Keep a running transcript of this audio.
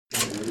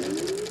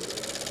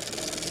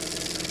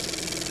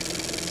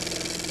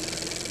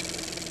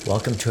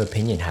Welcome to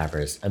Opinion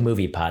Havers, a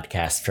movie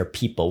podcast for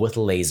people with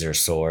laser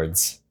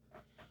swords.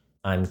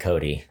 I'm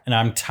Cody. And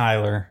I'm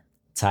Tyler.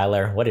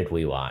 Tyler, what did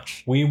we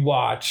watch? We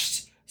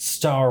watched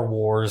Star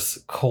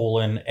Wars: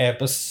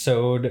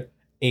 Episode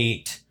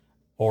 8,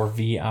 or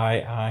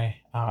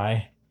VIII,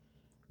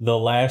 The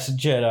Last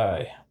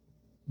Jedi.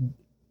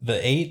 The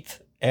 8th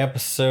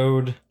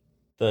episode,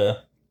 Add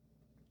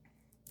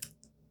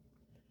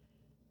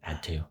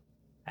two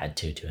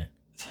to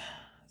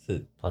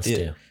it. Plus the,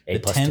 2. 8 the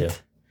plus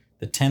 10th,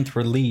 The 10th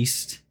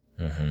released,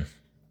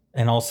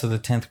 and also the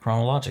 10th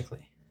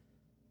chronologically.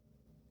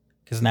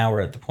 Because now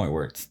we're at the point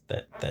where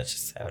that's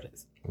just how it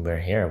is. We're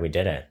here. We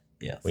did it.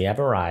 Yes. We have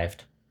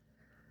arrived.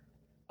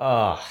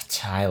 Oh,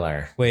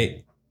 Tyler.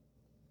 Wait.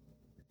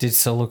 Did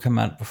Solo come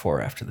out before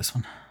or after this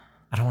one?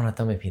 I don't want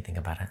to make me think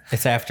about it.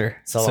 It's after.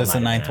 Solo So it's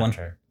the might have 9th been one.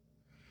 after.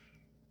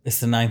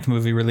 It's the 9th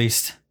movie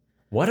released.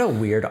 What a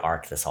weird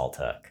arc this all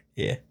took.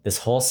 Yeah. This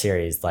whole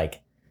series,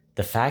 like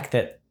the fact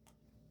that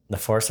The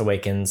Force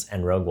Awakens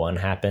and Rogue One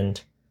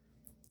happened,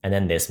 and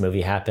then this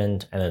movie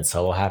happened, and then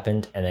Solo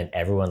happened, and then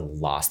everyone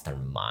lost their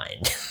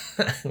mind.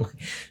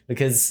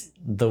 Because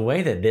the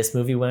way that this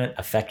movie went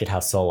affected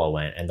how Solo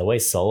went, and the way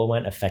Solo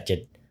went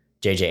affected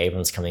J.J.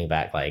 Abrams coming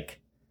back.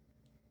 Like,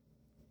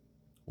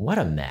 what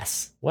a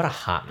mess. What a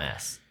hot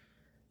mess.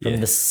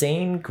 From the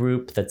same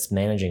group that's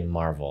managing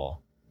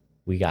Marvel,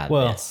 we got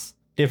this.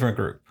 Different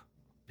group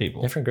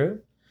people. Different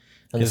group?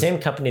 And the same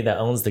company that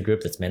owns the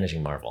group that's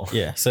managing Marvel.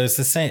 Yeah, so it's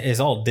the same. It's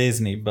all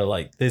Disney, but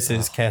like this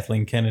is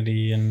Kathleen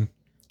Kennedy and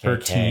her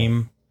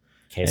team.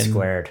 K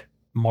squared.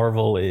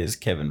 Marvel is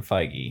Kevin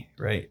Feige,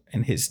 right?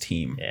 And his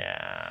team.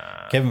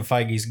 Yeah. Kevin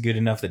Feige's good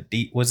enough that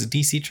was it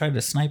DC tried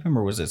to snipe him,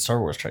 or was it Star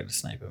Wars tried to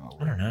snipe him?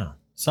 I don't know.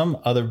 Some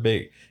other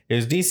big. It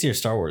was DC or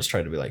Star Wars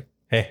tried to be like,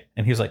 hey,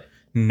 and he was like,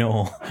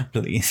 no,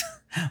 please.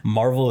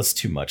 Marvel is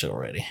too much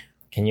already.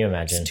 Can you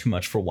imagine? It's too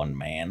much for one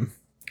man.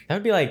 That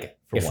would be like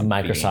if one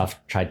Microsoft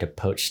tried to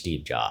poach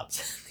Steve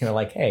Jobs. They were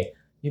like, hey,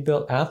 you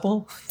built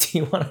Apple? Do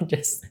you want to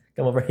just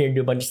come over here and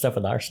do a bunch of stuff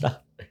with our stuff?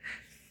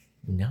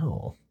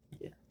 No.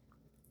 Yeah.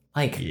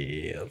 Like,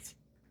 yes.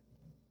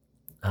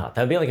 That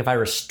would be like if I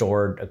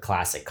restored a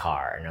classic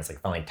car and it was like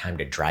finally time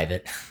to drive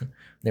it.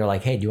 They were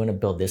like, hey, do you want to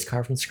build this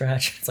car from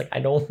scratch? It's like, I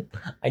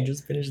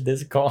just finished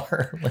this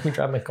car. Let me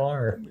drive my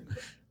car.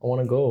 I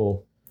want to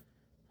go.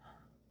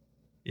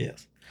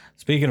 Yes.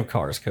 Speaking of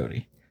cars,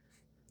 Cody.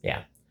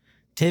 Yeah.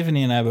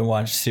 Tiffany and I have been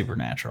watching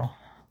Supernatural.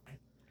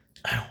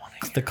 I don't want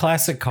to. The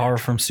classic car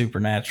from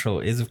Supernatural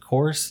is, of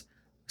course,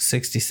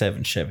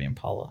 67 Chevy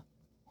Impala.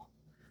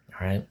 All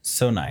right.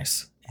 So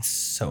nice. It's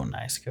so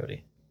nice,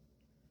 Cody.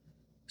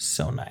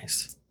 So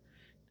nice.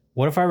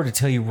 What if I were to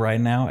tell you right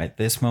now, at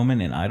this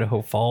moment in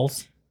Idaho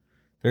Falls,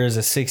 there is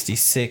a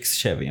 66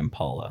 Chevy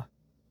Impala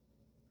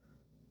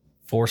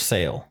for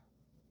sale.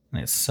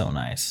 And it's so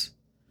nice.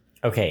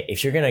 Okay,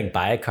 if you're going to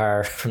buy a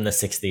car from the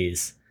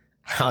 60s,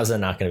 how is it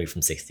not going to be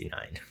from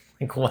 69?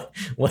 Like,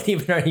 what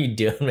even are you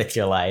doing with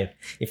your life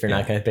if you're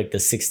not going to pick the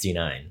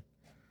 69?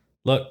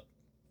 Look,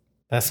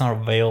 that's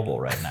not available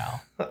right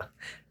now.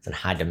 It's in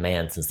high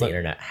demand since the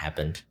internet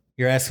happened.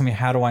 You're asking me,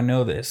 how do I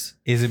know this?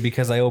 Is it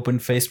because I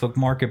opened Facebook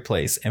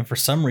Marketplace? And for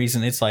some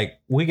reason, it's like,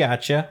 we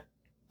got you.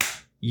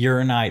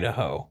 You're in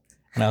Idaho.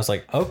 And I was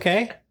like,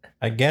 okay,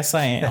 I guess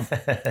I am.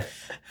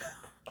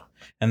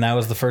 And that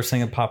was the first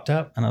thing that popped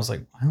up. And I was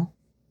like, well,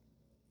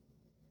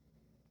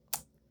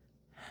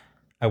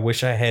 I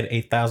wish I had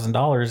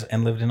 $8,000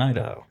 and lived in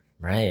Idaho.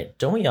 Right.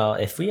 Don't we all,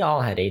 if we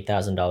all had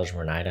 $8,000 and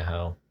we're in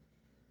Idaho,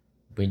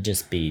 we'd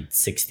just be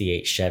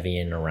 68 Chevy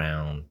in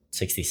around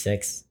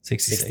 66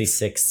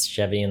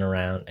 Chevy in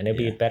around, and it'd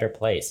be a better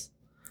place.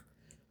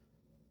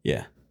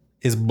 Yeah.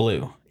 It's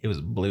blue. It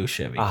was blue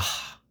Chevy.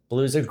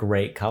 Blue's a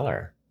great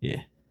color.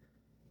 Yeah.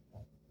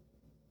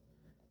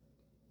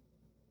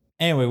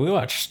 Anyway, we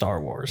watched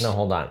Star Wars. No,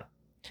 hold on.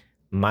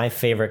 My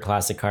favorite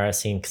classic car I've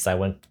seen, because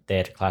they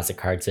had a classic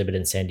car exhibit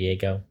in San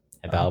Diego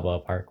at Balboa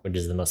Park, which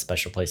is the most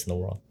special place in the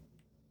world.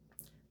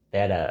 They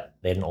had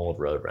an old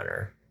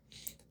Roadrunner,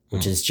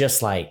 which is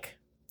just like,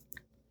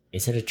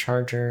 is it a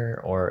Charger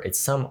or it's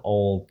some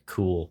old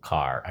cool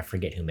car? I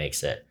forget who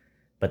makes it,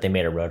 but they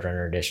made a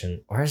Roadrunner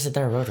edition. Or is it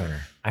their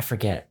Roadrunner? I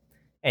forget.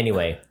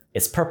 Anyway,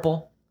 it's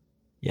purple.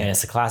 Yeah, and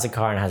it's a classic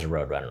car and it has a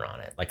Roadrunner on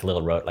it, like a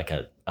little like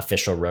a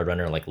official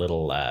Roadrunner, like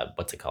little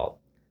what's it called?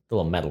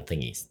 Little metal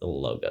thingies,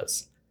 little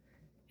logos.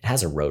 It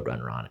has a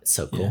Roadrunner on it. It's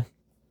so cool. Yeah.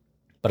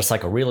 But it's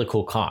like a really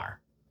cool car.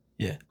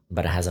 Yeah.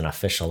 But it has an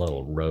official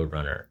little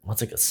Roadrunner.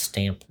 What's like a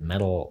stamped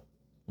metal?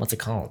 What's it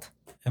called?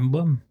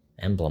 Emblem.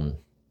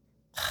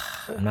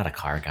 I'm not a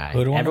car guy.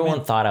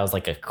 Everyone thought I was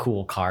like a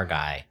cool car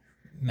guy,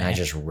 and I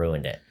just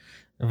ruined it.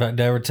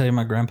 Did I ever tell you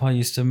my grandpa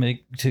used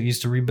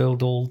to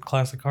rebuild old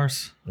classic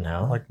cars?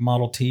 No. Like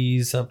Model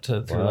Ts up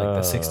to through like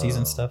the 60s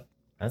and stuff.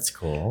 That's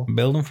cool.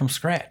 Build them from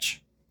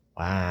scratch.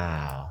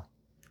 Wow.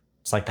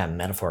 It's like that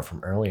metaphor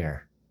from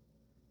earlier.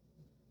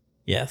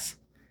 Yes.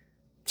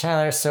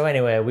 Tyler, so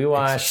anyway, we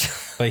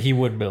watched. But he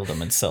would build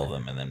them and sell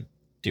them and then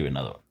do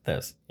another one.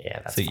 That's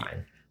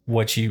fine.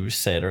 What you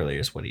said earlier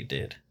is what he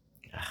did.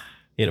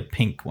 He had a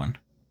pink one.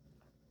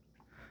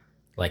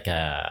 Like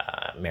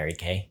Mary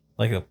Kay.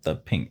 Like the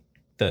pink,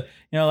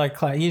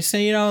 like you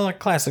say, like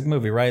classic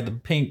movie, right? The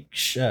pink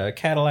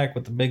Cadillac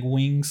with the big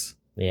wings.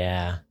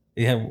 Yeah.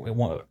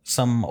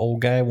 Some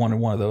old guy wanted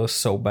one of those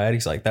so bad.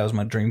 He's like, that was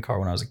my dream car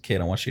when I was a kid.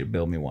 I want you to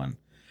build me one.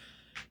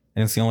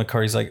 And it's the only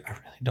car. He's like, I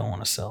really don't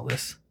want to sell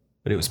this,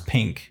 but it was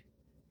pink.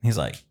 He's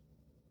like,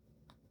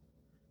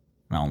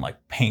 no, I'm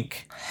like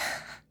pink.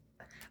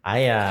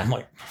 I'm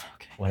like,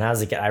 okay. When I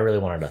was a kid, I really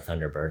wanted a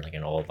Thunderbird, like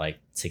an old 60s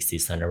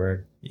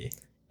Thunderbird. Yeah.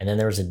 And then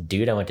there was a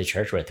dude I went to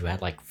church with who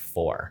had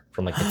 4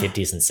 from the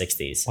 50s and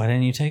 60s. Why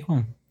didn't you take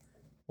one?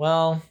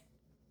 Well,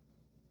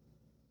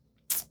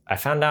 I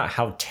found out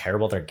how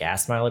terrible their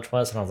gas mileage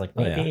was, and I was like,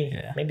 maybe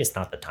it's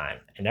not the time.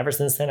 And ever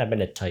since then, I've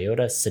been a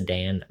Toyota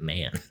sedan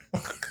man.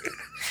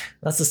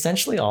 That's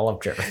essentially all I've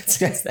driven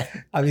since then.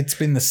 I mean, it's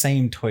been the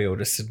same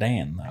Toyota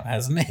sedan, though,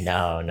 hasn't it?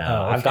 No. Oh, okay.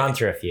 I've gone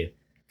through a few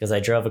because I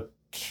drove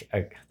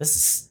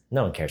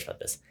no one cares about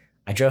this.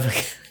 I drove a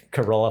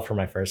Corolla for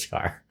my first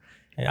car.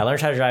 Yeah. I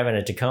learned how to drive in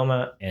a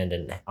Tacoma and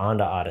an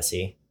Honda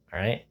Odyssey. All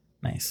right.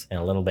 Nice. And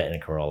a little bit in a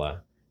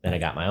Corolla. Then I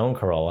got my own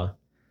Corolla.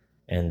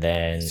 And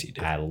then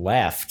I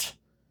left,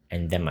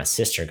 and then my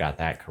sister got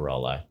that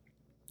Corolla,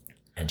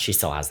 and she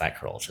still has that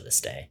Corolla to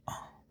this day.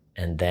 Oh.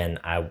 And then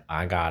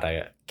I got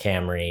a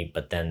Camry,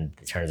 but then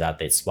it turns out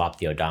they swapped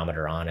the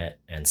odometer on it,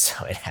 and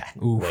so it had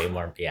way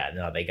more. Yeah,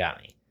 no, they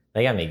got me.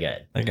 They got me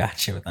good. They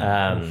got you with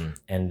that.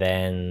 And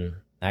then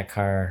that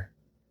car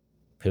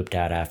pooped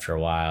out after a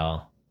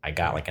while. I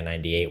got a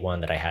 98 one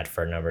that I had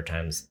for a number of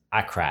times.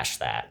 I crashed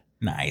that.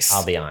 Nice.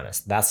 I'll be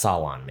honest. That's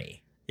all on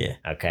me. Yeah.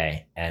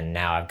 Okay. And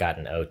now I've got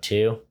an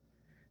 02.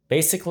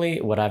 Basically,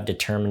 what I've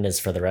determined is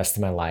for the rest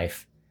of my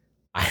life,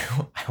 I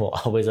will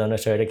always own a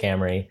Toyota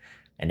Camry.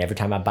 And every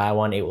time I buy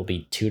one, it will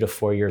be 2 to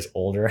 4 years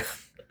older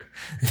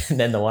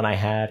than the one I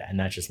had. And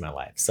that's just my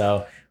life.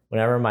 So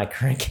whenever my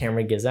current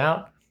Camry gives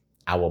out,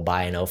 I will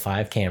buy an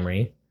 05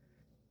 Camry.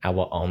 I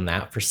will own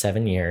that for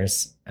 7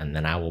 years. And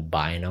then I will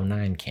buy an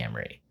 09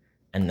 Camry.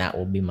 And that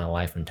will be my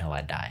life until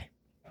I die.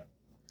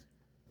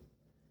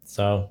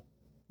 So,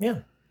 yeah.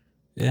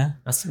 Yeah.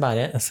 That's about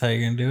it. That's how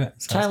you're going to do it.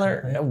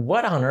 Tyler,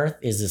 what on earth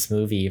is this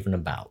movie even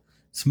about?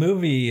 This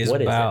movie is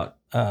about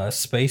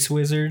space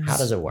wizards. How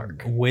does it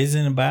work?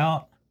 Whizzing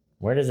about.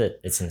 Where does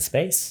it? It's in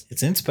space?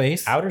 It's in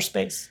space. Outer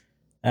space?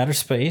 Outer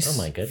space. Oh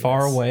my goodness.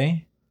 Far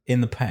away in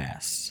the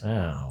past.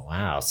 Oh,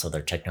 wow. So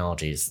their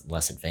technology is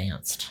less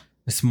advanced.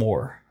 It's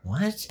more.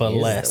 What? But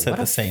less at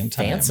the same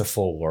time.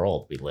 Fanciful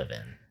world we live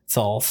in. It's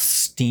all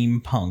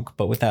steampunk,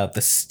 but without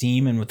the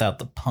steam and without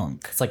the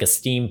punk. It's like a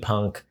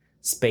steampunk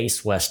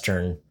space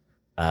western,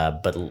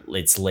 but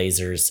it's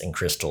lasers and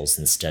crystals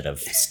instead of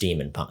steam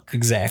and punk.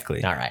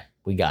 Exactly. All right,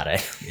 we got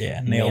it.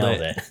 Yeah,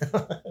 nailed it.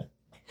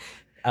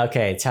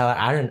 Okay, Tyler,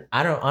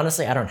 I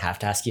don't have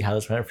to ask you how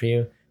this went for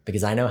you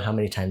because I know how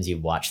many times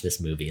you've watched this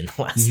movie in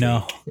the last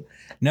week.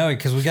 No,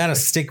 because we got to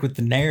stick with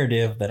the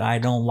narrative that I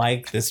don't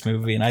like this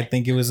movie, and I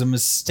think it was a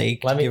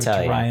mistake to give it to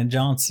Rian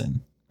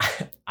Johnson.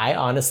 I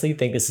honestly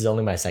think this is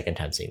only my second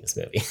time seeing this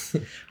movie.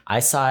 I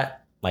saw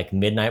it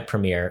midnight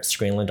premiere,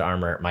 Screenland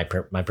Armor,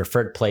 my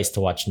preferred place to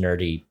watch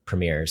nerdy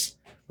premieres.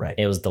 Right.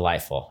 It was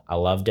delightful. I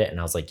loved it. And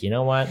I was like, you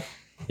know what?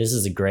 This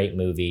is a great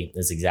movie.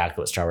 This is exactly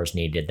what Star Wars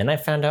needed. Then I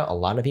found out a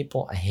lot of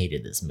people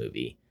hated this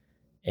movie.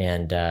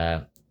 And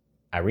I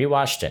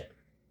rewatched it,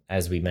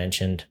 as we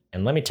mentioned.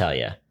 And let me tell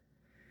you,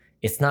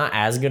 it's not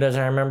as good as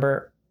I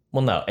remember.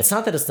 Well, no, it's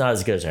not that it's not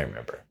as good as I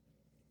remember.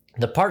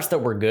 The parts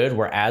that were good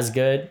were as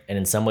good and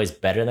in some ways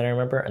better than I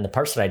remember. And the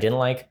parts that I didn't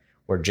like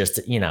were just,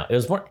 it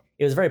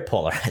was very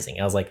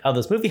polarizing. I was like, oh,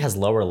 this movie has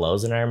lower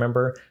lows than I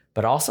remember,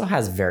 but also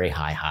has very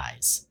high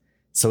highs.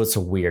 So it's a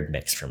weird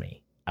mix for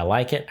me. I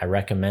like it. I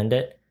recommend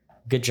it.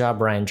 Good job,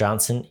 Rian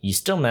Johnson. You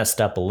still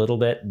messed up a little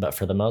bit, but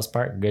for the most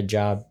part, good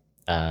job.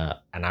 And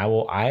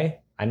I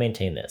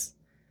maintain this.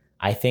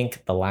 I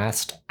think the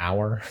last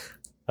hour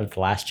of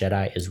The Last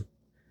Jedi is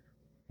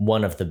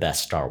one of the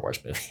best Star Wars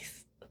movies.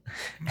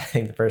 I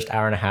think the first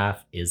hour and a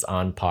half is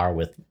on par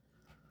with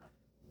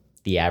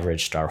the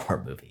average Star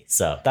Wars movie.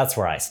 So that's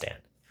where I stand.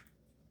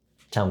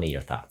 Tell me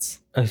your thoughts.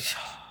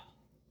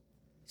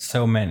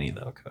 So many,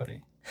 though,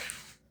 Cody.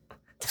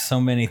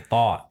 So many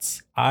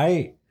thoughts.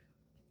 I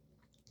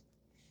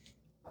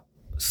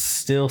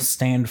still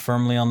stand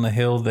firmly on the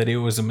hill that it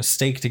was a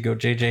mistake to go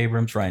J.J.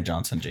 Abrams, Rian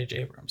Johnson, J.J.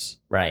 Abrams.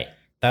 Right.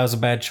 That was a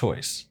bad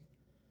choice.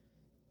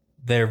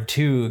 They're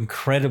two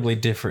incredibly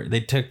different.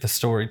 They took the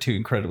story two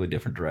incredibly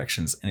different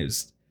directions, and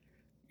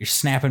you're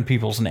snapping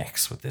people's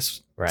necks with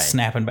this,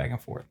 snapping back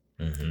and forth.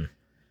 Mm-hmm.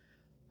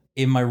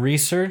 In my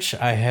research,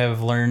 I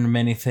have learned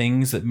many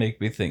things that make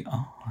me think,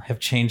 I have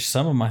changed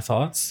some of my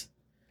thoughts.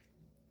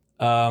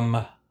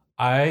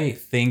 I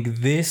think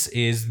this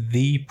is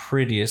the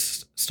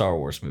prettiest Star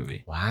Wars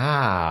movie.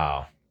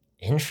 Wow.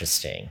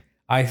 Interesting.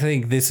 I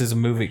think this is a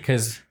movie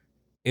because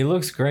it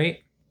looks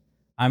great.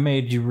 I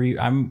made you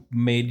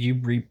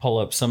re-pull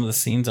up some of the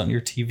scenes on your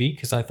TV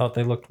because I thought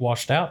they looked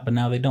washed out, but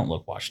now they don't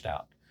look washed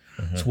out.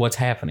 Mm-hmm. So what's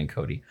happening,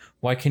 Cody?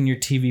 Why can your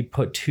TV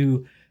put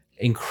two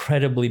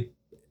incredibly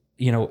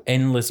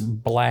endless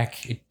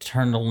black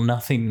eternal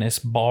nothingness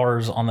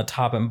bars on the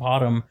top and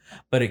bottom,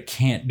 but it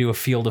can't do a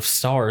field of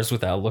stars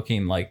without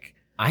looking like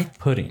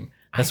pudding.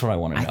 That's what I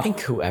want to know. I think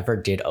whoever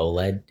did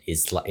OLED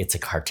it's a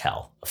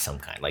cartel of some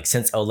kind. Like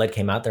since OLED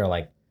came out, they're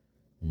like,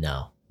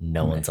 no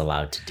one's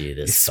allowed to do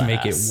this. Just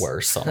make it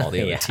worse on all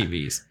the other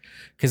TVs.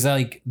 Because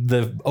like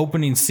the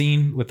opening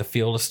scene with the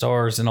field of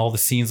stars and all the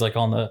scenes like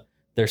on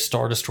their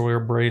Star Destroyer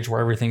bridge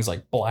where everything's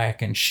like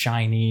black and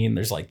shiny and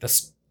there's like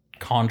this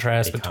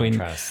contrast between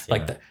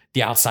like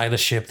the outside of the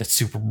ship that's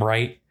super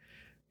bright.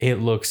 It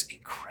looks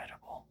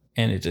incredible,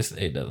 and it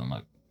doesn't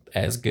look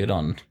as good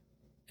on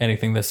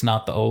anything that's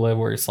not the OLED,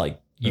 where it's like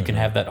you can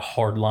have that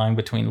hard line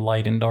between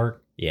light and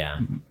dark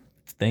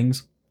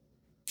things.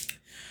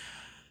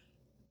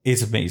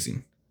 It's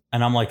amazing,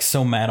 and I'm like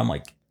so mad. I'm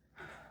like,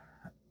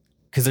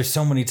 because there's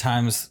so many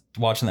times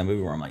watching that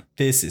movie where I'm like,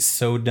 this is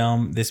so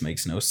dumb, this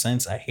makes no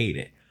sense, I hate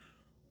it.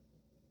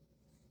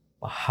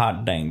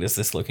 Hot dang, does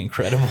this look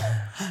incredible.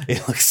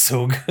 It looks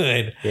so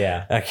good.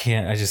 Yeah.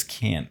 I just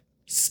can't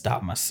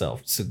stop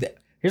myself. So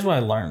here's what I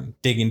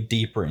learned digging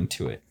deeper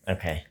into it.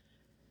 Okay.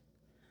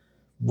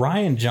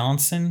 Rian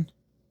Johnson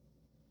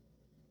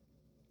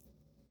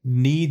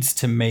needs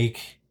to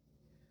make,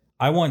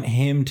 I want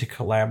him to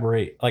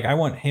collaborate. Like I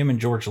want him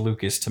and George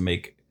Lucas to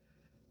make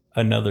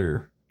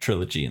another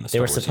trilogy in the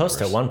Star Wars They were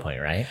supposed universe. to at one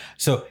point, right?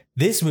 So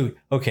this movie,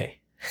 okay.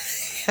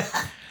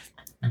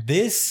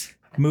 This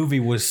movie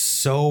was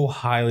so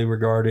highly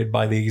regarded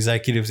by the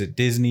executives at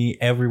Disney,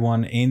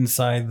 everyone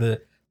inside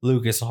the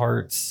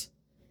LucasArts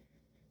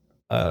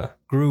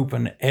group,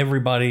 and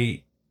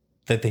everybody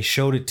that they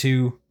showed it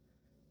to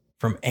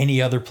from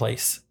any other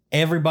place.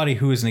 Everybody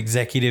who is an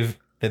executive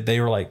that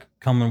they were like,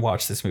 come and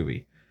watch this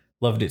movie,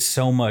 loved it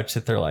so much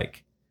that they're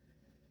like,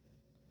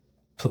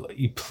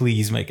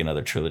 please make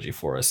another trilogy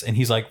for us. And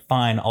he's like,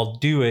 fine, I'll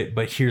do it,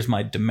 but here's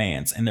my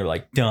demands. And they're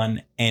like,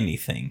 done,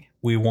 anything.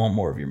 We want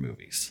more of your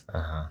movies.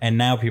 And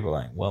now people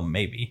are like, well,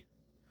 maybe.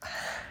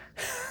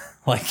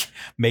 Like,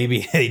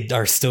 maybe they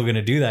are still going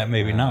to do that,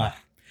 maybe not.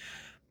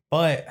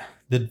 But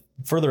the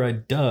further I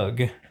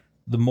dug,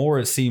 the more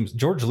it seems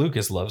George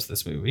Lucas loves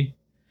this movie.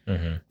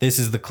 This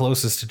is the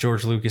closest to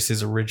George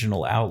Lucas's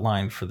original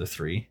outline for the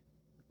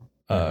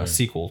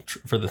sequel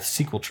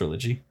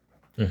trilogy.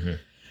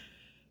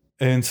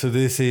 And so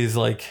this is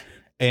like,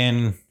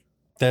 and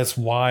that's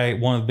why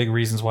one of the big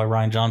reasons why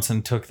Rian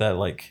Johnson took that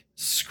like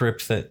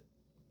script that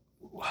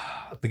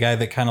the guy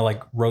that kind of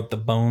like wrote the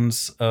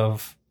bones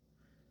of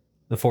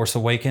The Force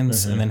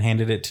Awakens and then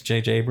handed it to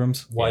J.J.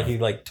 Abrams, why he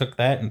like took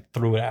that and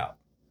threw it out.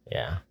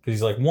 Yeah. Because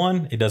he's like,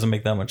 one, it doesn't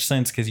make that much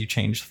sense because you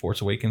changed The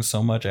Force Awakens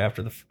so much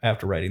after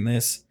writing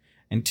this.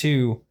 And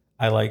two,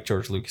 I like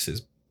George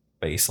Lucas's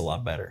base a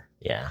lot better.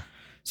 Yeah.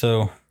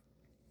 So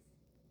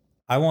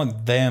I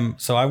want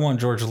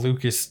George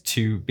Lucas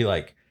to be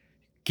like,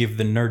 give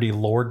the nerdy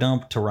lore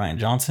dump to Rian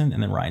Johnson,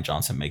 and then Rian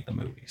Johnson make the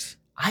movies.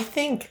 I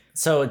think,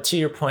 so to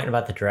your point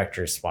about the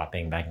directors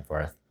swapping back and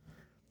forth,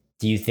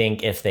 do you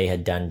think if they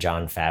had done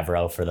Jon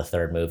Favreau for the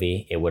third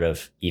movie, it would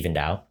have evened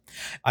out?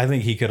 I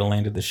think he could have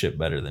landed the ship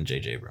better than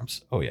J.J.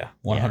 Abrams. Oh yeah,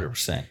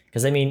 100%.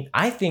 Because I mean,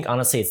 I think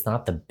honestly, it's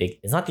not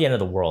the end of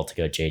the world to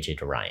go J.J.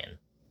 to Rian,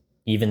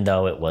 even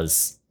though it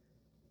was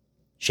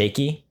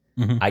shaky.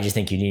 I just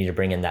think you need to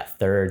bring in that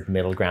third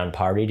middle ground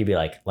party to be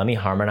like, let me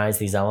harmonize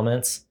these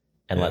elements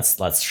and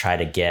let's try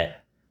to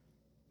get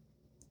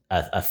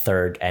a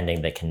third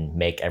ending that can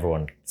make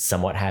everyone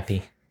somewhat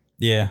happy.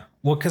 Yeah.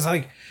 Well, because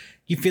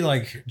you feel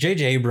like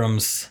J.J.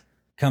 Abrams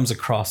comes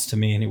across to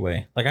me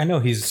anyway. Like I know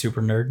he's a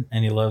super nerd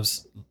and he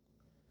loves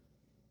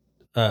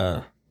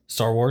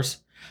Star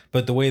Wars,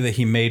 but the way that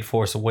he made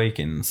Force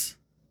Awakens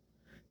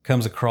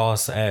comes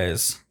across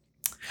as,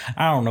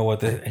 I don't know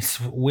what it's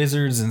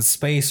wizards in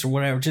space or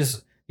whatever.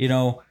 Just,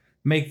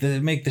 make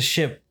the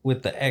ship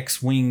with the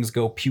X wings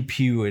go pew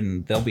pew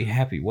and they'll be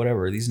happy.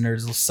 Whatever. These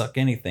nerds will suck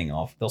anything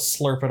off. They'll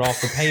slurp it off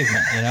the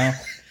pavement,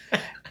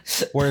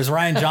 Whereas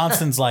Rian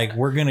Johnson's like,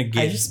 we're gonna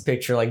get. I just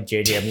picture like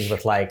J.J. Abrams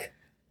with like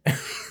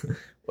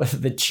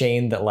with the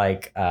chain that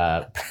like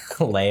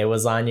Leia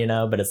was on,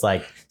 but it's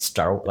like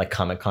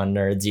Comic-Con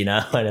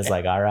nerds, and it's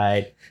like, all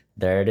right.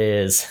 There it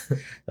is.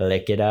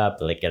 Lick it up,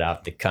 lick it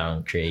off the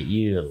concrete.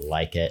 You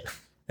like it.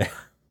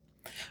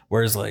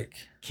 Whereas like,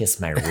 kiss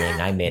my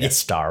ring. I made a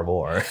Star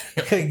Wars.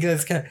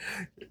 That's kind of,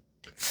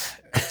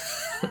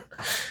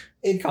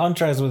 in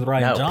contrast with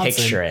Rian Johnson.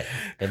 Picture it.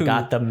 They've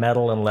got the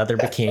metal and leather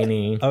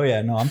bikini. Oh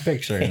yeah, no, I'm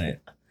picturing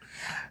it.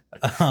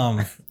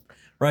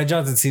 Rian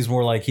Johnson seems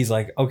more like he's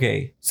like,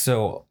 okay,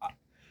 so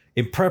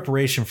in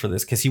preparation for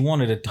this, because he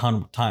wanted a ton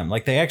of time.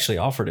 Like they actually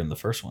offered him the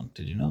first one.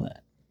 Did you know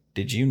that?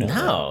 Did you know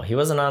No, that? he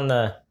wasn't on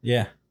the...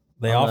 Yeah,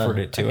 they offered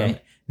it to him. And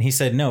he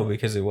said no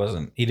because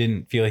he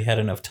didn't feel he had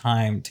enough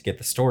time to get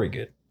the story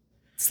good.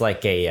 It's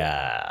like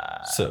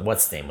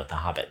what's the name with The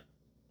Hobbit?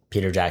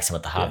 Peter Jackson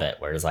with The Hobbit,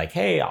 where it's like,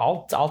 hey,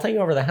 I'll take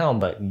over the helm,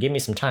 but give me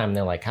some time. And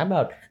they're like, how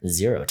about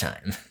 0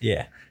 time?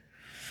 Yeah.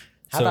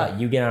 How about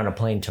you get on a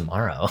plane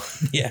tomorrow?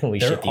 Yeah,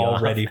 they're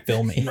already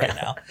filming right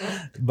now.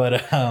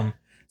 But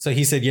So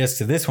he said yes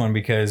to this one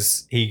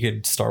because he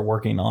could start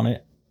working on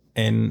it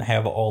and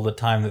have all the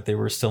time that they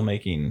were still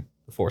making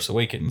The Force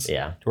Awakens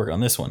Yeah. to work on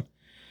this one.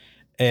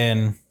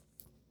 And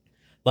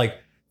like,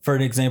 for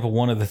an example,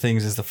 one of the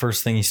things is the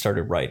first thing he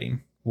started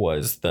writing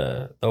was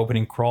the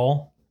opening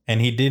crawl, and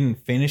he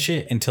didn't finish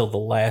it until the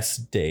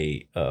last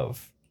day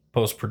of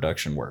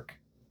post-production work.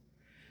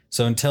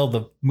 So until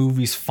the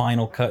movie's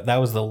final cut, that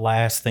was the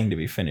last thing to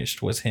be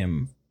finished, was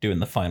him doing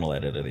the final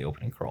edit of the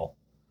opening crawl.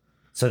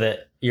 So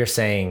that you're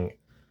saying,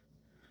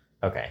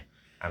 okay.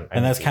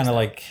 And that's kind of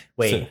like,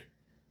 wait, so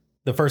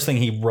the first thing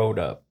he wrote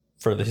up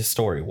for his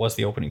story was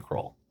the opening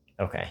crawl.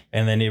 Okay.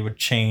 And then it would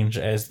change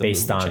as the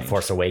based movie on changed.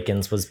 Force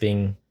Awakens was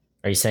being,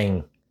 are you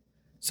saying?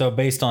 So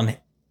based on,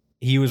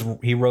 he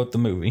wrote the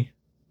movie.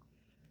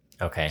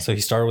 Okay. So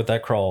he started with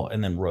that crawl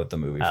and then wrote the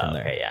movie from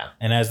there. Okay, yeah.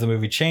 And as the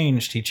movie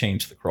changed, he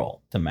changed the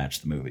crawl to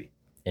match the movie.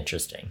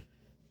 Interesting.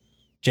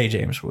 J.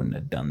 James wouldn't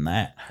have done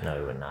that. No,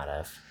 he would not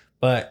have.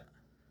 But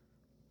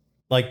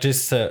like,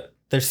 just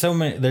there's so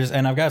many,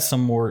 and I've got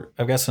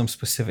some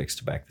specifics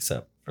to back this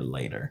up for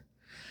later,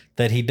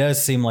 that he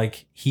does seem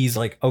like he's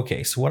like,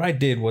 okay, so what I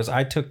did was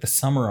I took the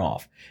summer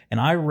off and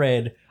I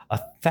read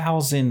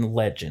 1,000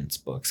 Legends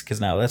books, because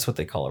now that's what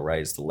they call it,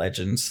 right? Is the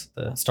Legends,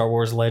 the Star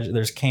Wars legend.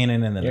 There's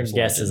canon and then Your there's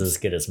guess Legends. is as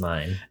good as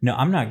mine. No,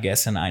 I'm not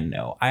guessing. I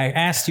know. I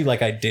asked you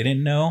like I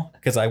didn't know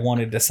because I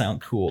wanted to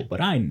sound cool, but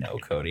I know,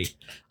 Cody.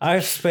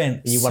 I've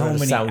spent You so wanted to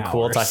many sound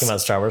cool hours. talking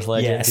about Star Wars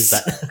Legends? Yes. Is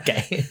that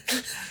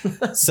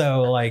okay?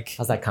 So like,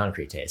 How's that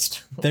concrete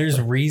taste? there's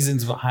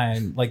reasons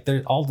behind, like,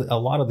 there's a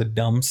lot of the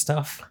dumb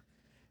stuff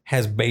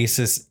has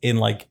basis in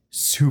like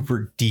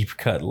super deep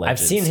cut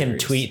Legends. I've seen him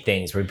series. tweet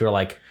things where people are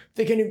like,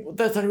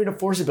 that's not even a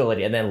Force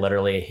ability. And then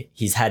literally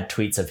he's had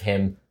tweets of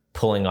him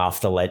pulling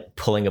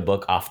a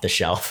book off the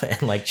shelf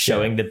and like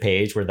showing the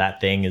page where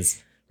that thing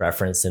is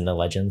referenced in the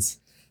Legends.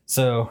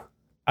 So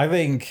I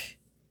think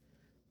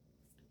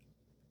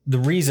the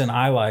reason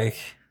I like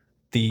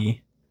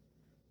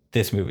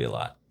this movie a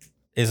lot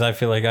is I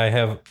feel like I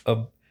have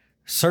a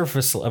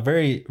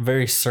very,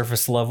 very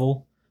surface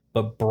level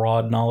but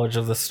broad knowledge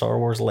of the Star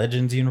Wars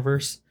Legends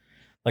universe.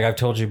 Like I've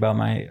told you about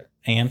my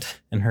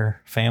aunt and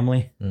her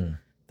family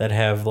that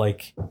have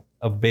like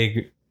a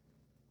big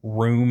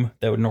room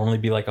that would normally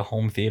be like a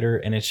home theater,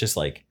 and it's just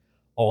like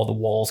all the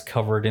walls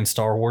covered in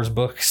Star Wars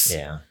books.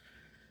 Yeah.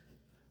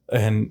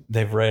 And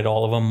they've read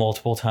all of them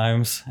multiple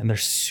times, and they're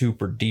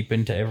super deep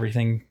into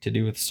everything to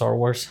do with Star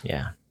Wars.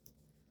 Yeah.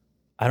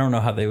 I don't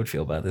know how they would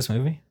feel about this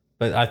movie,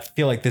 but I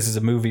feel like this is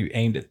a movie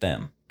aimed at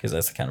them, because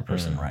that's the kind of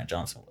person Rian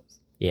Johnson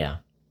Yeah.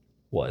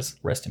 was.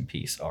 Rest in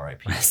peace,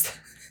 R.I.P.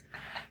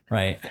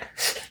 Right.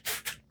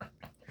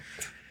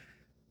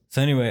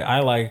 So anyway,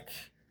 I like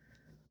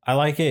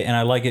it, and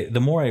I like it.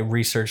 The more I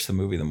research the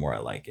movie, the more I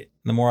like it.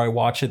 The more I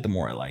watch it, the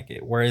more I like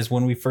it. Whereas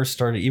when we first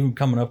started, even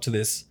coming up to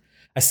this,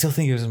 I still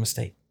think it was a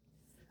mistake.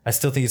 I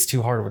still think it's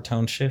too hard of a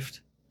tone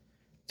shift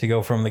to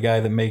go from the guy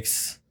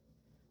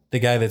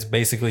that's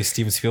basically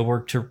Steven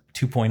Spielberg to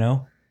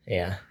 2.0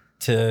 Yeah.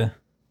 to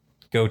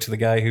go to the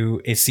guy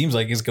who it seems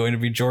like is going to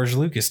be George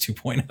Lucas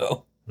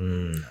 2.0.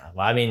 Well,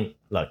 I mean,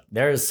 look,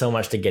 there is so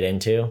much to get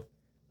into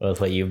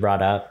with what you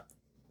brought up,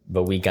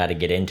 but we got to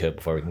get into it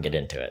before we can get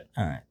into it.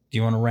 All right. Do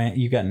you want to rant?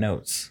 You got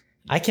notes.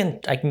 I can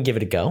give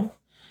it a go.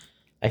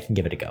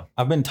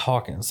 I've been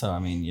talking, so I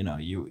mean,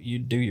 you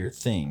do your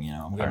thing.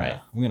 I'm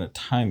gonna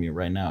time you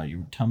right now.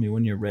 You tell me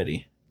when you're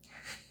ready.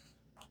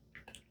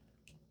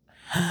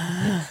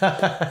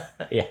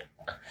 Yeah.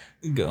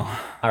 Go.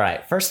 All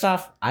right. First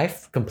off, I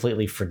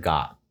completely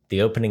forgot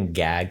the opening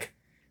gag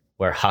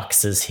where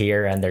Hux is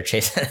here and they're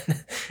chasing.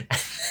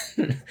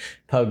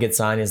 Poe gets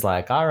on. He's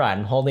like, all right,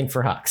 I'm holding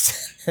for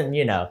Hux. And,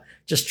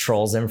 just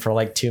trolls him for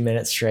like 2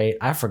 minutes straight.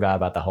 I forgot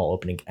about the whole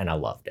opening and I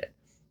loved it.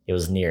 It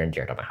was near and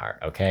dear to my heart.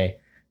 Okay.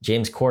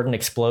 James Corden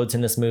explodes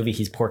in this movie.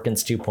 He's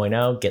Porkins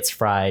 2.0, gets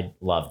fried.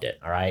 Loved it.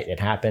 All right. It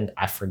happened.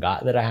 I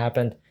forgot that it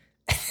happened.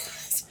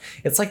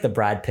 It's like the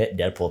Brad Pitt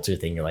Deadpool 2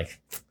 thing. You're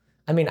like,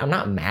 I mean, I'm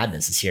not mad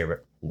this is here,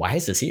 but why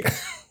is this here?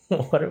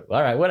 All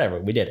right, whatever.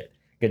 We did it.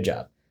 Good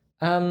job.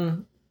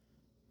 The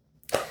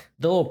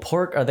little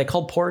pork, are they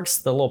called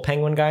porks? The little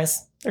penguin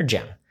guys? They're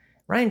gem.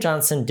 Rian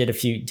Johnson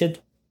he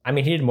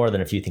did more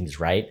than a few things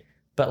right,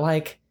 but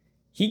like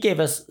he gave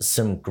us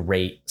some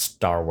great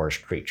Star Wars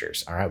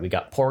creatures. All right, we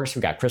got porks,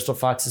 we got crystal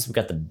foxes, we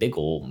got the big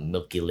old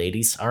milky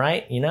ladies. All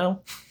right,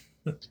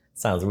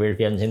 sounds weird if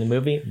you haven't seen the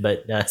movie,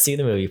 but see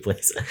the movie,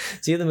 please.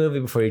 See the movie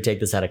before you take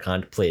this out of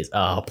context, please.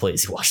 Oh,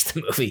 please watch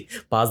the movie.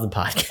 Pause the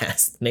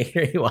podcast. Make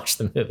sure you watch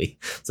the movie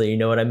so you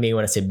know what I mean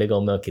when I say big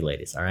old milky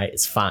ladies. All right,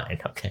 it's fine.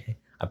 Okay.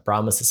 I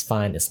promise it's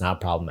fine. It's not a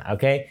problem.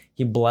 Okay.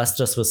 He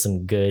blessed us with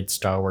some good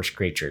Star Wars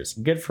creatures.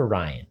 Good for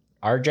Ryan.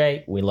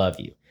 RJ, we love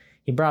you.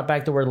 He brought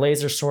back the word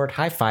laser sword.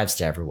 High fives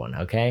to everyone.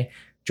 Okay.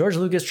 George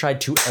Lucas tried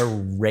to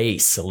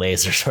erase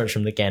laser swords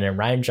from the canon.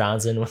 Rian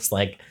Johnson was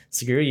like,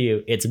 screw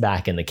you. It's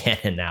back in the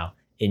canon now.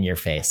 In your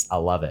face. I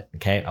love it.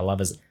 Okay. I love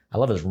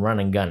his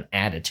run and gun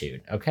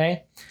attitude.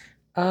 Okay.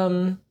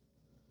 I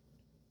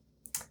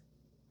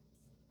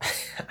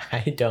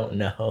don't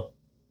know.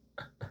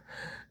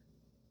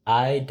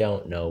 I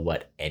don't know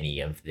what any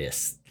of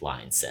this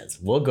line says.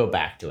 We'll go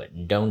back to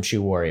it. Don't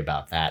you worry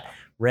about that.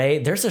 Ray,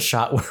 there's a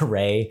shot where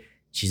Ray,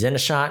 she's in a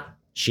shot,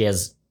 she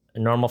has a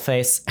normal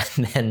face,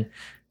 and then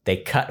they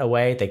cut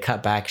away, they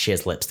cut back, she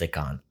has lipstick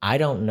on. I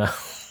don't know.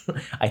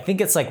 I think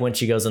it's like when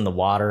she goes in the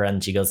water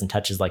and she goes and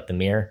touches like the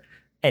mirror.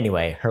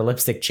 Anyway, her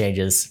lipstick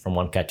changes from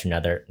one cut to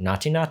another.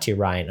 Naughty,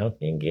 Ryan.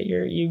 Okay,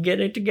 you get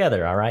it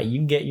together, all right?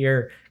 You get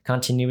your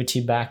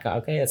continuity back.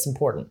 Okay, that's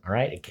important, all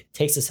right? It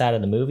takes us out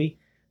of the movie.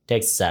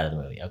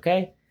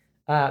 Okay?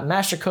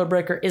 Master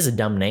Codebreaker is a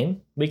dumb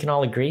name. We can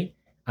all agree.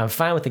 I'm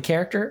fine with the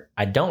character.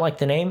 I don't like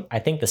the name. I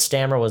think the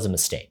stammer was a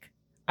mistake.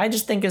 I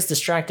just think it's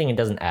distracting and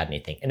doesn't add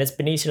anything. And it's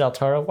Benicio del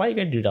Toro. Why are you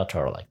going to do del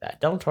Toro like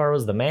that? Del Toro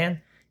is the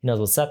man. He knows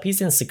what's up.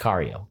 He's in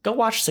Sicario. Go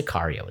watch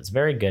Sicario. It's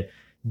very good.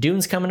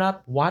 Dune's coming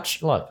up.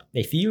 Look,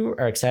 if you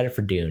are excited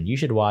for Dune, you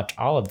should watch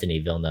all of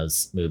Denis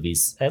Villeneuve's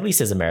movies, at least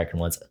his American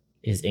ones,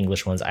 his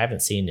English ones. I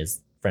haven't seen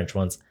his French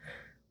ones.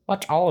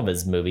 Watch all of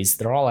his movies.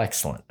 They're all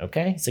excellent,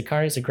 okay?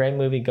 Sicario's a great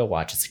movie. Go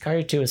watch it.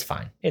 Sicario 2 is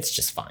fine. It's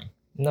just fine.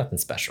 Nothing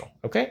special,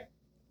 okay?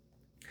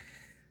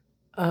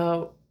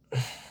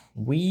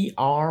 We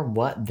are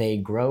what they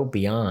grow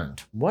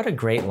beyond. What a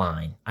great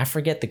line. I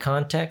forget the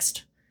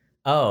context.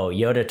 Oh,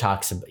 Yoda,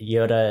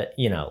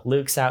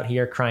 Luke's out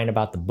here crying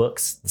about the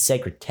books, the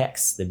sacred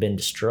texts. They've been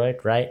destroyed,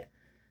 right?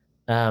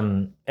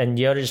 And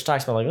Yoda just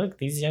talks about, like, look,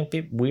 these young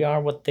people, we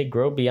are what they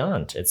grow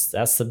beyond.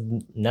 That's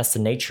the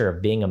nature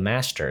of being a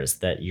master, is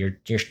that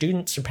your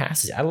student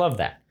surpasses you. I love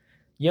that.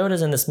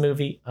 Yoda's in this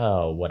movie.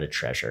 Oh, what a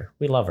treasure.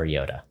 We love our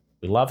Yoda.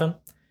 We love him.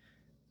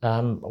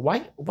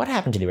 What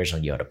happened to the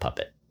original Yoda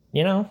puppet?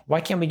 Why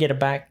can't we get it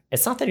back?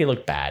 It's not that he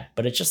looked bad,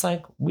 but it's just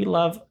like, we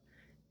love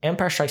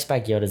Empire Strikes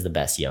Back. Yoda's the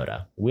best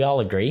Yoda. We all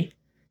agree.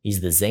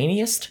 He's the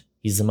zaniest.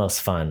 He's the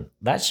most fun.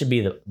 That should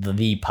be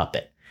the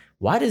puppet.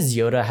 Why does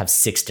Yoda have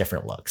 6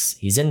 different looks?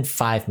 He's in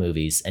 5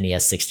 movies and he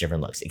has 6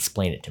 different looks.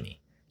 Explain it to me.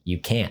 You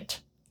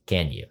can't.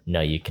 Can you?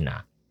 No, you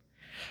cannot.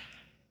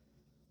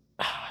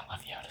 Oh, I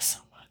love Yoda so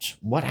much.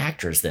 What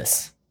actor is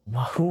this?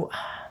 Who?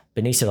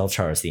 Benicio del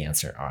Toro is the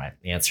answer. All right.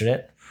 Answered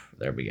it.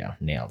 There we go.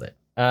 Nailed it.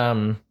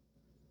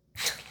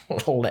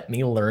 Let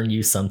me learn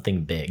you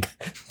something big.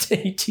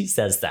 He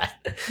says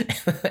that.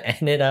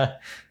 And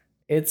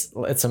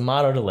it's a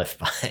motto to live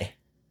by.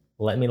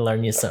 Let me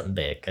learn you something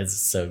big, because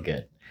it's so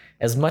good.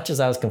 As much as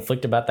I was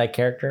conflicted about that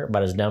character,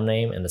 about his dumb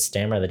name and the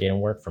stammer that didn't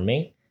work for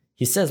me,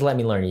 he says, let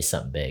me learn you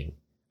something big.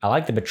 I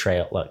like the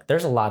betrayal. Look,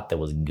 there's a lot that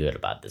was good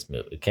about this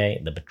movie,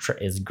 okay? The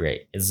betrayal is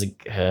great. It's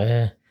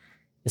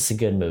a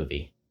good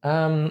movie.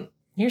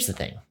 Here's the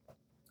thing.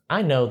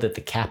 I know that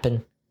the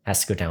captain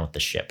has to go down with the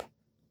ship.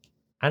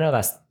 I know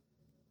that's...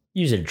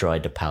 Use a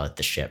droid to pilot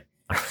the ship.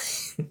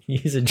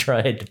 Use a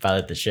droid to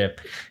pilot the ship.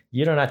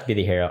 You don't have to be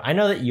the hero. I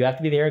know that you have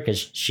to be the hero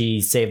because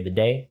she saved the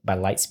day by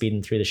light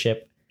speeding through the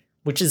ship,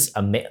 which is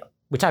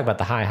we talk about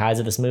the highs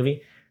of this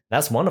movie.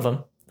 That's one of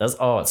them.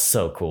 It's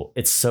so cool.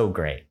 It's so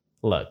great.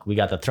 Look, we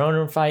got the throne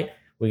room fight.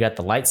 We got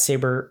the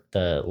lightsaber,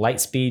 the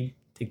light speed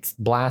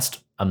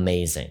blast.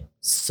 Amazing.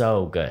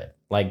 So good.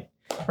 Like,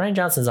 Rian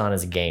Johnson's on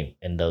his game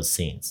in those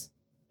scenes.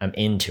 I'm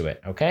into it.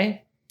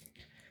 Okay.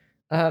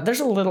 There's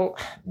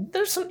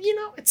some,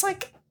 it's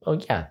like, oh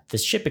yeah, the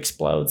ship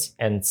explodes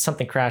and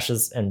something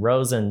crashes and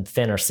Rose and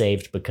Finn are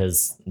saved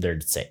because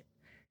they're safe.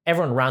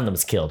 Everyone around them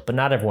is killed, but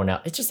not everyone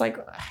else. It's just like,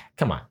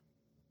 come on,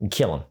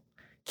 kill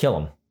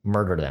them,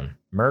 murder them,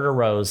 murder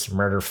Rose,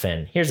 murder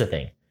Finn. Here's the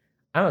thing.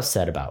 I'm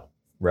upset about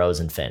Rose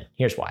and Finn.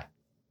 Here's why.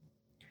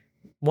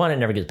 1, it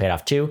never gets paid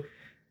off. 2,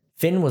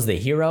 Finn was the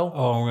hero.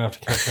 Oh, I'm going to have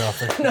to catch you off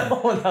there.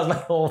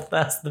 No,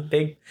 that's the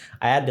big,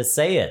 I had to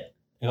say it.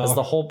 That's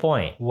the whole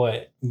point.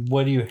 What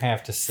do you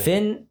have to say?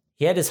 Finn,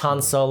 he had his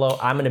Han Solo,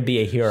 I'm going to be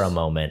a hero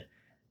moment.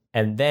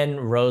 And then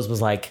Rose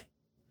was like,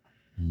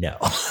 no.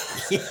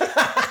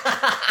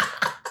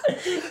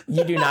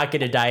 You do not get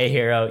to die a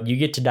hero. You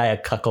get to die a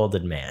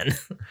cuckolded man.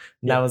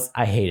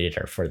 I hated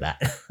her for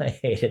that. I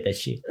hated that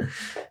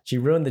she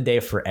ruined the day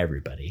for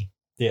everybody.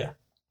 Yeah.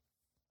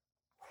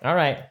 All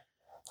right.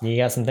 You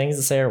got some things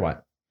to say or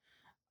what?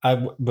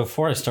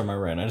 Before I start my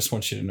rant, I just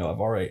want you to know I've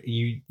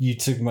already you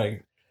took my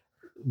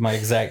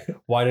exact,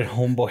 why did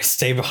homeboy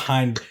stay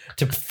behind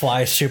to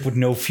fly a ship with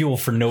no fuel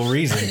for no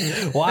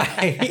reason? Why?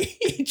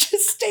 He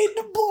just stayed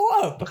to blow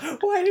up.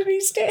 Why did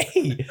he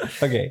stay?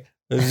 Okay.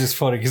 It was just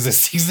funny because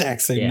it's the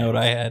exact same note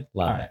I had.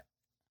 Love it.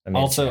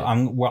 Also,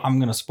 I'm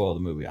going to spoil the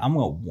movie. I'm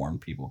going to warn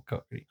people,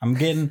 Cody.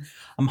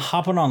 I'm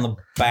hopping on the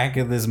back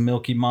of this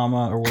Milky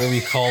Mama or whatever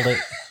you called it.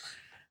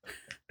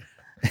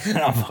 And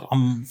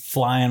I'm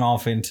flying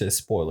off into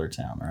spoiler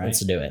town. All right.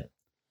 Let's do it.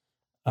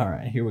 All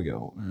right, here we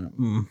go.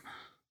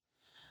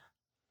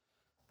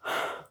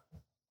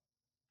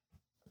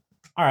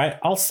 All right,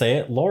 I'll say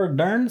it. Laura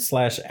Dern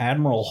 /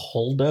 Admiral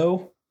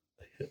Holdo.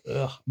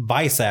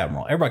 Vice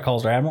Admiral. Everybody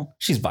calls her Admiral.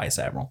 She's Vice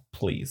Admiral,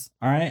 please.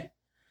 All right.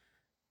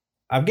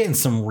 I'm getting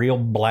some real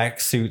black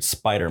suit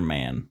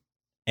Spider-Man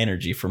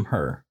energy from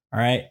her. All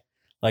right.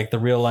 Like the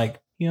real, like,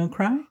 you don't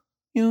cry?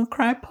 You don't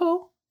cry,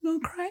 Poe? gonna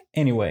cry.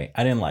 Anyway,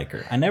 I didn't like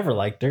her. I never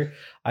liked her.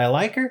 I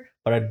like her,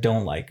 but I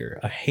don't like her.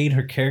 I hate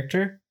her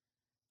character.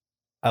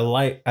 I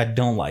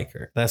don't like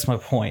her. That's my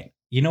point.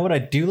 You know what I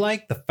do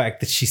like? The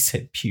fact that she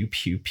said pew,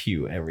 pew,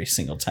 pew every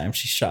single time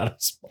she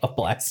shot a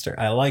blaster.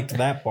 I liked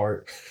that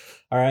part.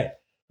 All right.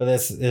 But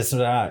it's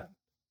not,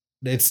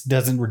 it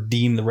doesn't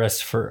redeem the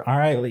rest of her. All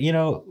right. You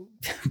know,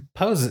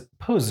 Poe's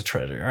a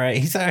treasure. All right.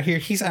 He's out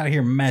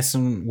here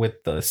messing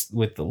with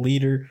the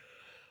leader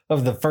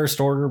of the First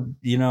Order,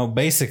 you know,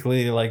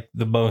 basically like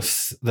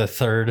the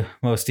third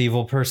most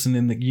evil person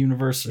in the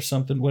universe or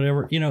something,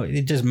 whatever. You know,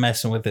 just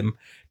messing with him.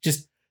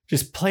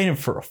 Just playing him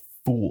for a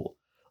fool.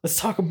 Let's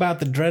talk about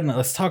the Dreadnought.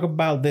 Let's talk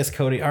about this,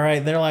 Cody. All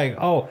right, they're like,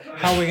 oh,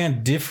 how are we gonna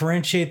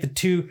differentiate the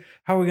two?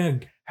 How are we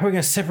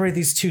gonna separate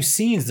these two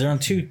scenes? They're on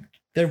two.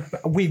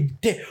 We've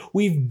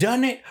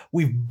done it.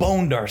 We've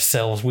boned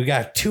ourselves. We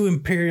got two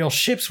Imperial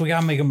ships. We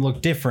gotta make them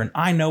look different.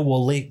 I know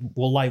we'll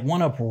light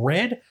one up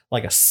red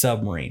like a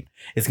submarine.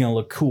 It's gonna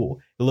look cool.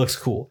 It looks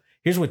cool.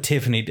 Here's what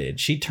Tiffany did.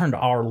 She turned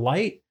our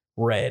light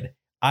red.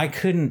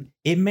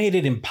 It made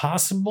it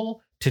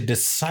impossible to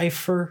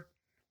decipher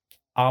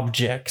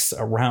objects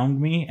around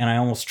me, and I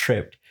almost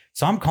tripped.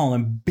 So I'm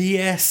calling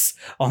BS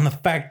on the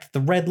fact that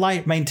the red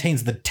light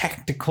maintains the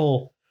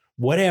tactical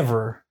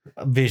whatever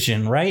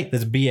vision, right?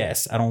 That's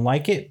BS. I don't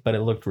like it, but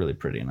it looked really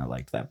pretty and I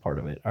liked that part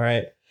of it. All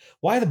right.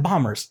 Why the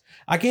bombers?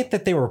 I get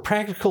that they were a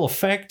practical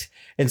effect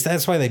and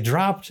that's why they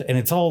dropped, and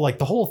it's all like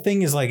the whole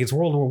thing is like it's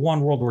World War I,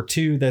 World War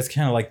II. That's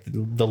kind of like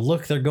the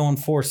look they're going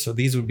for. So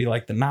these would be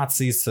like the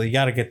Nazis. So you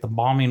got to get the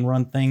bombing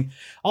run thing.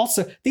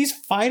 Also, these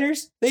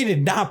fighters, they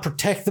did not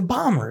protect the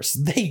bombers.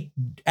 They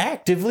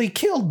actively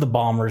killed the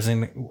bombers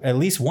in at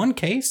least one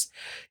case.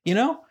 You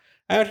know,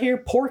 out here,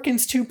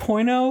 Porkins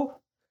 2.0.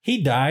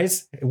 He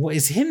dies.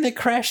 Is him that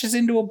crashes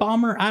into a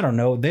bomber? I don't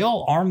know. They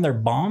all arm their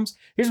bombs.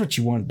 Here's what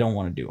you don't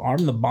want to do.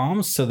 Arm the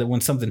bombs so that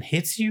when something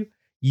hits you,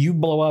 you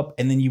blow up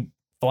and then you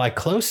fly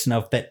close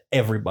enough that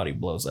everybody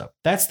blows up.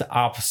 That's the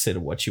opposite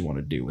of what you want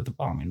to do with the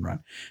bombing run.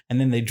 And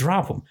then they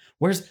drop them.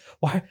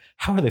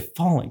 How are they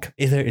falling?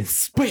 They're in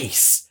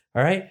space.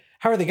 All right.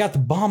 How are they got the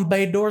bomb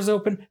bay doors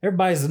open?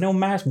 Everybody's no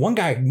mask. One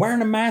guy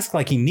wearing a mask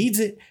like he needs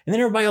it. And then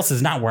everybody else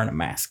is not wearing a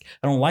mask.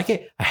 I don't like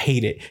it. I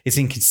hate it. It's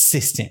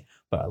inconsistent.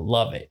 But I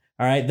love it.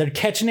 All right. They're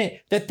catching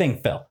it. That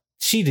thing fell.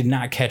 She did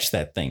not catch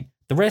that thing.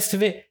 The rest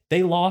of it,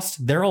 they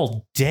lost. They're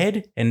all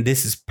dead. And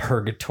this is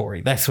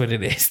purgatory. That's what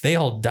it is. They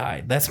all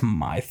died. That's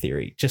my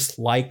theory. Just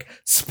like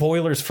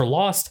spoilers for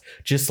Lost,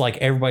 just like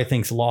everybody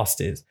thinks Lost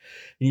is.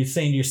 And you're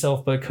saying to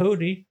yourself, but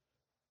Cody,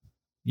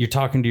 you're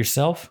talking to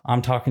yourself.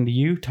 I'm talking to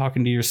you,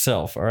 talking to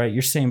yourself. All right.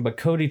 You're saying, but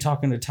Cody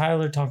talking to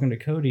Tyler, talking to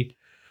Cody.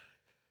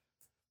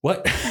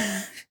 What?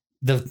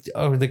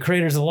 The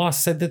creators of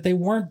Lost said that they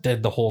weren't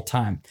dead the whole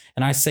time.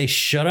 And I say,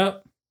 shut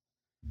up.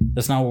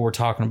 That's not what we're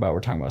talking about. We're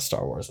talking about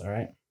Star Wars. All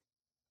right.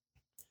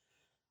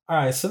 All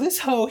right. So this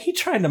hoe, he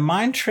tried to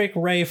mind trick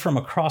Rey from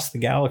across the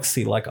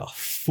galaxy like a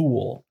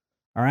fool.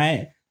 All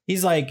right.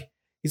 He's like,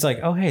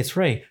 oh, hey, it's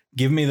Rey.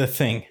 Give me the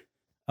thing.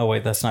 Oh,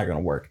 wait, that's not going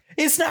to work.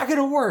 It's not going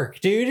to work,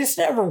 dude. It's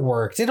never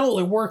worked. It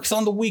only works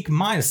on the weak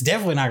mind. It's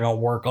definitely not going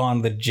to work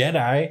on the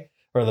Jedi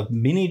or the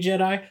mini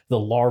Jedi, the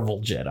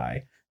larval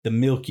Jedi. The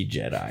milky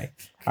Jedi.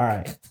 All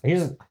right.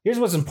 Here's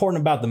what's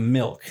important about the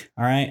milk.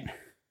 All right.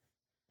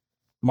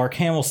 Mark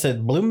Hamill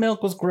said blue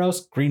milk was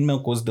gross. Green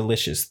milk was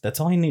delicious. That's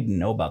all you need to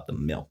know about the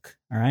milk.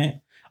 All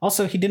right.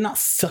 Also, he did not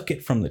suck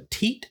it from the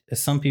teat,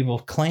 as some people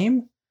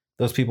claim.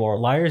 Those people are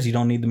liars. You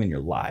don't need them in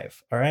your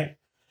life. All right.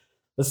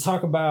 Let's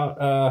talk about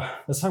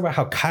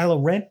how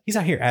Kylo Ren, he's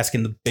out here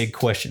asking the big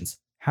questions.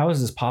 How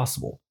is this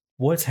possible?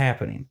 What's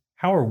happening?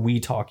 How are we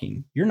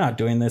talking? You're not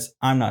doing this.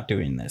 I'm not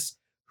doing this.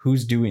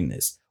 Who's doing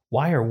this?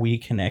 Why are we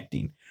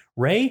connecting?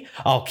 Rey,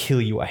 I'll kill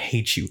you. I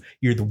hate you.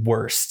 You're the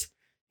worst.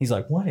 He's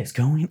like, what is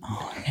going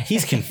on?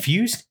 He's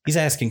confused. He's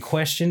asking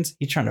questions.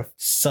 He's trying to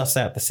suss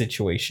out the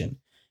situation.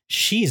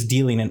 She's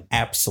dealing in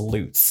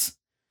absolutes.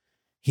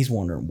 He's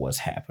wondering what's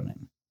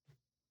happening.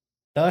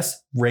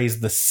 Thus,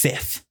 Rey's the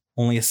Sith.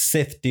 Only a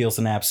Sith deals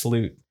in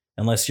absolute.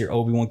 Unless you're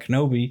Obi-Wan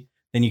Kenobi,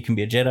 then you can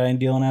be a Jedi and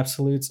deal in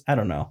absolutes. I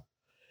don't know.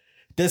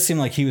 It does seem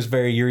like he was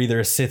you're either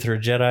a Sith or a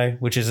Jedi,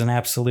 which is an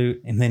absolute.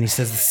 And then he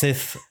says the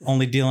Sith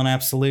only deal in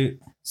absolute.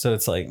 So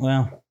it's like,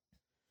 well,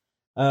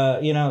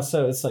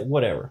 so it's like,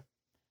 whatever.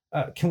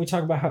 Can we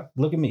talk about how,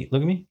 look at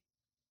me.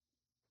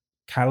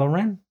 Kylo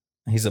Ren,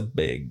 he's a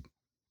big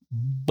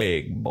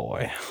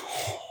boy.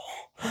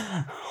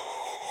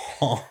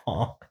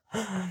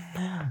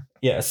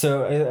 Yeah,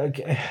 so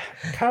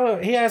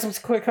Kylo, he asks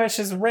some quick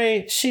questions.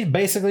 Rey, she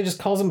basically just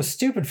calls him a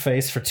stupid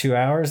face for 2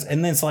 hours,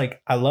 and then it's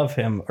like, I love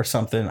him or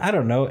something. I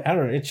don't know.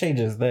 It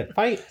changes. That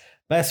fight,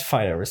 best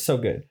fight ever. So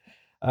good.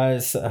 All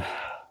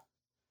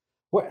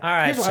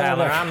right,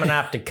 Tyler, I'm gonna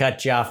have to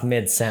cut you off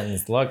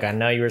mid-sentence. Look, I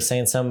know you were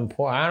saying something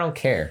important. I don't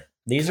care.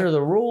 These are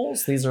the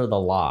rules. These are the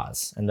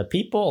laws. And the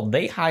people,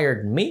 they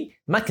hired me,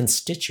 my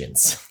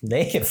constituents.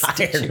 They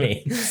hired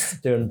me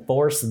to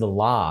enforce the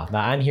law. But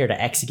I'm here to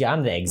execute.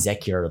 I'm the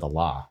executor of the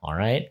law. All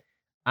right.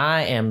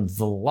 I am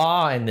the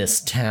law in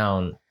this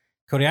town.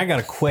 Cody, I got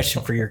a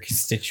question for your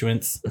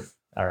constituents.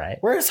 All right.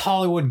 Where's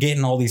Hollywood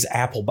getting all these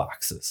Apple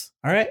boxes?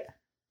 All right.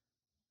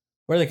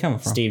 Where are they coming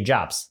from? Steve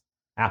Jobs.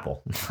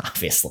 Apple,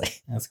 obviously.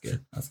 That's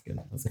good. That's good.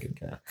 That's a good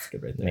guy. That's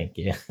good right there. Thank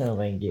you.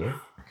 Thank you.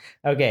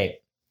 Okay.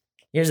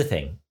 Here's the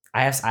thing.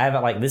 I have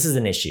like, this is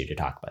an issue to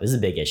talk about. This is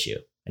a big issue.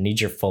 I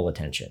need your full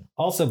attention.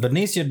 Also,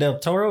 Benicio del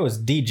Toro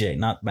is DJ,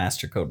 not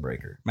Master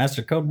Codebreaker.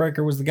 Master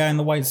Codebreaker was the guy in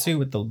the white suit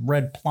with the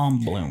red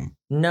plum bloom.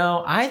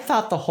 No, I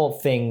thought the whole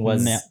thing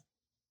was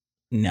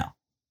No.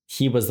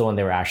 he was the one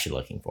they were actually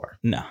looking for.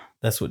 No.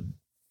 That's what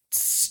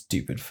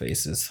stupid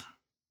faces.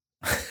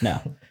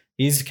 No.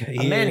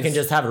 A man can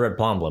just have a red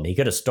plum bloom. He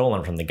could have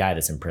stolen from the guy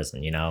that's in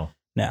prison, you know?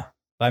 No.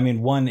 I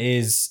mean, one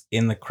is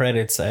in the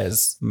credits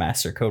as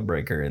Master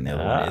Codebreaker, and the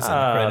other one is in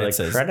the credits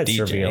as credits DJ.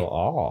 reveal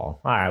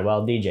all. All right,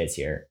 well, DJ's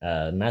here.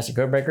 Master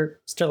Codebreaker,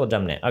 still a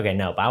dumb name. Okay,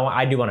 no, but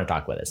I do want to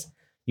talk about this.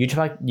 You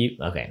talked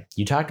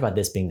about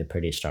this being the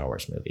prettiest Star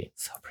Wars movie.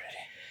 So pretty.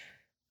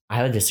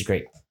 I would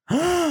disagree.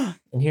 And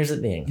here's the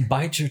thing.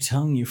 Bite your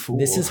tongue, you fool.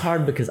 This is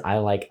hard because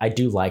I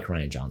do like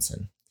Rian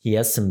Johnson. He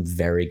has some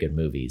very good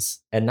movies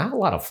and not a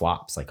lot of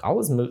flops. Like all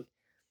his movies,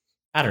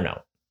 I don't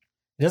know.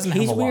 He doesn't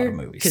have a lot of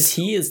movies. Because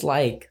he is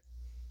like,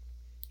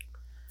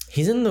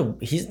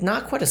 he's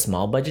not quite a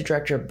small budget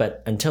director,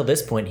 but until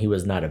this point, he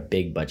was not a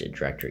big budget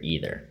director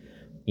either.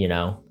 You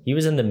know, he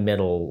was in the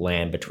middle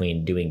land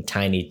between doing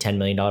tiny $10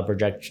 million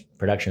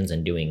productions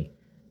and doing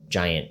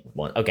giant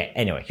one. Okay,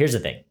 anyway, here's the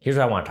thing. Here's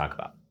what I want to talk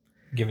about.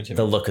 Give it to me.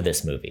 The look of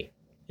this movie.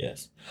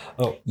 Yes.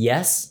 Oh,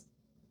 yes.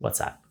 What's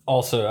that?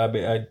 Also, I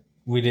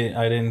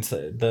didn't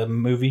say the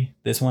movie,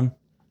 this one,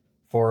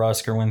 4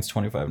 Oscar wins,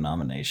 25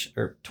 nominations,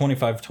 or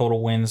 25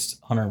 total wins,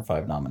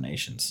 105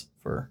 nominations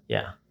for.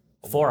 Yeah.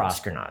 4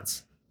 Oscar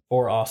nods.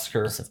 4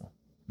 Oscar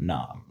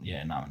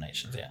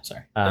nominations. Yeah,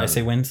 sorry. Did I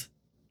say wins?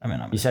 I mean,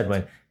 you said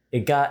when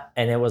it got,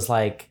 and it was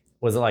like,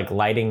 was it like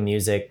lighting,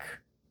 music,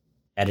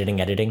 editing?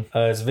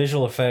 It's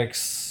visual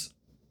effects,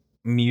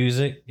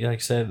 music, like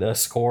I said,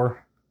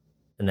 score.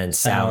 And then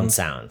sound.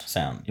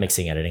 Yeah.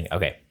 Mixing, editing.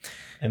 Okay.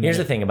 And Here's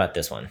the thing about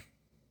this one.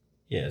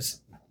 Yes.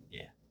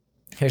 Yeah.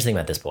 Here's the thing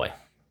about this boy.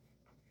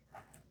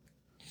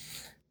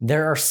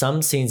 There are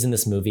some scenes in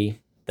this movie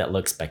that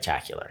look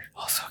spectacular.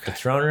 Oh, so The good.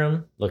 throne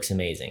room looks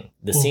amazing.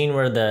 The scene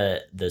where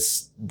the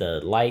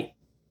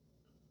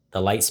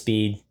light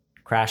speed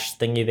crash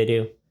thingy they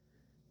do,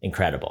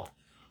 incredible.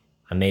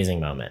 Amazing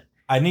moment.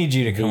 I need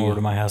you to come over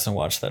to my house and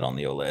watch that on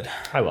the OLED.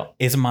 I will.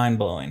 It's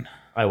mind-blowing.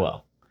 I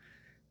will.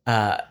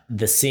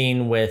 The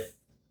scene with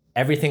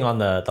everything on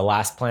the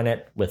last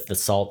planet with the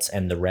salts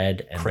and the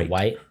red and Crate. the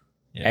white.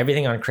 Yeah.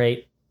 Everything on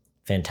Crate,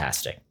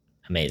 fantastic.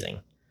 Amazing.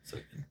 So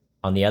good.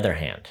 On the other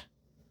hand,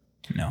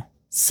 No.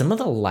 some of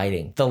the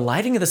lighting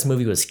of this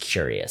movie was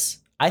curious.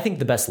 I think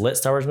the best lit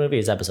Star Wars movie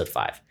is Episode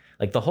 5.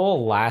 Like the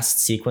whole last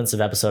sequence of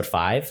Episode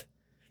 5,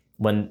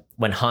 when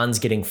Han's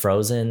getting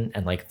frozen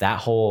and like that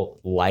whole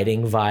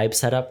lighting vibe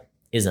setup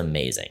is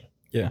amazing.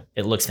 Yeah.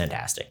 It looks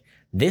fantastic.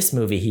 This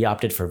movie, he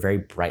opted for very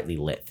brightly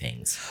lit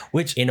things,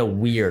 Which in a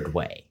weird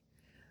way.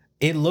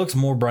 it looks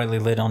more brightly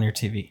lit on your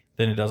TV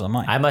than it does on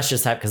mine. I must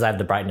just have, because I have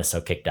the brightness so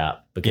kicked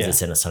up because Yeah.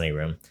 it's in a sunny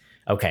room.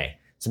 Okay.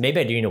 So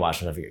maybe I do need to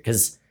watch another year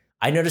because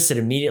I noticed it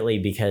immediately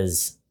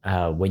because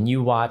when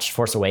you watch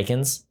Force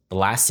Awakens, the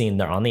last scene,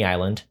 they're on the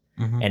island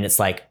Mhm. and it's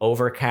like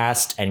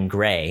overcast and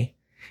gray.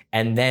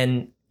 And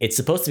then it's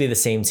supposed to be the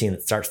same scene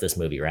that starts this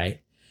movie,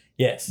 right?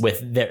 Yes.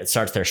 It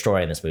starts their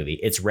story in this movie.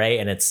 It's Rey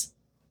and it's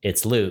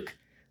Luke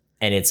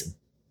and it's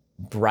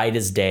bright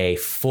as day,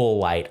 full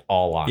light,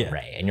 all on Yeah.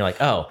 Rey. And you're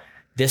like, oh,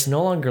 this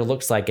no longer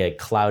looks like a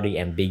cloudy,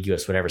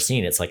 ambiguous, whatever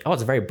scene. It's like, oh,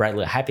 it's a very bright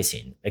lit, happy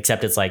scene.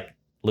 Except it's like,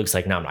 Luke's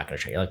like, no, I'm not going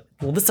to show you. Like,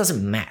 well, this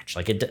doesn't match.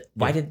 Like,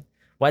 why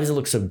does it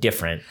look so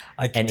different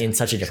and in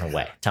such a different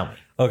way? Tell me.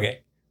 Okay.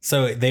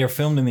 So they are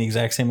filmed in the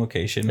exact same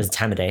location. Is it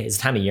time of day? Is it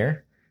time of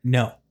year?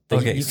 No. But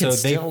Okay. you So can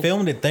they still-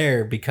 filmed it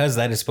there because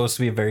that is supposed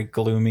to be a very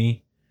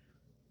gloomy,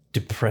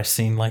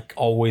 depressing, like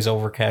always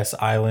overcast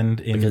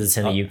island. Because it's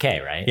in the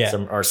UK, right? Yeah.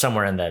 Or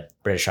somewhere in the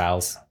British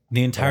Isles.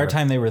 The entire Whatever.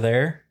 time they were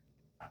there,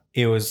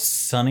 it was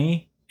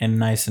sunny and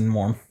nice and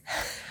warm.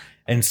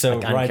 And so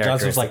Like, Rian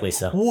Johnson was like, uncharacteristically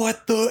so.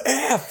 what the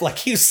F? Like,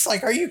 he was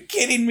like, are you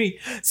kidding me?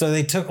 So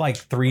they took like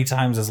 3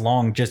 times as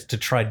long just to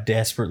try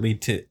desperately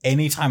to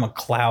anytime a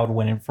cloud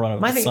went in front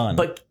of My the thing, sun.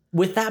 but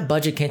with that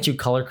budget, can't you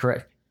color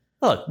correct?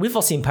 Look, we've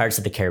all seen Pirates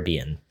of the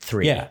Caribbean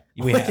 3. Yeah,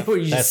 we have. Where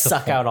you That's just the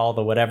suck point. out all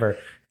the whatever,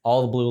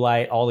 all the blue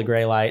light, all the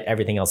gray light,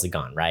 everything else is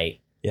gone,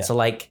 right? Yeah. So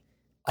like,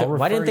 I'll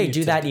why didn't refer they you do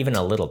to- that even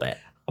a little bit?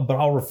 But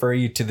I'll refer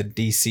you to the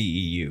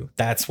DCEU.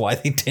 That's why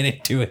they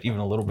didn't do it even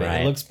a little bit.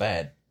 Right. It looks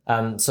bad.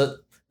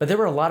 But there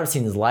were a lot of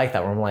scenes like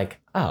that where I'm like,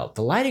 oh,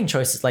 the lighting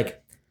choices,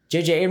 like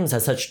J.J. Abrams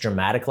has such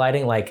dramatic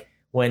lighting. Like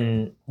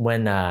when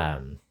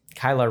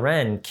Kylo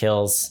Ren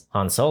kills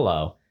Han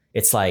Solo,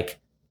 it's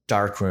like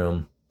dark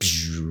room,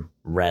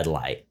 red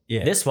light.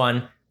 Yeah. This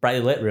one,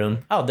 brightly lit room.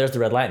 Oh, there's the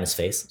red light in his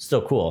face.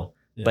 Still cool.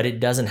 Yeah. But it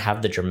doesn't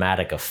have the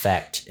dramatic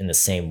effect in the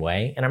same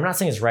way. And I'm not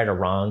saying it's right or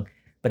wrong,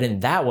 but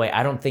in that way,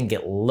 I don't think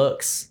it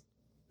looks,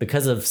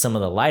 because of some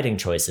of the lighting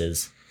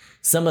choices,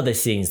 some of the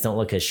scenes don't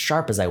look as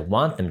sharp as I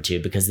want them to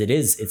because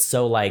it's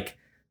so like,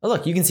 oh,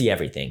 look, you can see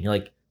everything. You're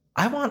like,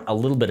 I want a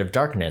little bit of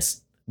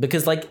darkness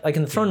because like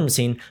in the throne room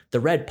scene, the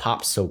red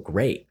pops so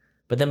great.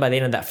 But then by the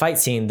end of that fight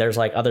scene, there's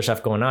like other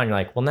stuff going on. You're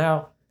like, well,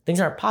 now things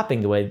aren't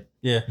popping the way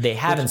they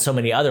have in so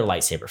many other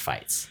lightsaber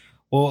fights.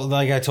 Well,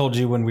 like I told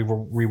you when we were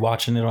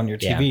rewatching it on your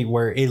TV,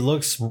 where it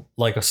looks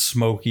like a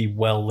smoky,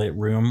 well-lit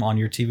room on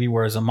your TV,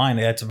 whereas on mine,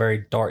 that's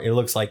very dark. It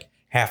looks like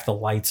half the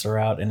lights are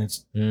out and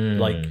it's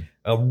like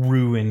a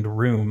ruined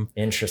room.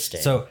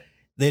 Interesting. So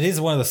it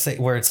is one of the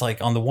where it's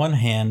like, on the one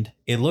hand,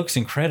 it looks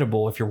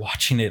incredible if you're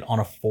watching it on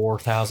a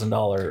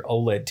 $4,000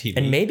 OLED TV.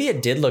 And maybe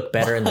it did look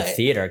better in the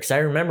theater because I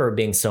remember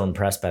being so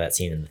impressed by that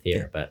scene in the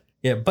theater.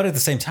 But at the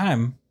same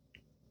time,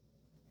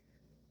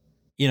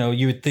 you know,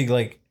 you would think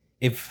like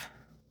if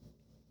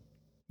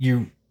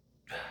you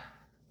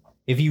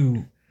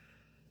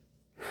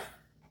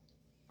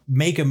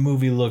make a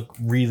movie look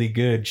really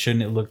good,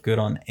 shouldn't it look good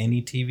on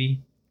any TV?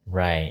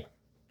 Right.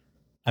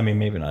 I mean,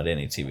 maybe not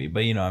any TV,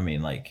 but you know what I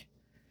mean? Like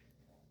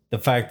the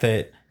fact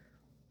that,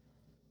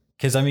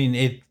 because I mean,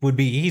 it would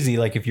be easy,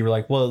 like if you were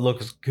like, well, it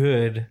looks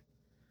good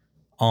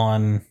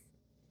on,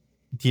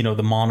 you know,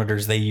 the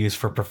monitors they use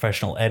for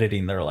professional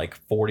editing. They're like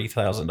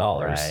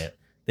 $40,000. Right.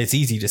 It's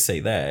easy to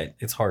say that.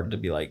 It's hard to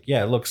be like,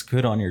 yeah, it looks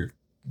good on your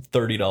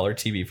 $30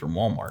 TV from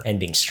Walmart. And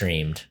being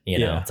streamed, you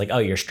know, it's like, oh,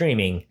 you're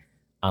streaming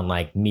on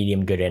like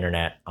medium good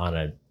internet on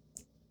a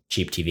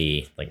cheap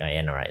TV. Like, I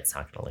know, right? It's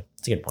not gonna look.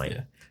 It's a good point.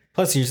 Yeah.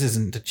 Plus, yours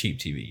isn't a cheap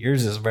TV.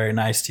 Yours is a very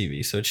nice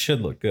TV, so it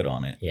should look good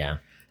on it. Yeah.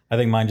 I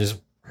think mine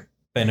just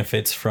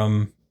benefits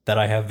from that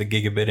I have the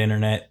gigabit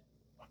internet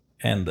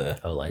and the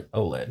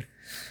OLED.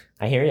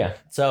 I hear you.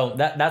 So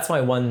that's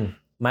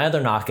my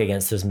other knock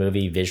against this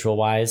movie, visual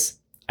wise.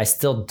 I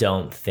still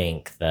don't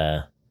think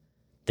the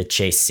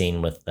chase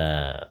scene with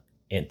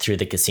through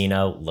the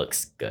casino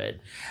looks good.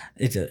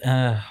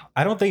 I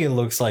don't think it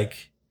looks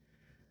like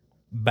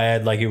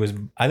bad. Like it was.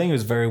 I think it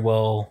was very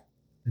well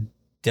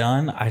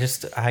done. I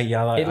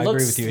agree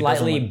with you. It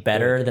slightly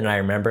better than I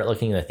remember it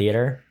looking in the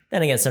theater.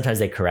 Then again, sometimes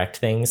they correct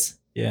things.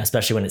 Yeah.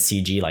 Especially when it's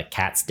CG, like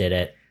Cats did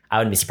it. I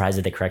wouldn't be surprised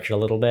if they corrected a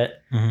little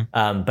bit.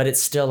 Mm-hmm. But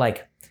it's still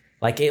like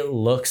it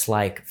looks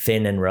like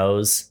Finn and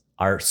Rose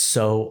are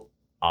so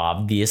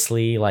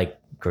obviously like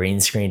green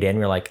screened in.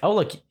 We're like, oh,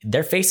 look,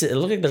 their faces, it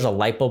looks like there's a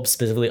light bulb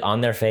specifically on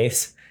their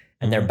face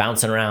and they're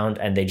bouncing around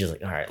and they just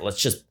like, all right,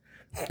 let's just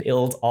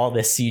build all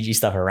this CG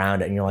stuff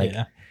around it. And you're like,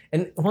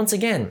 and once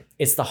again,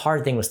 it's the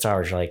hard thing with Star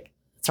Wars. You're like,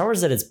 Star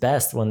Wars at its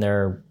best when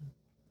there are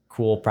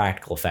cool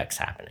practical effects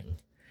happening.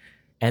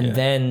 And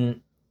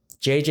then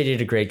JJ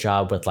did a great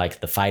job with like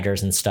the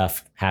fighters and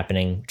stuff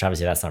happening, which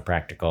obviously that's not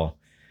practical.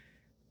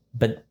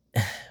 But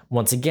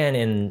once again,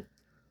 in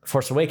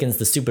Force Awakens,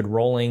 the stupid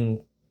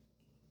rolling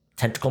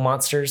tentacle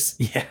monsters.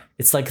 Yeah.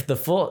 It's like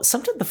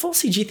sometimes the full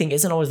CG thing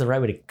isn't always the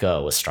right way to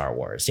go with Star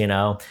Wars, you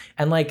know?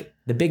 And like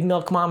the big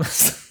milk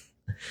mamas,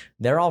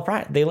 they're all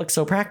they look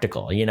so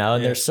practical, you know?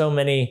 And there's so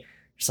many,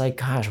 it's like,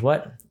 gosh,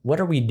 what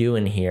are we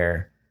doing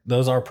here?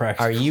 Those are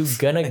practical. Are you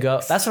gonna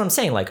go? That's what I'm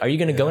saying. Like, are you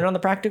gonna go in on the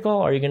practical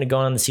or are you gonna go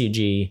in on the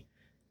CG?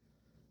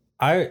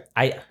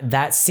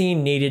 That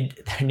scene there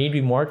need to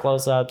be more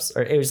close-ups,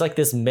 or it was like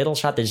this middle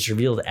shot that just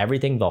revealed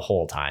everything the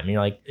whole time. And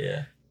you're like,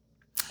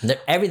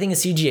 everything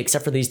is CG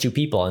except for these two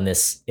people in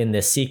this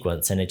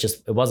sequence, and it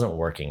wasn't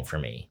working for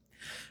me.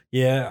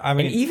 Yeah, I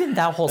mean, and even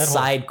that whole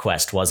side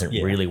quest wasn't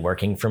really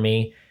working for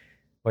me.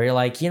 Where you're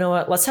like, you know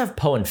what? Let's have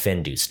Poe and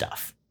Finn do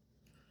stuff,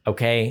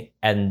 okay?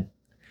 And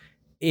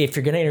if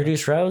you're gonna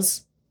introduce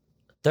Rose,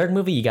 third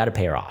movie, you got to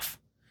pay her off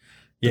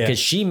because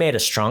she made a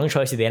strong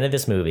choice at the end of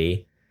this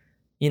movie.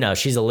 You know,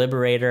 she's a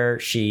liberator.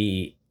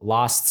 She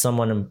lost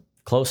someone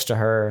close to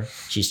her.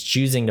 She's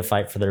choosing to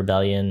fight for the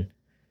rebellion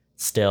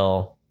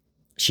still.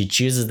 She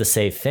chooses to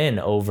save Finn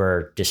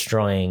over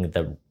destroying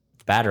the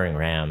battering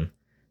ram,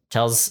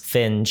 tells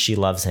Finn she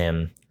loves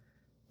him.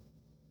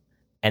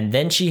 And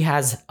then she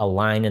has a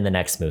line in the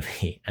next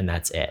movie, and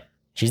that's it.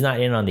 She's not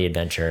in on the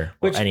adventure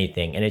or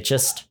anything. And it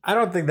just... I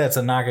don't think that's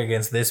a knock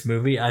against this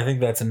movie. I think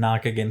that's a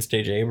knock against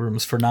J.J.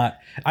 Abrams for not...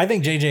 I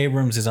think J.J.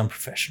 Abrams is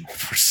unprofessional,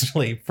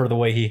 personally, for the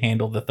way he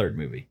handled the third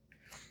movie.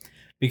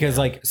 Because,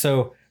 like,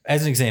 so,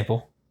 as an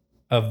example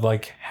of,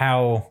 like,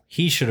 how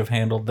he should have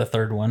handled the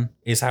third one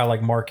is how,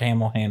 like, Mark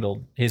Hamill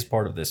handled his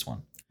part of this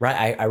one.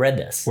 Right, I read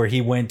this. Where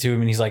he went to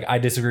him and he's like, I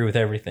disagree with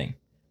everything.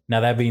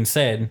 Now, that being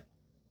said,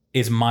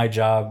 it's my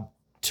job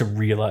to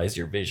realize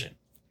your vision.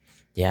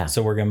 Yeah.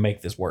 So we're going to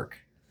make this work.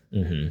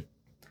 Mm-hmm.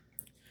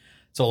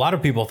 So a lot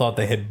of people thought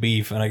they had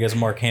beef, and I guess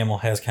Mark Hamill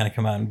has kind of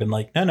come out and been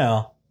like,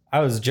 no, I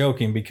was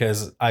joking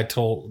because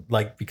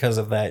because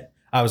of that,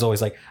 I was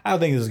always like, I don't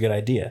think this is a good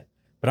idea,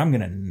 but I'm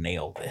going to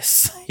nail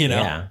this, you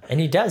know? Yeah, and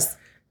he does.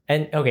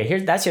 And okay,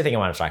 that's the other thing I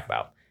want to talk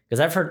about, because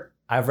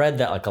I've read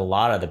that like a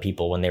lot of the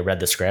people, when they read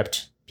the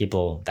script,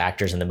 the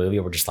actors in the movie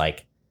were just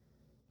like,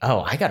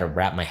 oh, I got to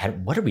wrap my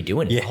head. What are we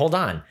doing here? Hold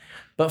on.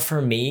 But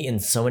for me, in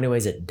so many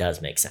ways, it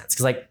does make sense.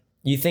 Because like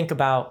you think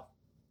about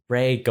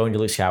Rey going to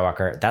Luke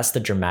Skywalker, that's the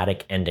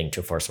dramatic ending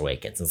to Force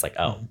Awakens. It's like,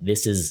 oh,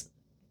 this is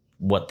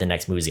what the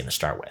next movie is going to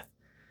start with.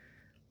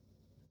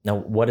 Now,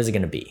 what is it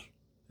going to be?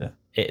 Yeah.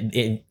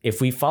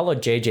 If we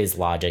followed JJ's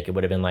logic, it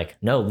would have been like,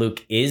 no,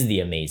 Luke is the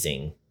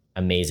amazing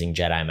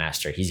Jedi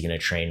Master. He's going to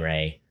train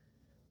Rey.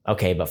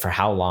 Okay, but for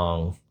how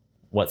long?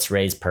 What's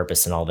Rey's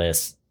purpose in all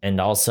this?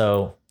 And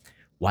also,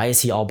 why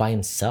is he all by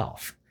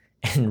himself?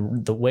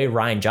 And the way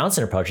Rian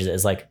Johnson approaches it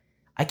is like,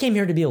 I came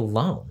here to be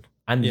alone.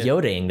 I'm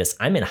Yodaing this.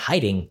 I'm in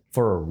hiding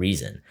for a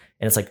reason.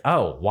 And it's like,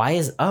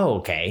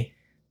 okay.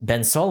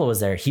 Ben Solo was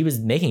there. He was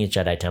making a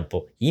Jedi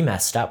temple. He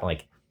messed up.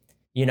 Like,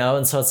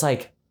 and so it's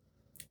like,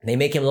 they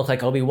make him look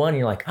like Obi-Wan. And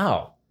you're like,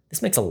 oh,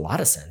 this makes a lot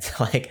of sense.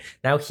 Like,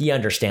 now he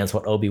understands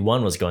what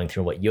Obi-Wan was going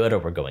through, what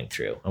Yoda were going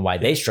through, and why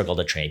they struggled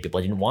to train. People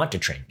didn't want to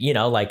train.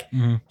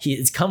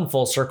 It's come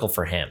full circle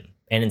for him.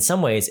 And in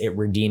some ways, it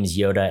redeems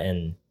Yoda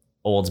and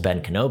old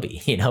Ben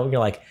Kenobi. You're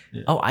like,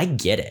 oh, I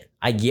get it.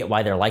 I get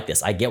why they're like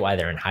this. I get why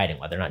they're in hiding,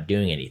 why they're not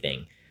doing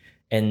anything.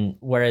 And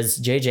whereas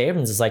J.J.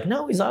 Abrams is like,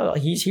 no,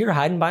 he's here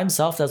hiding by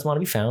himself, doesn't want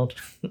to be found.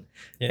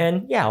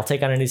 And I'll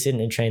take on a new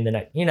student and train the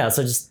next.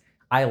 So just,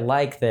 I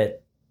like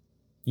that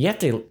you have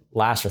to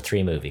last for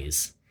 3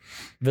 movies.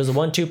 If it was a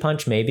 1-2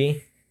 punch,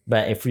 maybe.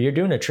 But if you're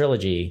doing a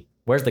trilogy,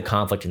 where's the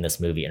conflict in this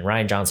movie? And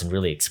Rian Johnson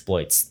really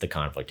exploits the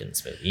conflict in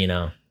this movie,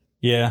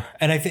 Yeah.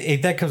 And I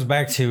think that comes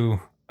back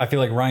to, I feel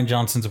like Rian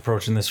Johnson's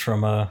approaching this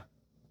from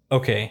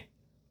okay,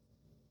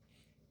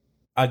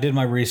 I did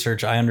my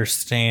research. I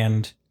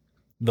understand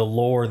the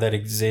lore that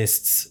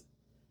exists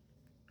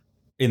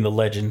in the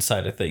legend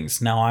side of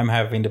things. Now I'm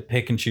having to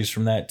pick and choose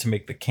from that to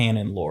make the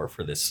canon lore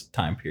for this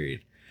time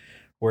period.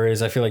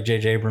 Whereas I feel like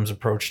J.J. Abrams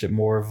approached it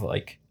more of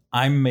like,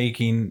 I'm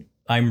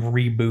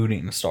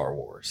rebooting Star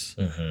Wars.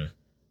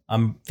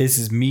 Mm-hmm. This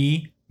is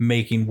me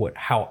making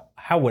how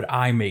would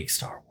I make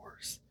Star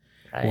Wars?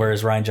 Right.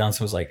 Whereas Rian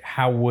Johnson was like,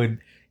 how would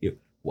you,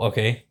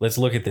 okay, let's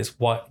look at this.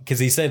 What? Because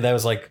he said that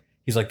was like,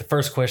 he's like, the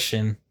first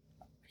question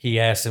he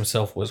asked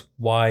himself was,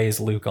 why is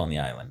Luke on the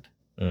island?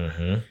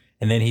 Mm-hmm.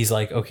 And then he's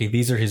like, okay,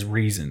 these are his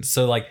reasons.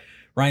 So like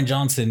Rian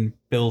Johnson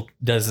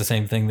does the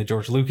same thing that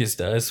George Lucas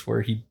does,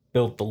 where he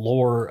built the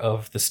lore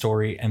of the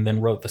story and then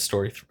wrote the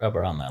story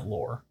around that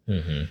lore.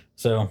 Mm-hmm.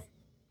 So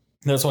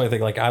that's why I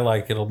think like I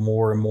like it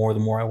more and more the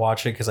more I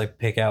watch it, because I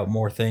pick out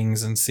more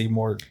things and see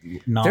more.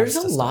 There's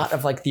a lot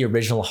of like the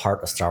original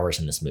heart of Star Wars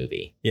in this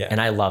movie. Yeah. And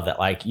I love that.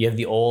 Like you have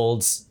the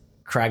old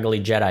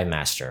craggly Jedi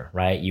Master,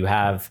 right? You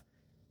have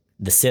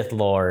the Sith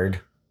Lord,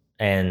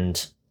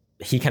 and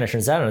he kind of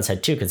turns that on his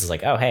head too, because it's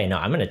like, oh, hey, no,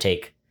 I'm going to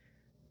take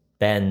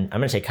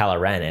Kylo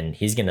Ren, and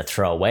he's going to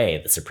throw away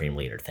the Supreme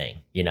Leader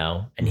thing,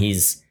 and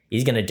he's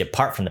going to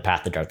depart from the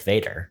path of Darth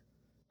Vader.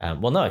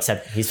 Well, no,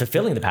 except he's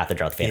fulfilling the path of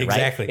Darth Vader,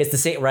 exactly. Right? It's the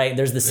same, right?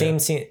 There's the same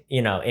scene,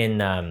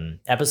 in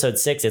episode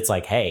 6, it's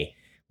like, hey,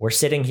 we're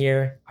sitting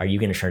here. Are you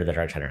going to turn to the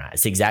dark side or not?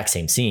 It's the exact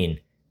same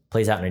scene,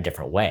 plays out in a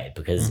different way,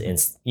 because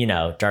it's,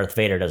 Darth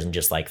Vader doesn't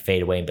just like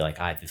fade away and be like,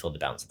 I fulfilled the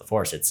balance of the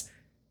Force. It's,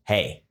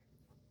 hey,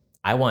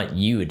 I want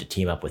you to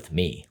team up with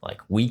me.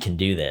 Like, we can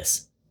do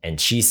this. And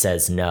she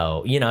says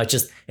no.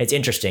 It's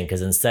interesting,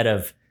 because instead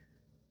of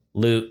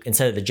the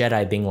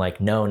Jedi being like,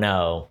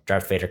 no,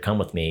 Darth Vader, come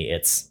with me,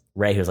 it's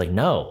Rey who's like,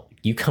 no,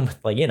 you come with,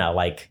 I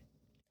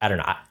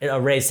don't know.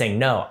 Rey's saying,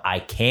 no, I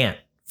can't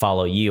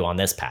follow you on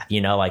this path.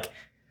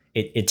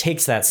 It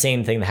takes that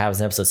same thing that happens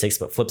in episode 6,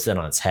 but flips it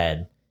on its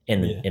head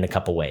in a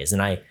couple ways.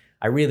 And I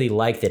really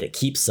like that it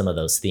keeps some of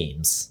those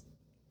themes.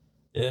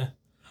 Yeah.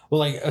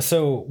 Well,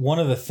 so one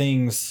of the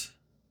things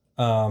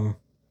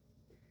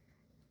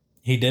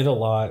he did a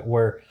lot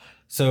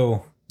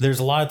so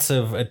there's lots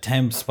of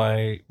attempts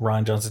by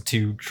Rian Johnson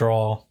to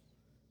draw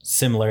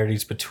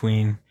similarities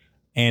between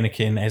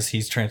Anakin as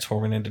he's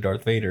transforming into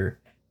Darth Vader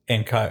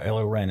and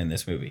Kylo Ren in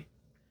this movie.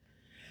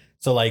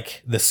 So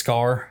like the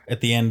scar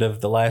at the end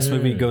of the last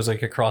movie goes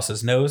like across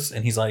his nose,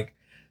 and he's like,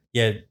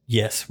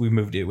 yes, we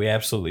moved it. We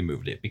absolutely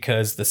moved it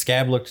because the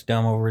scab looked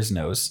dumb over his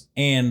nose,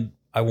 and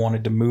I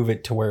wanted to move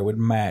it to where it would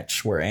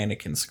match where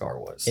Anakin's scar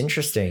was.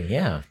 Interesting,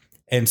 yeah.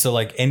 And so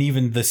and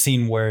even the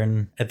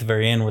scene at the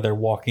very end where they're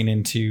walking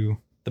into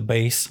the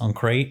base on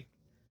Crate,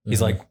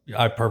 he's like,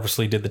 I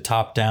purposely did the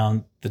top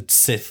down, the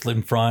Sith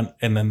in front,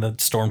 and then the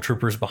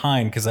stormtroopers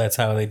behind, because that's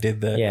how they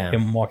did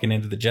him walking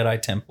into the Jedi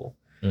temple.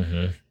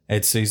 Mm-hmm.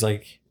 And so he's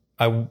like,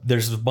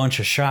 there's a bunch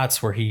of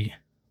shots where he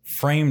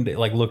framed it,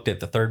 like looked at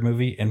the third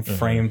movie and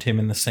framed him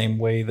in the same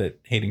way that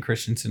Hayden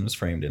Christensen was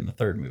framed in the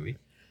third movie,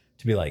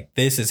 to be like,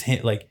 this is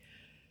him, like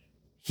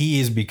he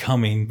is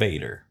becoming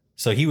Vader.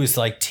 So he was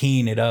like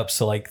teeing it up.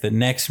 So like the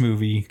next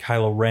movie,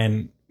 Kylo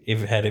Ren,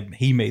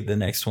 he made the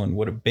next one,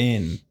 would have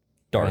been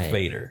Darth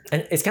Vader.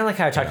 And it's kind of like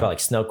how I talked about like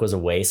Snoke was a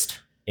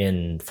waste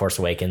in Force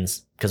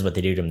Awakens because what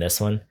they do to him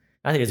this one.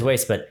 I think it's a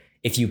waste, but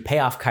if you pay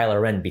off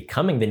Kylo Ren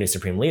becoming the new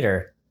Supreme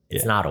Leader,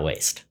 it's not a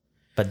waste.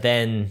 But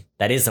then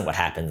that isn't what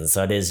happens. And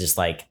so it is just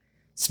like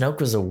Snoke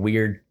was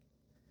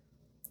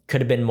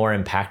could have been more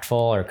impactful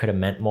or could have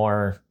meant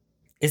more.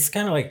 It's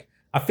kind of like,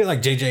 I feel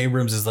like J.J.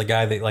 Abrams is the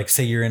guy that, like,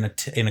 say you're in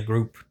a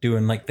group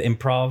doing like the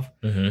improv,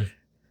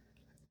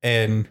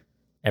 and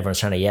everyone's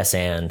trying to yes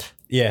and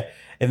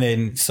and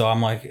then so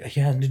I'm like,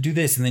 to do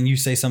this, and then you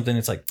say something.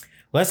 It's like,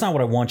 well, that's not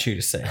what I want you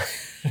to say.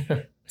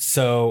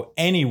 So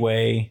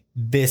anyway,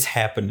 this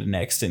happened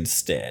next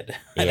instead.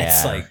 And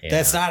it's Yeah, like, yeah.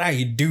 that's not how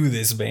you do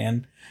this,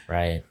 man.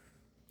 Right.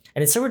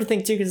 And it's so weird to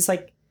think too, because it's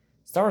like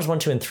Star Wars 1,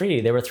 2, and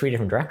 3, there were 3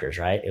 different directors,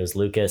 right? It was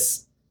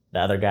Lucas, the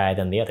other guy,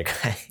 then the other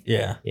guy,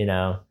 Yeah. you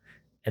know?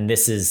 And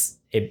this is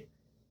it.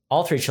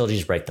 All 3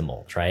 trilogies break the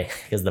mold, right?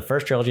 Because the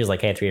first trilogy is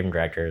like, hey, 3 different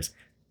directors.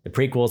 The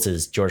prequels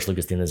is George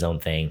Lucas doing his own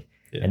thing.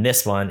 Yeah. And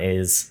this one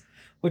is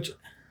Which,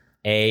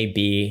 A,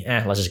 B,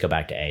 let's just go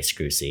back to A,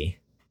 screw C.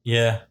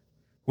 yeah.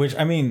 Which,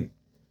 I mean,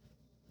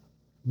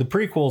 the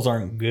prequels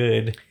aren't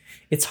good.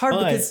 It's hard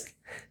But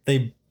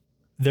because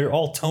they're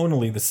all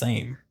tonally the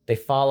same. they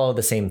follow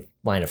the same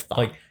line of thought.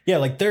 Like, yeah,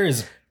 like there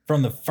is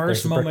from the There's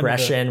first a moment of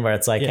progression where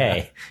it's like, Yeah.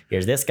 hey,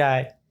 here's this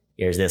guy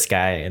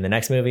in the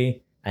next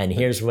movie, and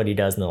here's what he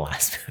does in the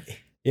last movie.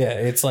 yeah,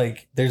 it's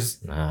like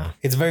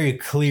it's very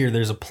clear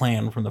there's a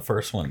plan from the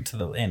first one to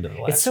the end of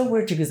the last. It's so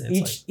weird because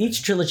It's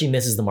each trilogy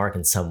misses the mark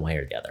in some way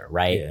or the other,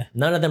 right? Yeah.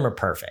 None of them are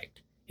perfect.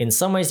 In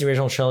some ways, the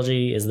original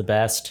trilogy is the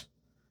best.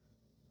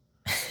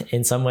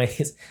 In some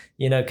ways,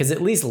 you know, because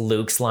at least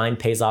Luke's line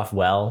pays off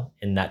well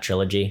in that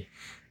trilogy.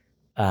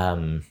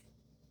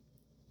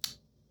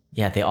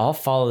 Yeah, they all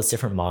follow this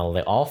different model.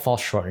 They all fall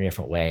short in a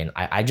different way. And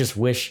I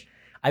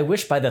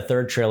wish by the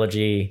third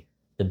trilogy,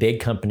 the big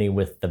company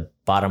with the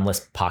bottomless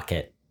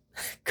pocket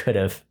could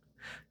have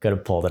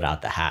pulled it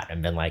out the hat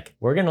and been like,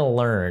 we're going to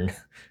learn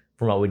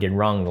from what we did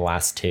wrong the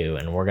last 2,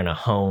 and we're going to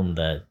hone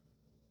the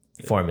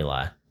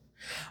formula.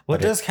 Well,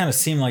 it does kind of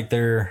seem like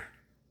they're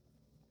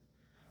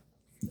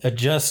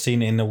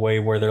adjusting in the way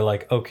where they're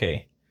like,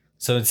 okay,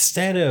 so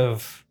instead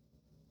of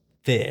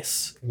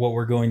this, what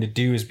we're going to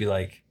do is be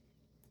like,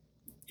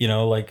 you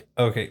know, like,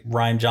 okay,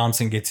 Ryan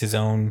Johnson gets his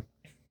own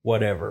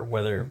whatever,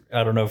 whether,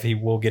 I don't know if he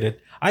will get it.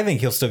 I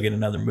think he'll still get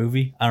another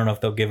movie. I don't know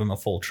if they'll give him a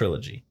full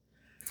trilogy.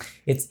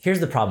 Here's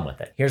the problem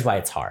with it. Here's why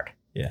it's hard.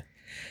 Yeah.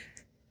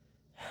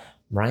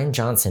 Ryan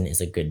Johnson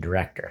is a good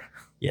director.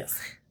 Yes.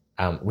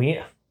 We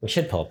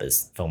should pull up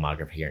his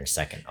filmography here in a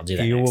second. I'll do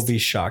that. You next. will be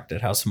shocked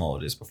at how small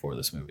it is before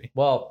this movie.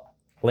 Well,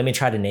 let me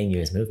try to name you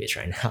his movies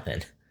right now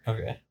then.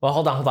 Okay. Well,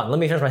 hold on. Let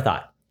me finish my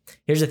thought.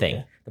 Here's the thing.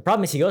 Yeah. The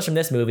problem is he goes from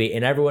this movie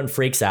and everyone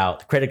freaks out.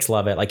 The critics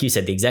love it. Like you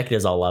said, the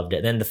executives all loved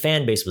it. Then the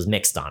fan base was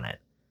mixed on it.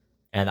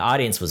 And the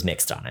audience was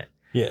mixed on it.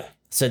 Yeah.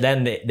 So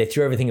then they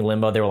threw everything in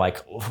limbo. They were like,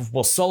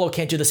 well, Solo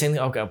can't do the same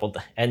thing. Okay, well,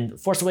 and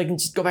Force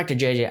Awakens, just go back to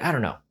JJ. I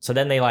don't know. So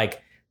then they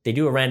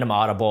do a random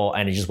audible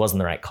and it just wasn't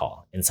the right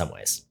call in some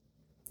ways.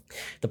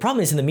 The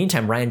problem is in the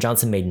meantime, Ryan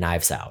Johnson made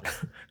Knives Out,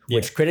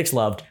 which critics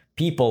loved,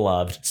 people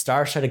loved,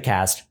 star-studded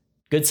cast,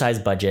 good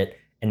sized budget,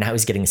 and now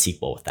he's getting a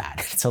sequel with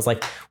that. So I was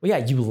like, well, yeah,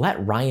 you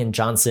let Ryan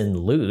Johnson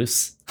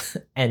loose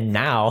and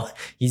now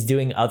he's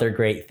doing other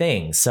great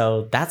things.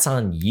 So that's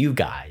on you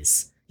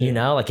guys. You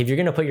know, like if you're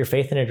going to put your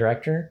faith in a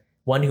director,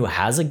 one who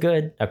has a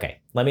good, okay,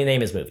 let me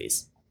name his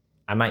movies.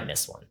 I might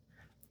miss one.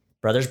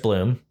 Brothers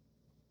Bloom.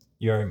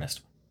 You already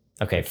missed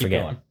one. Okay, Keep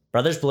forget. going.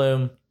 Brothers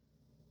Bloom.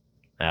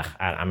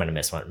 I'm going to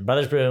miss one.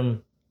 Brothers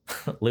Bloom,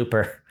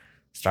 Looper,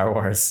 Star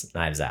Wars,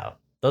 Knives Out.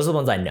 Those are the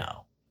ones I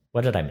know.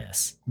 What did I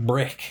miss?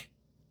 Brick.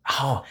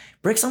 Oh,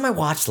 Brick's on my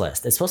watch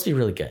list. It's supposed to be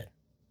really good.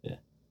 Yeah.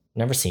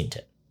 Never seen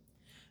it.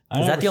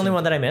 Is that the only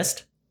one that I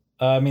missed?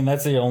 I mean,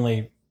 that's the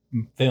only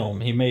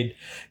film he made.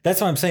 That's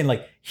what I'm saying.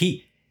 Like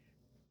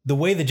the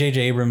way that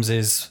J.J. Abrams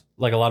is,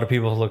 like a lot of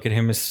people look at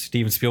him as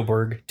Steven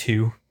Spielberg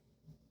too.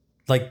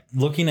 Like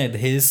looking at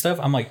his stuff,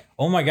 I'm like,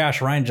 oh my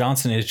gosh, Ryan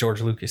Johnson is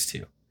George Lucas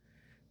too.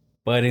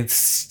 But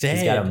instead,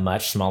 He's got a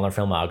much smaller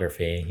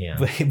filmography. Yeah.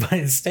 but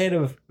instead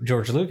of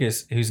George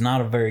Lucas, who's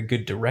not a very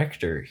good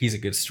director, he's a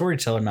good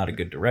storyteller, not a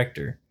good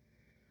director.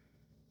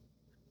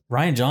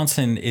 Ryan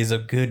Johnson is a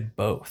good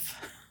both.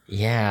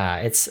 Yeah,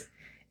 it's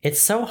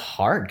so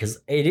hard because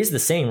it is the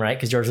same, right?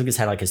 Because George Lucas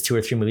had like his 2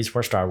 or 3 movies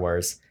for Star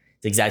Wars.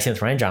 The exact same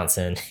with Ryan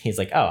Johnson. He's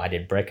like, oh, I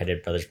did Brick, I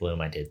did Brothers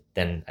Bloom, I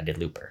did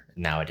Looper,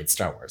 and now I did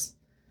Star Wars.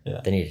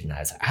 Yeah. Then he did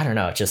Knives Out. I don't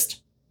know,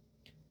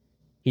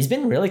 he's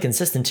been really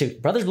consistent too.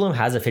 Brothers Bloom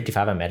has a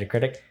 55 on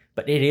Metacritic,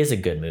 but it is a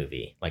good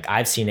movie. Like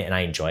I've seen it and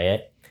I enjoy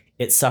it.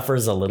 It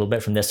suffers a little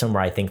bit from this one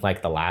where I think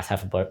like the last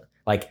half of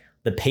like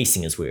the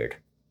pacing is weird.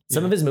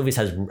 Some of his movies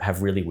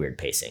have really weird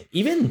pacing.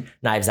 Even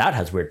Knives Out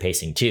has weird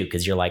pacing too,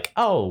 because you're like,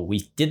 oh, we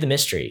did the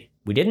mystery.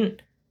 We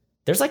didn't.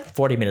 There's like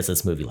 40 minutes of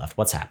this movie left.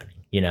 What's happening?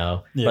 You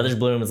know, Yeah. Brothers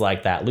Bloom is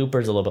like that.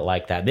 Looper's a little bit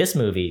like that. This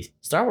movie,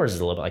 Star Wars,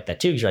 is a little bit like that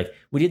too. Because you're like,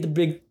 we did the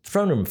big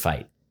throne room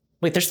fight.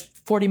 Wait, there's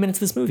 40 minutes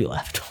of this movie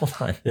left. Hold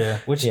on. Yeah.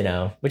 Which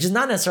is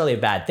not necessarily a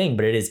bad thing,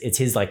 but it's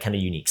his like kind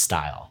of unique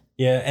style.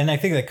 Yeah, and I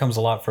think that comes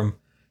a lot from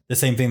the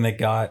same thing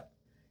that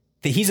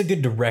he's a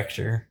good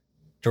director.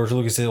 George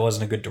Lucas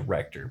wasn't a good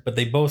director, but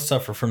they both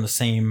suffer from the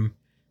same.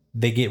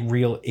 They get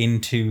real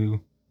into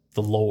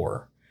the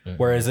lore, Mhm.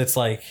 whereas it's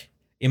like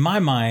in my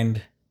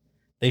mind,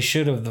 the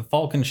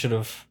Falcon should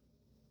have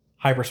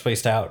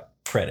hyperspaced out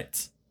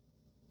credits.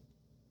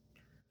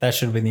 That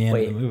should have been the end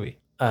of the movie.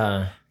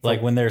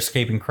 Like when they're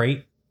escaping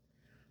Crate.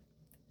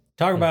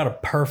 Talk about a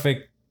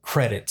perfect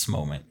credits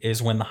moment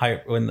is when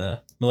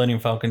the Millennium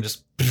Falcon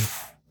just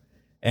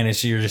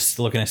and you're just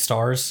looking at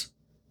stars.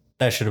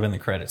 That should have been the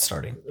credits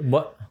starting.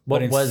 What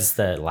But it's- was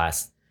the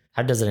last?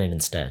 How does it end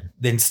instead?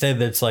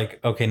 Instead, it's like,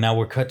 okay, now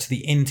we're cut to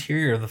the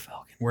interior of the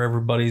Falcon where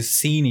everybody's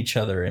seeing each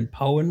other and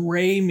Poe and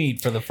Rey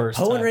meet for the first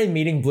time. Poe and Rey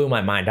meeting blew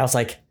my mind. I was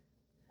like,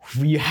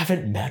 you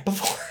haven't met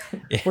before?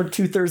 Yeah. We're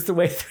 2/3 the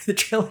way through the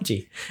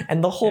trilogy.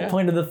 And the whole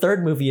point of the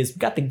third movie is we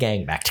got the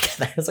gang back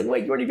together. It's like,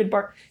 wait, you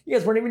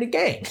guys weren't even a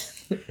gang.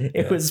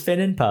 It was Finn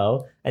and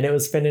Poe, and it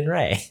was Finn and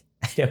Rey.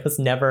 It was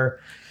never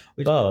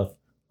both,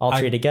 all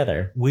three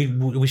together.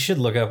 We should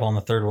look up on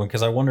the third one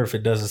because I wonder if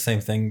it does the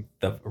same thing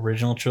the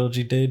original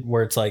trilogy did,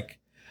 where it's like,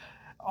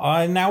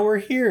 now we're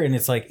here, and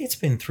it's like it's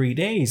been 3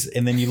 days,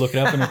 and then you look it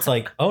up, and it's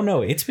like, oh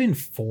no, it's been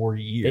 4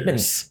 years. They've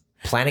been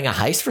planning a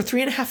heist for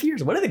 3.5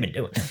 years. What have they been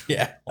doing?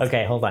 Yeah.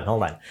 Okay, hold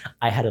on.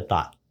 I had a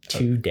thought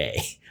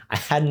today. I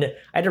had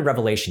a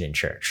revelation in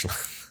church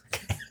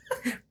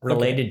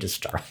related to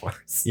Star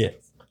Wars. Yes.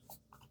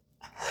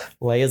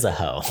 Leia's a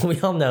hoe. We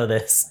all know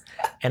this.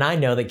 And I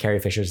know that Carrie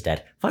Fisher's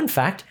dead. Fun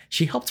fact,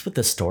 she helped with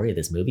the story of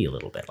this movie a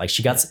little bit. Like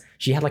she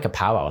had like a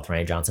powwow with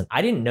Rian Johnson.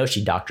 I didn't know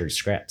she doctored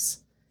scripts.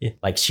 Yeah.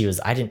 Like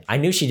I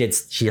knew she did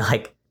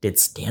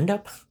stand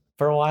up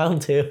for a while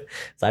too.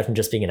 Aside from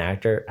just being an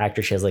actor,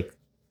 she has like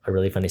a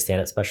really funny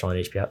stand up special on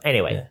HBO.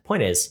 Anyway, Yeah.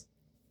 point is,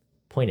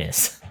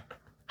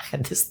 I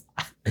had this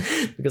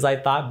because I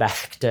thought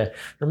back to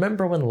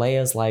remember when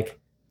Leia's like,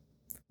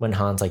 when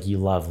Han's like, you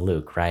love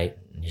Luke, right?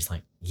 And he's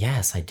like,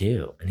 yes, I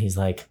do. And he's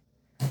like,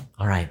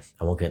 all right,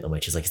 I won't get in the way.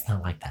 She's like, it's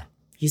not like that.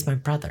 He's my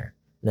brother.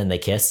 And then they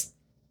kiss.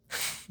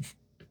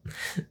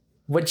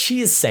 What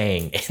she is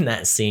saying in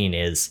that scene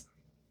is,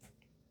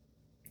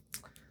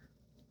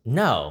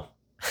 no,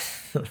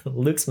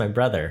 Luke's my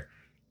brother,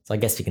 so I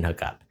guess we can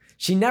hook up.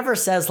 She never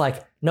says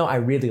like, no, I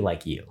really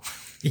like you.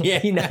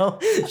 Yeah. You know,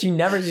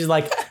 she's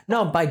like,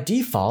 no, by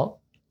default,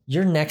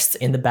 you're next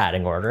in the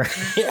batting order.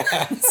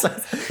 Yeah. So,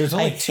 There's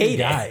only I two hate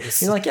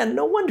guys. it. You're like, yeah,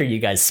 no wonder you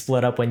guys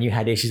split up when you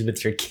had issues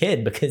with your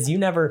kid because you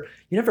never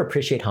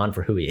appreciate Han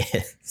for who he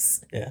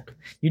is. Yeah.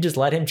 You just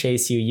let him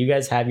chase you. You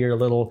guys have your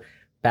little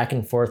back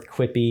and forth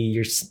quippy.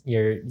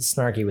 You're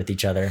snarky with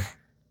each other.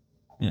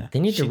 Yeah. They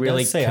need to She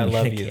really does say I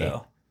love you communicate.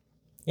 though.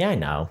 Yeah, I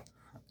know.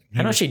 He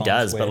I know she responds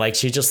does, but with- like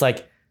she's just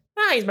like,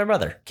 he's my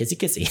brother. Kissy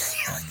kissy.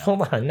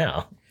 Hold on,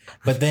 no.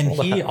 But then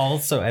Hold he on.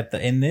 also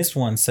in this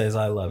one says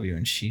I love you,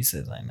 and she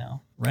says I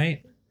know,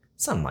 right?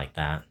 Something like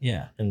that.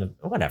 Yeah. And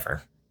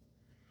whatever.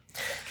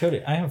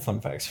 Cody, I have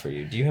fun facts for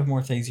you. Do you have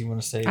more things you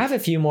want to say? I have a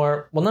few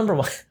more. Well, number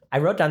one, I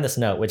wrote down this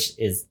note, which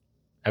is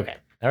okay.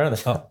 I wrote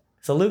this. Oh.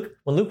 So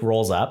when Luke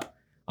rolls up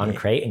on Yeah.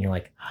 Crate, and you're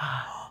like,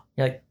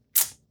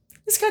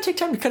 this guy take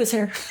time to cut his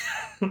hair.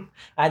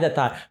 I had that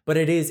thought, but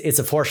it's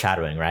a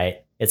foreshadowing,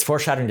 right? It's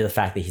foreshadowing to the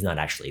fact that he's not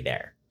actually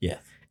there. Yeah.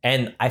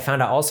 And I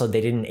found out also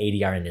they didn't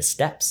ADR in his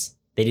steps.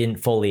 They didn't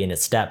fully in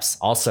his steps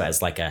also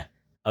as like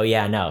oh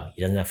yeah, no,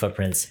 he doesn't have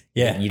footprints.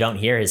 Yeah. You don't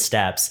hear his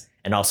steps.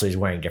 And also he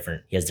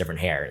has different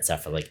hair and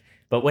stuff.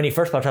 But when he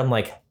first popped up, I'm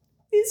like,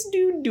 this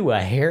dude do a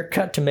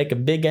haircut to make a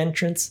big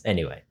entrance?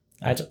 Anyway,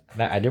 I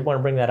did want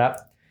to bring that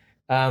up.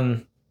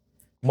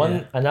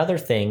 Another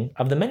thing,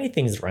 of the many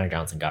things that Rian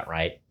Johnson got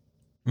right,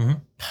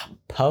 Mhm.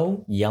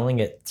 Poe yelling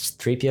at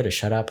 3PO to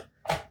shut up,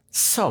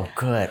 so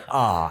good.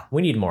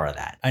 We need more of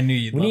that. I knew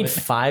you'd We love need it.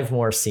 5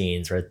 more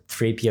scenes where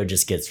 3PO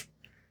just gets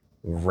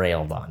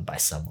railed on by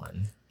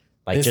someone.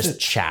 Like This just is-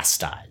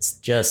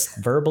 chastised, just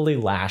verbally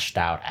lashed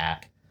out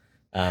at.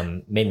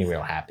 Made me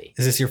real happy.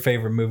 Is this your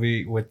favorite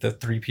movie with the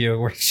 3PO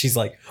where she's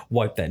like,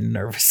 wipe that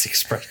nervous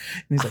expression?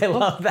 And he's I like,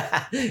 love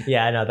that.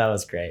 Yeah, I know. That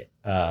was great.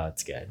 Oh,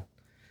 it's good.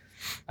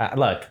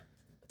 Look,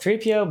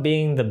 3PO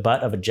being the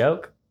butt of a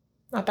joke,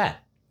 not bad.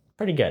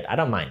 Pretty good. I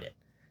don't mind it.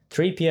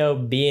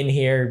 3PO being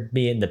here,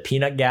 being the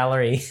peanut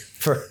gallery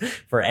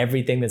for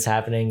everything that's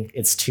happening,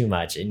 it's too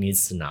much. It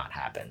needs to not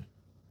happen.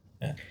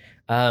 Yeah.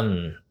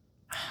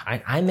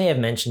 I may have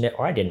mentioned it,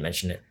 or I didn't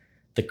mention it.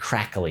 The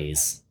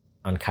cracklies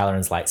on Kylo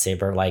Ren's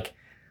lightsaber, like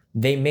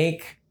they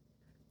make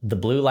the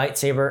blue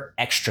lightsaber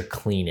extra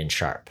clean and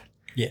sharp.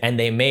 Yeah. And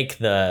they make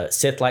the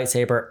Sith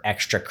lightsaber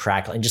extra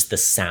crackly, and just the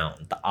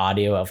sound, the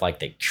audio of like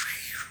the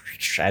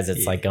as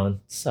it's like going,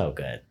 so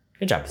good.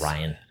 Good job,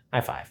 Ryan.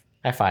 High five.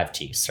 High five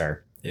to you,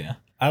 sir. Yeah.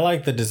 I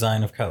like the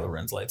design of Kylo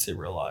Ren's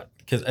lightsaber a lot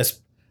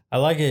because I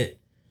like it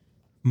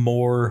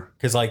more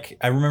because like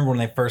I remember when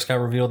they first got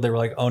revealed, they were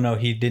like, oh no,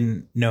 he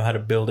didn't know how to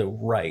build it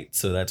right.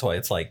 So that's why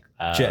it's like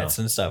jets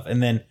and stuff.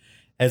 And then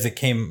as it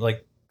came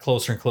like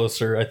closer and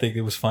closer, I think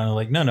it was finally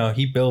like, no,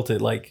 he built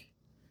it like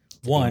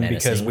one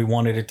because menacing. we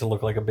wanted it to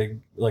look like the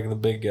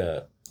big hand and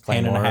a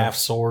Claymore. half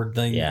sword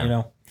thing, Yeah. you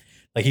know?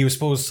 Like he was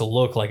supposed to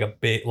look like a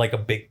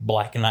big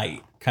Black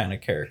Knight kind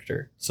of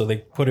character. So they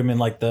put him in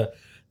like the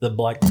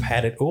black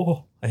padded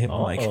I hit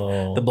my mic.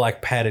 Uh-oh. The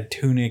black padded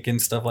tunic and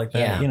stuff like that.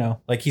 Yeah. You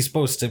know, like he's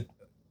supposed to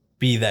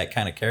be that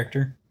kind of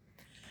character.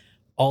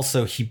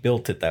 Also, he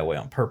built it that way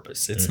on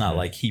purpose. It's not Mhm.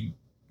 like he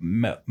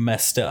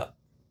messed up.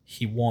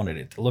 He wanted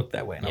it to look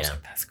that way. And I was Yeah.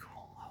 like, that's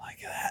cool. I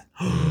like that.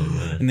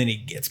 And then he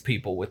gets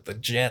people with the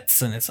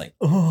jets and it's like,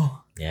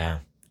 oh. Yeah.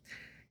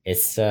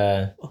 It's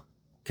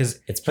because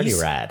because It's pretty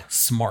rad.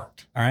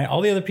 Smart. All right.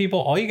 All the other people,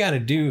 all you got to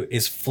do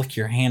is flick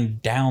your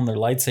hand down their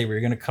lightsaber.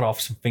 You're going to cut off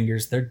some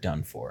fingers. They're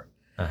done for.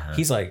 Uh-huh.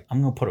 He's like,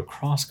 I'm going to put a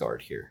cross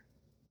guard here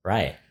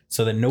Right.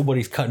 so that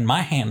nobody's cutting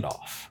my hand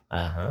off.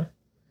 Uh-huh.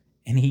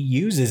 And he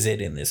uses it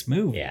in this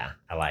movie. Yeah,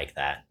 I like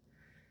that.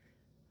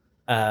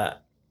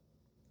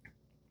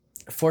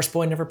 Force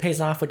Boy never pays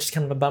off, which is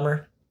kind of a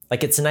bummer.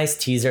 Like, it's a nice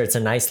teaser. It's a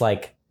nice,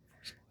 like,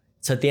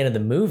 so at the end of the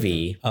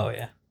movie, Oh,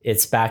 yeah.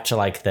 it's back to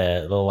like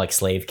the little like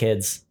slave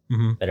kids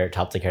Mhm. that are to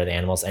help take care of the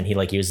animals. And he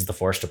like uses the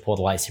Force to pull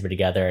the lightsaber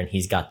together, and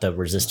he's got the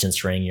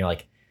resistance ring. You're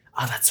like,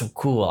 oh, that's so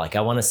cool. Like,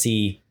 I want to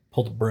see.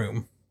 Pull the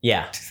broom.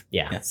 Yeah.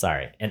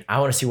 Sorry. And I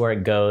want to see where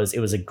it goes. It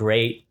was a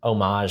great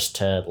homage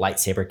to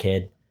Lightsaber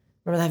Kid.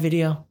 Remember that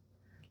video?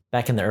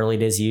 Back in the early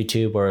days of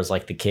YouTube, where it was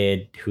like the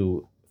kid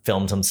who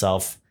filmed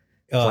himself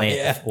playing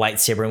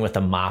lightsabering with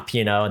a mop,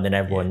 you know, and then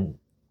everyone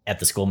at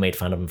the school made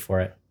fun of him for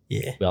it.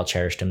 Yeah. We all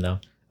cherished him though.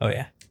 Oh,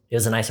 yeah. It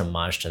was a nice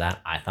homage to that,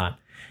 I thought.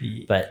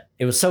 Yeah. But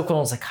it was so cool. I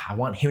was like, I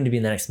want him to be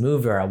in the next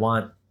movie, or I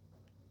want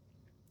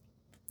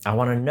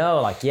to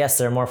know, like, yes,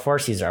 there are more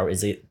Force users. Or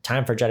is it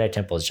time for Jedi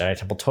Temple? Is Jedi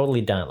Temple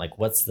totally done? Like,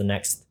 what's the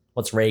next?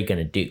 What's Rey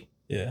gonna do?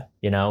 Yeah.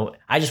 You know,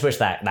 I just wish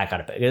that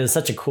got it. It was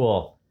such a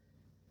cool.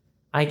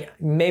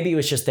 Maybe it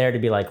was just there to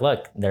be like,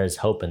 look, there's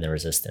hope in the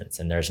Resistance,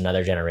 and there's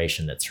another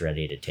generation that's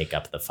ready to take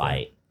up the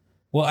fight,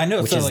 Well, I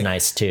know which so, is like,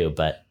 nice too.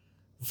 But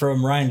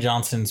from Ryan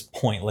Johnson's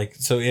point, like,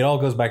 so it all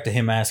goes back to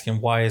him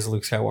asking, why is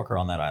Luke Skywalker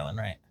on that island,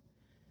 right?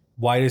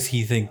 Why does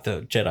he think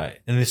the Jedi?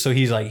 And so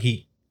he's like,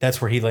 that's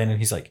where he landed.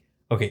 He's like,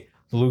 okay,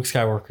 Luke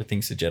Skywalker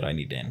thinks the Jedi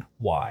need to end.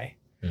 Why?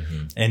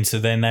 mm-hmm. And so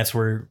then that's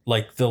where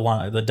like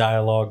the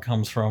dialogue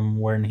comes from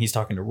when he's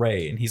talking to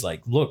Rey, and he's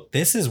like, look,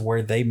 this is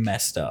where they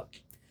messed up.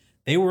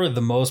 They were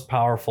the most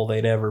powerful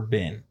they'd ever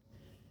been,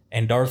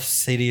 and Darth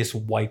Sidious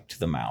wiped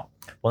them out.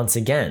 Once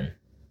again,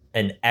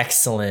 an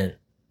excellent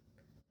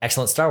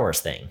Star Wars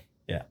thing.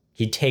 Yeah.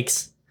 He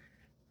takes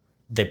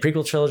the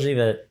prequel trilogy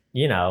that,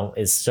 you know,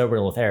 is so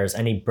riddled with errors,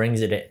 and he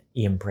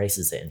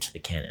embraces it into the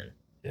canon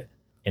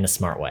in a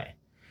smart way.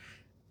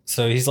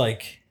 So he's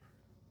like,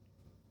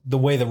 the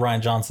way that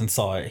Ryan Johnson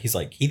saw it, he's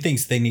like, he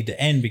thinks they need to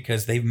end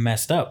because they've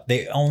messed up.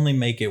 They only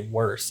make it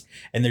worse.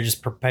 And they're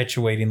just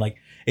perpetuating, like,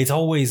 it's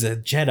always a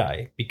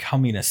Jedi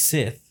becoming a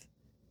Sith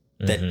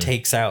that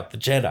takes out the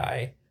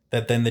Jedi,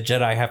 that then the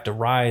Jedi have to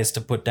rise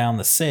to put down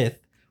the Sith,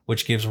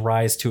 which gives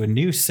rise to a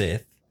new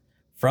Sith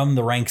from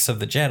the ranks of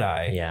the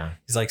Jedi. Yeah.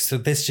 He's like, so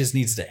this just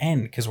needs to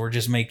end because we're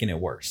just making it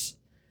worse.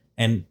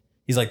 And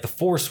he's like, the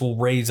Force will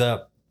raise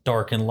up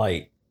dark and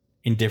light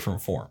in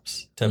different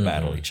forms to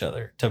battle each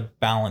other, to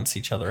balance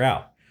each other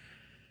out.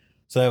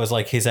 So that was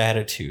like his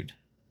attitude.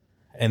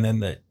 And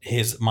then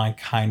his mind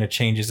kind of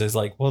changes as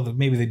like, well,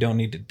 maybe they don't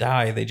need to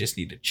die. They just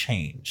need to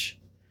change,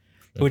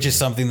 which is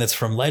something that's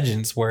from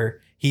Legends,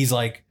 where he's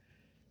like,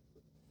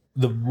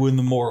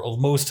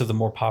 most of the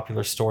more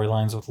popular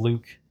storylines with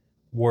Luke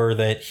were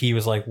that he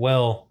was like,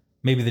 well,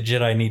 maybe the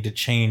Jedi need to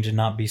change and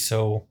not be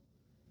so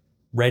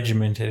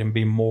regimented and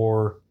be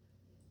more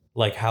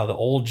like how the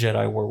old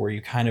Jedi were, where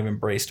you kind of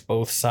embraced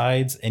both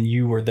sides and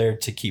you were there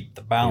to keep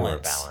the balance. You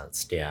were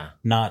balanced, yeah.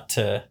 Not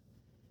to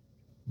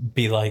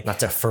be like, not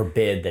to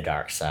forbid the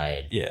dark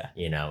side, yeah,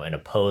 you know, and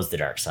oppose the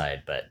dark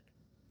side, but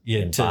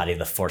embody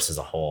the Force as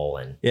a whole,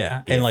 and be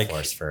and a like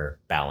force for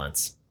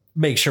balance.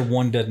 Make sure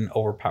one doesn't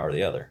overpower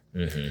the other.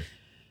 Mm-hmm.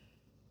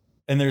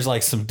 And there's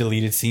like some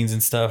deleted scenes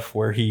and stuff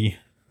where he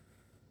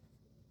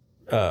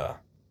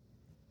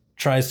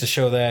tries to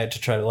show that, to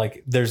try to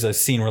like, there's a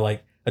scene where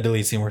like a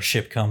deleted scene where a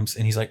ship comes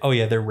and he's like, oh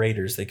yeah, they're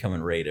raiders. They come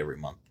and raid every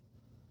month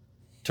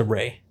to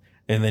Rey.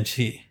 And then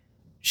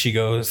she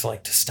goes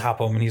like to stop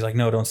him, and he's like,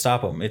 no, don't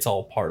stop him. It's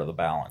all part of the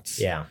balance.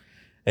 Yeah.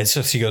 And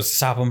so she goes to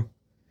stop him,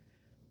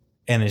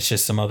 and it's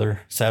just some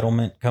other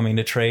settlement coming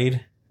to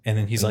trade. And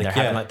then he's like,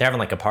 they're having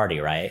like a party,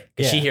 right?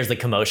 Because Yeah. she hears the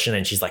commotion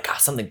and she's like,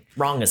 something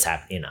wrong is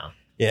happening, you know?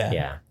 yeah.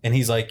 Yeah. And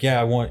he's like,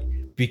 yeah, I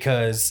want,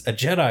 because a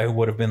Jedi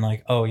would have been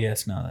like, oh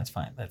yes, no, that's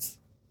fine. That's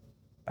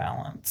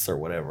balance or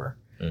whatever.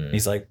 Mm.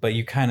 He's like, but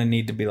you kind of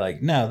need to be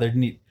like, no,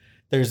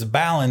 there's a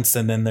balance,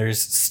 and then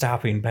there's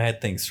stopping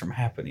bad things from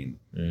happening,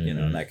 you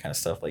know, and that kind of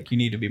stuff. Like, you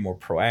need to be more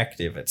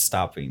proactive at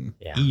stopping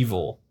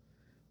evil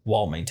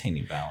while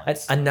maintaining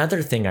balance.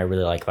 Another thing I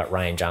really like about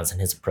Ryan Johnson,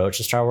 his approach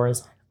to Star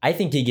Wars, I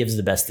think he gives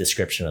the best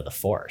description of the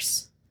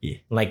Force. Yeah.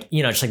 Like,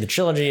 you know, just like the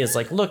trilogy is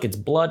like, look, it's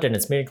blood and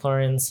it's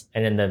midichlorians.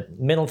 And in the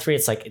middle three,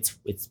 it's like,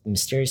 it's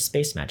mysterious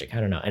space magic.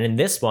 I don't know. And in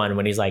this one,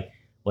 when he's like,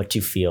 what do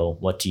you feel?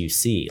 What do you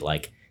see?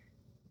 Like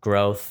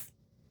growth,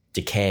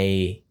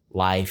 decay,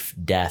 life,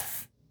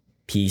 death,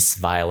 peace,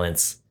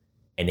 violence,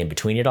 and in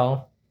between it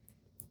all,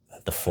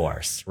 the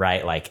Force,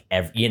 right? Like,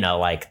 you know,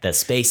 like the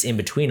space in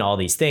between all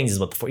these things is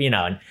what the Force, you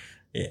know, and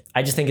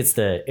I just think it's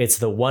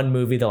the one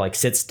movie that like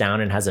sits down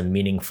and has a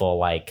meaningful,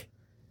 like,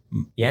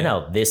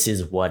 no, this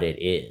is what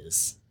it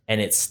is. And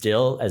it's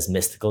still as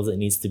mystical as it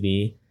needs to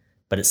be,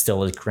 but it's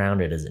still as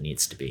grounded as it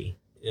needs to be.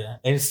 Yeah.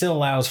 And it still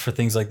allows for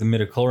things like the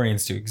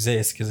midichlorians to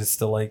exist, because it's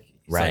still like,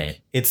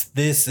 right.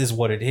 This is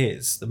what it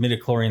is. The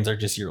midichlorians are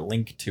just your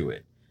link to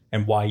it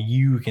and why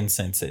you can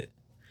sense it.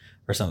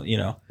 or something, you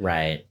know.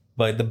 Right.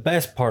 But the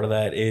best part of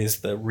that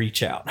is the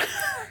reach out.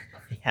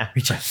 Yeah.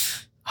 Reach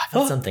out. I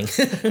felt something.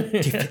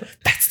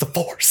 That's the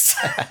force.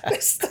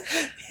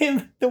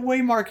 The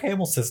way Mark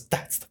Hamill says,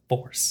 that's the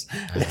force.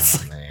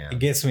 Oh, man. It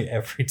gets me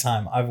every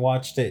time. I've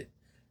watched it.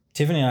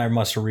 Tiffany and I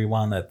must have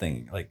rewound that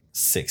thing like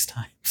 6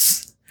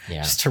 times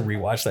Yeah. just to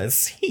rewatch that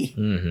scene.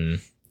 Mm-hmm.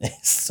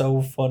 It's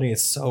so funny.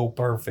 It's so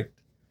perfect.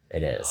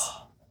 It is.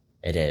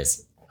 It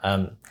is.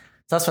 So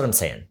that's what I'm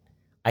saying.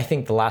 I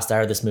think the last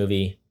hour of this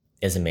movie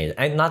is amazing.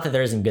 And not that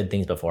there isn't good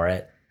things before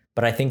it,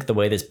 but I think the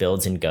way this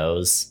builds and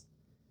goes,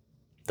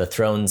 the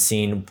throne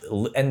scene,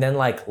 and then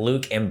like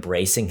Luke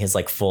embracing his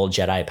like full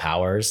Jedi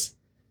powers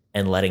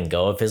and letting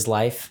go of his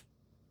life.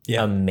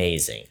 Yeah.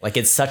 Amazing. Like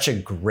it's such a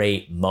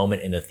great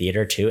moment in the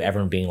theater too.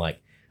 Everyone being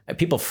like,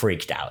 people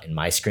freaked out in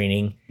my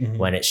screening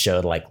when it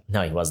showed like,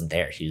 no, he wasn't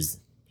there. He's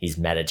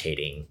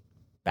meditating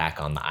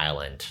back on the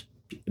island.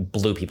 It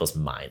blew people's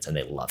minds and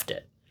they loved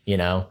it, you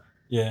know?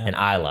 Yeah. And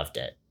I loved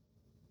it.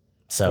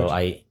 So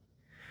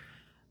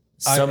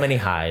so many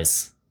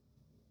highs.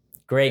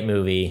 Great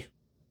movie.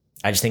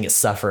 I just think it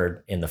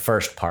suffered in the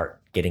first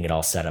part, getting it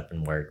all set up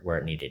and where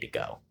it needed to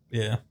go.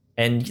 Yeah.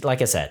 And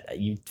like I said,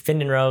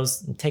 Finn and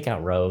Rose, take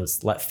out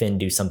Rose, let Finn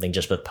do something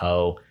just with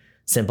Poe,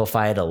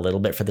 simplify it a little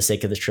bit for the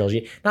sake of this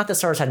trilogy. Not that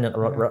Star Wars hadn't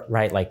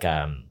right, like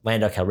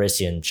Lando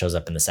Calrissian shows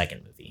up in the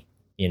second movie,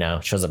 you know,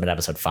 shows up in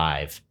episode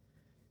 5,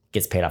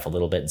 gets paid off a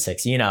little bit in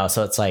 6, you know,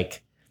 so it's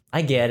like,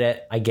 I get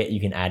it. I get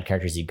you can add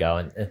characters as you go,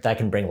 and if that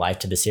can bring life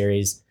to the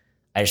series,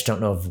 I just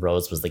don't know if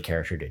Rose was the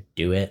character to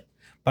do it.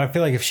 But I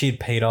feel like if she had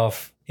paid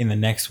off in the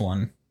next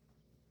one,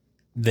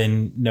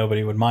 then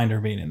nobody would mind her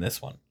being in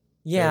this one.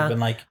 Yeah, been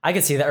like, I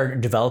could see that, or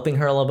developing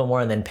her a little bit more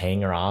and then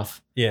paying her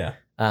off. Yeah.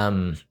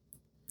 And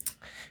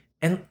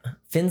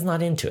Finn's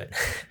not into it.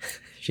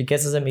 She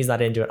kisses him. He's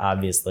not into it,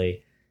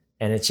 obviously.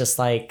 And it's just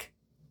like,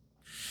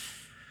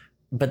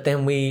 but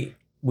then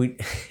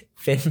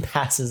Finn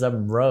passes up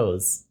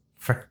Rose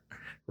for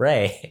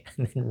Rey,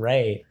 and then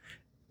Rey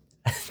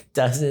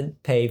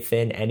doesn't pay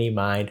Finn any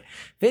mind.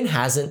 Rey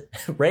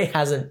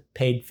hasn't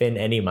paid Finn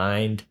any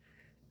mind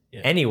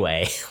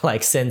anyway,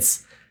 like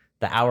since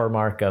the hour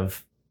mark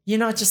of, you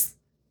know, it just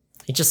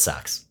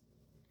sucks.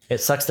 It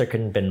sucks there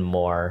couldn't have been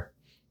more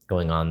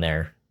going on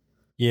there.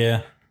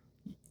 Yeah.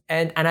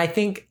 And I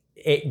think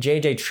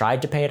JJ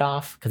tried to pay it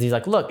off because he's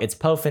like, look, it's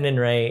Poe, Finn, and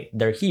Rey.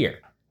 They're here.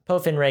 Poe,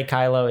 Finn, Rey,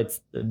 Kylo.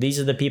 These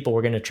are the people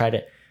we're going to try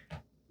to.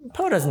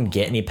 Poe doesn't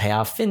get any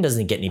payoff. Finn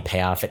doesn't get any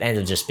payoff. It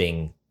ends up just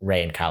being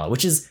Rey and Kylo,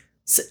 which is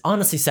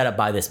honestly set up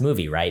by this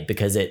movie, right?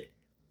 Because it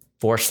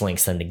force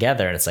links them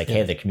together, and it's like,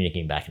 hey, they're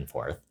communicating back and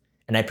forth.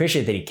 And I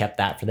appreciate that he kept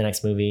that for the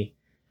next movie.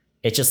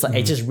 It just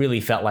it just really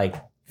felt like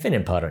Finn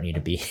and Poe don't need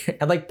to be here.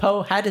 And like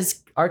Poe had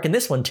his arc in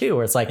this one too,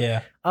 where it's like,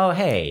 oh,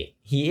 hey,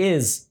 he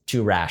is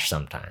too rash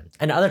sometimes.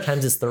 And other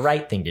times it's the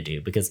right thing to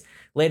do, because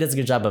Leia does a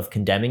good job of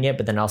condemning it,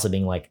 but then also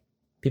being like,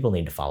 people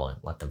need to follow him,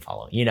 let them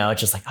follow. You know,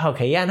 it's just like,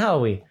 okay, yeah,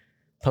 no,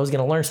 Poe's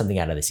going to learn something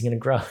out of this. He's going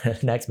to grow.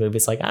 Next movie,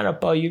 it's like, I don't know,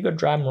 Poe, you go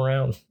drive him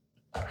around.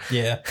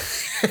 Yeah.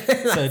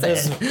 So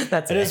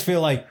it does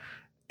feel like,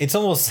 it's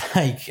almost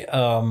like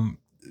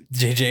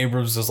J.J.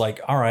 Abrams was like,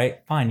 all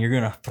right, fine, you're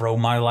going to throw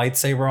my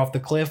lightsaber off the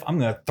cliff. I'm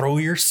going to throw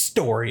your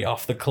story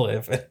off the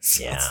cliff.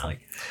 So it's like,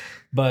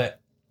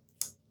 but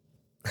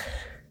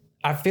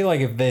I feel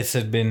like if this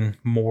had been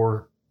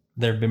more,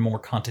 there'd been more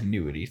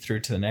continuity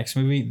through to the next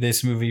movie,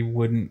 this movie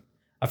wouldn't.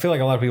 I feel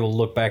like a lot of people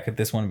look back at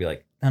this one and be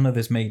like, none of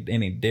this made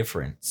any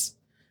difference.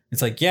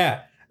 It's like,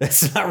 yeah,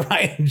 that's not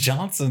Rian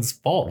Johnson's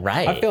fault.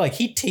 Right. I feel like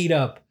he teed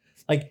up.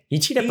 Like he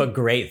teed up a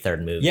great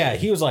third movie. Yeah,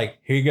 he was like,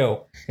 here you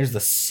go. Here's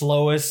the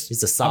slowest.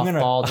 Here's a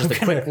softball, just a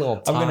quick little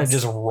toss. I'm going to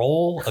just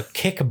roll a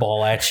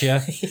kickball at you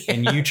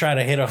and you try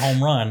to hit a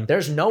home run.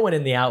 There's no one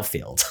in the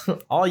outfield.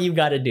 All you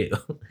got to do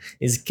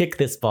is kick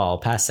this ball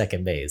past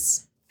second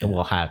base and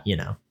we'll have, you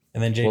know.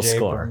 And then J.J.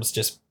 Abrams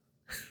just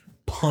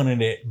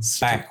punted it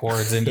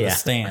backwards into the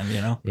stand,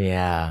 you know?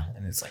 Yeah.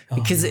 And it's like,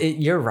 because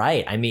you're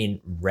right. I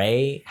mean,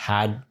 Rey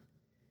had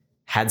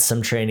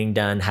some training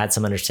done, had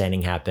some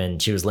understanding happen.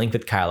 She was linked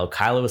with Kylo.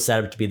 Kylo was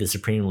set up to be the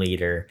supreme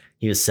leader.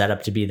 He was set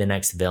up to be the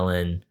next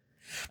villain.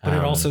 But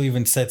it also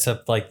even sets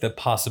up like the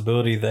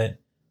possibility that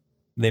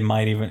they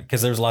might even,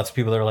 because there's lots of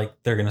people that are like,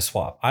 they're going to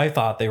swap. I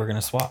thought they were going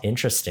to swap.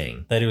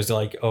 Interesting. That it was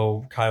like,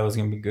 oh, Kylo's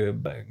going to be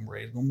good, but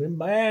Rey's going to be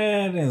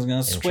bad, and it's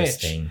going to switch.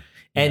 Interesting.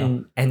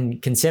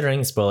 And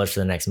considering, spoilers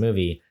for the next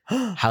movie,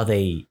 how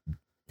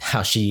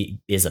she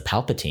is a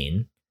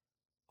Palpatine,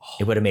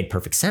 it would have made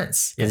perfect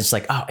sense. It's just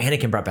like, oh,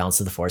 Anakin brought balance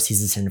to the Force.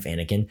 He's a descendant of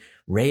Anakin.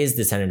 Rey is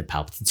descendant of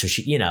Palpatine. So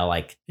she, you know,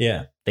 like,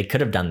 they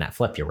could have done that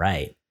flip. You're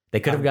right. They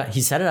could have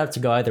he set it up to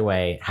go either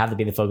way, have to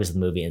be the focus of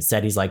the movie.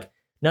 Instead, he's like,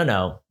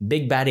 no,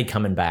 big baddie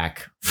coming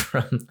back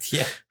from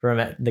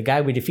the guy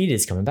we defeated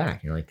is coming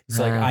back. You're like, it's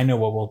like, I know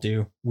what we'll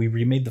do. We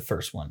remade the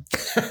first one.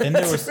 Then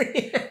there was,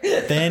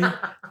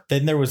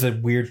 then there was a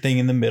weird thing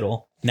in the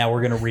middle. Now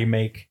we're going to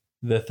remake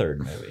the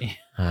third movie.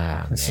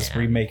 Let's just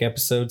remake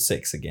episode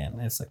 6 again.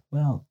 It's like,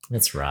 well,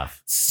 it's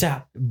rough.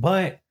 Stop.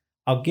 But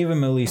I'll give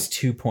him at least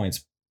 2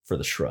 points for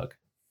the shrug.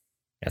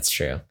 That's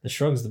true. The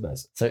shrug's the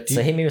best. So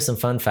hit me with some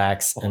fun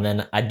facts, and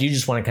then I do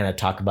just want to kind of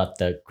talk about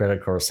the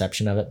critical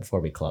reception of it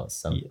before we close.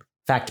 So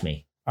fact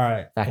me. All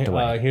right. Fact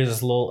away.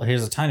 Here's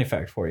a tiny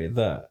fact for you.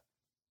 The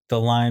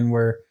line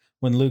where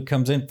when Luke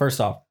comes in, first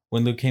off,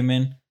 when Luke came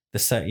in, the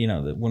set,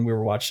 when we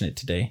were watching it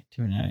today,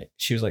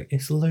 she was like,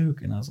 "It's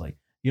Luke," and I was like,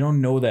 "You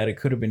don't know that. It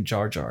could have been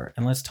Jar Jar."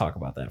 And let's talk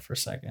about that for a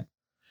second.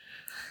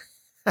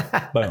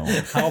 Boom.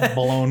 How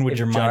blown would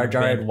your mind Jar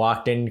Jar have had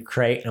walked in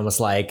crate and was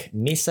like,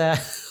 Misa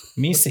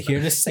here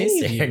to save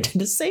you. here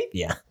to save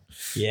you.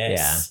 Yes.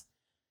 Yeah.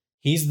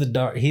 He's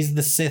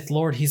the Sith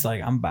Lord. He's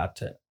like, I'm about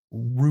to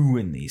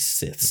ruin these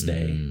Sith's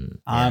day.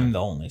 I'm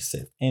the only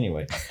Sith.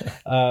 Anyway,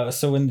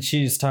 so when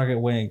she's talking,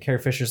 when Carrie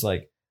Fisher's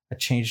like, I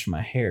changed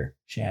my hair,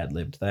 she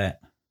ad-libbed that.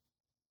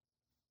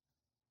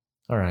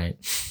 All right.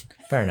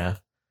 Fair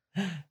enough.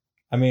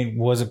 I mean,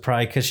 was it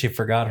probably because she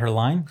forgot her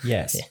line?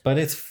 Yes, but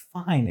it's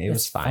fine. It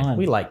was fun.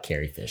 We like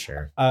Carrie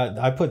Fisher.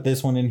 I put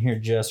this one in here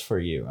just for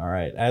you. All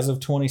right. As of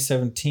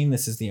 2017,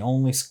 this is the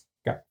only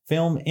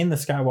film in the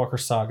Skywalker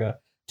saga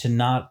to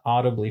not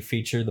audibly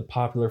feature the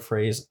popular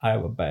phrase, "I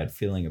have a bad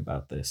feeling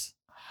about this."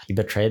 You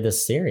betrayed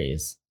this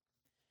series.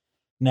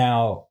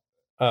 Now,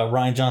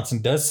 Rian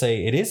Johnson does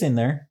say it is in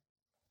there.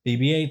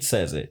 BB-8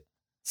 says it.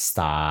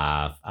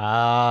 Stop.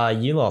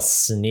 You little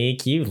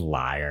sneak. You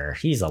liar.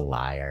 He's a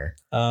liar.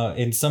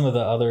 In some of the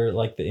other,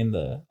 in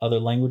the other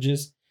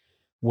languages,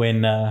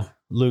 when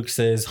Luke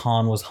says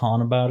Han was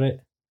Han about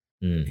it,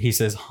 he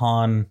says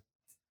Han,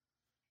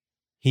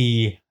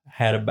 he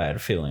had a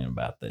bad feeling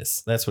about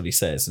this. That's what he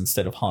says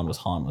instead of Han was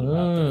Han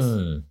about this.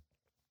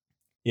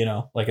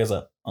 As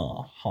a,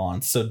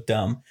 Han's so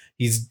dumb.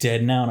 He's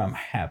dead now and I'm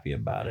happy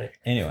about it.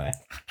 Anyway.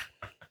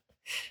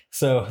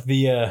 So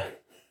the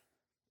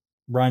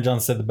Rian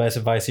Johnson said the best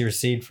advice he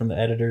received from the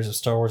editors of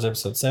Star Wars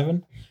Episode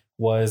 7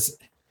 was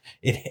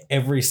in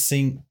every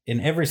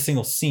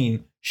single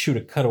scene, shoot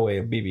a cutaway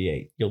of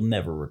BB-8. You'll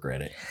never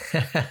regret it.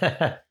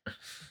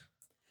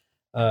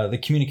 The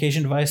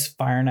communication device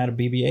firing out a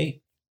BB-8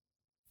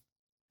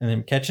 and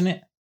then catching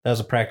it, that was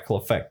a practical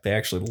effect. They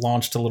actually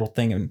launched a little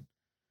thing and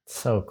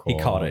so cool. He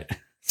caught it.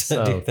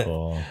 So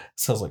cool.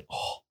 So I was like,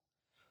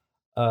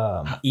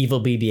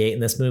 evil BB-8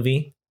 in this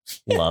movie.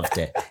 Loved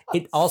it.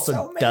 It also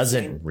so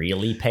doesn't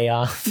really pay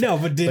off. No,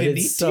 but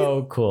it's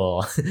so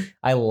cool.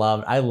 I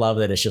love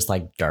that it's just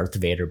like Darth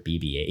Vader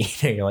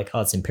BB-8. And you're like,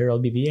 oh, it's Imperial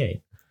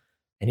BB-8.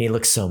 And he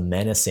looks so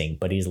menacing,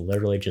 but he's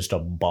literally just a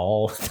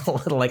ball with a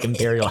little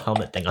Imperial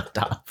helmet thing on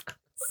top.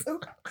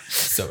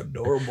 So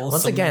adorable.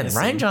 Once again,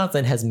 menacing. Rian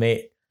Johnson has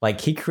made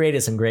he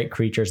created some great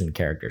creatures and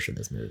characters for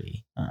this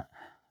movie.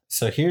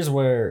 So here's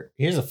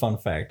a fun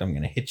fact I'm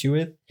going to hit you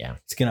with. Yeah.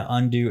 It's going to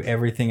undo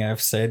everything I've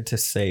said to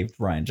save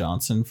Rian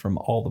Johnson from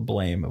all the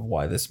blame of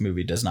why this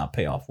movie does not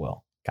pay off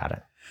well. Got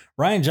it.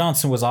 Rian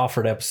Johnson was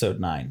offered Episode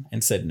 9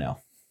 and said no.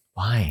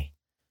 Why?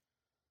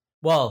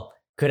 Well,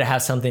 could it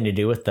have something to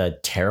do with the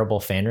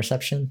terrible fan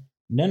reception?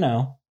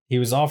 No. He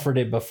was offered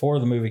it before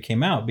the movie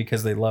came out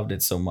because they loved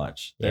it so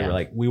much. They were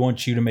like, we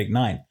want you to make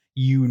 9.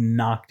 You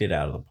knocked it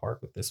out of the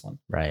park with this one.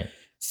 Right.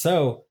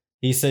 So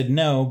he said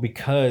no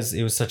because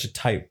it was such a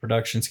tight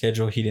production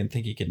schedule. He didn't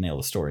think he could nail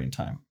the story in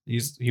time.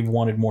 He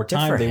wanted more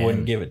time. They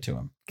wouldn't give it to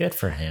him. Good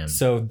for him.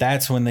 So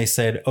that's when they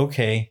said,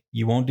 okay,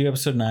 you won't do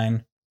Episode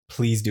 9.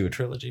 Please do a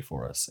trilogy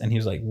for us. And he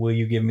was like, will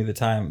you give me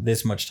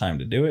this much time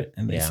to do it?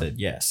 And they said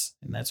yes.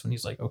 And that's when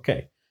he's like,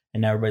 okay.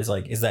 And now everybody's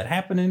like, is that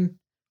happening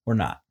or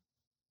not?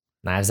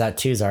 Knives Out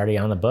 2 is already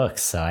on the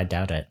books, so I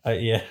doubt it.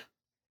 Yeah.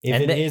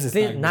 If it is, it's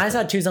not Knives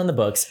Out 2's on the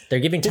books.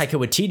 They're giving Taika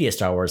Waititi a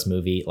Star Wars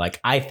movie.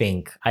 I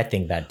think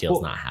that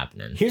deal's not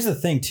happening. Here's the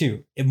thing,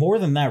 too. More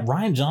than that,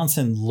 Rian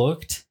Johnson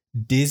looked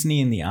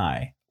Disney in the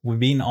eye with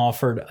being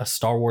offered a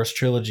Star Wars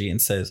trilogy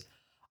and says,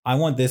 I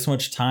want this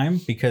much time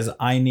because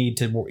I need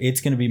to.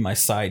 It's going to be my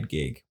side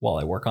gig while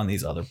I work on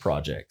these other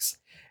projects.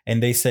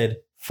 And they said,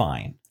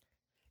 fine.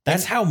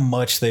 That's how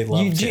much they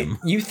loved him.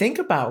 You think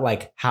about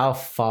how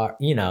far,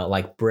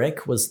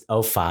 Brick was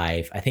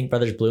 2005. I think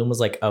Brothers Bloom was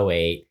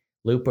 2008.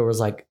 Looper was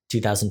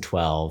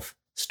 2012.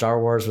 Star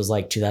Wars was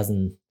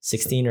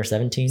 2016 or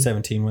 17.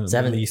 17 was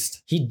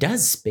released. He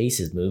does space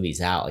his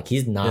movies out.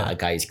 He's not a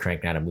guy who's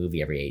cranking out a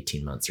movie every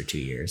 18 months or 2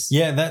 years.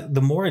 Yeah,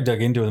 the more I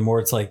dug into it, the more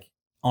it's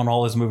on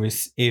all his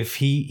movies, if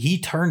he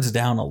turns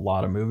down a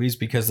lot of movies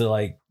because they're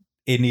like,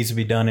 it needs to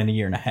be done in a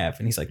year and a half.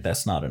 And he's like,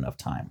 that's not enough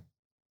time.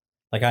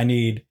 I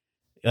need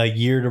a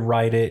year to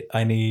write it.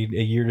 I need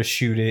a year to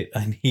shoot it.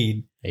 I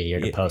need a year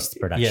to post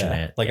production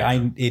it.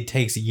 It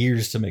takes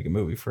years to make a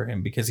movie for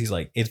him because he's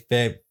like, if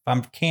I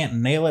can't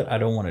nail it, I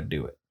don't want to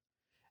do it.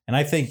 And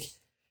I think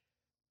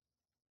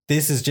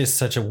this is just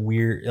such a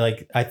weird,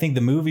 I think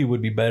the movie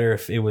would be better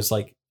if it was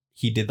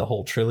he did the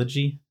whole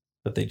trilogy,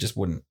 but they just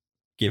wouldn't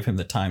give him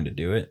the time to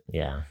do it.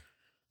 Yeah.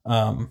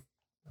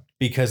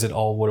 Because it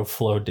all would have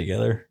flowed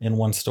together in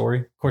one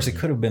story. Of course, it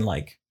could have been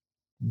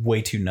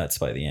way too nuts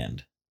by the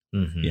end.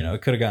 Mm-hmm.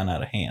 It could have gotten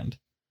out of hand.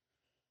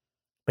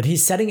 But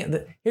he's setting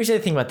it. Here's the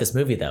other thing about this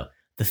movie, though.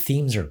 The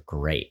themes are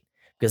great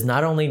because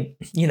not only,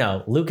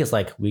 Luke is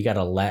we got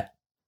to let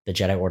the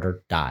Jedi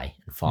Order die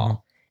and fall.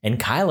 Mm-hmm. And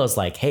Kylo's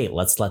like, hey,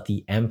 let's let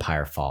the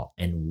Empire fall.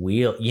 And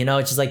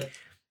it's just like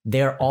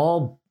they're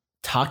all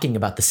talking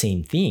about the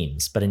same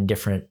themes, but in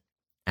different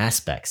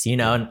aspects,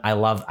 and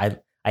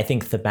I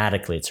think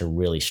thematically it's a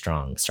really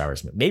strong Star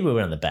Wars movie. Maybe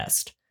one of the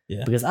best.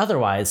 Yeah. Because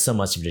otherwise, so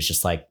much of it is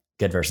just like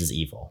good versus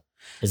evil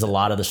is a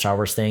lot of the Star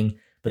Wars thing.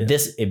 But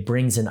this, it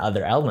brings in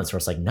other elements where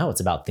it's like, no,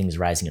 it's about things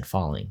rising and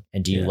falling.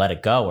 And do you let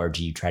it go or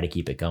do you try to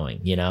keep it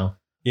going,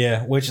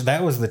 Yeah, which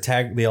that was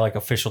the like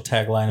official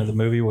tagline of the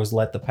movie was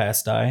 "Let the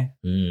past die,"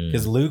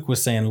 because Luke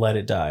was saying "Let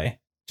it die,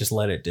 just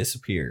let it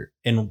disappear,"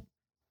 and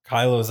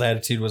Kylo's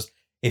attitude was,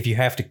 "If you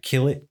have to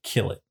kill it,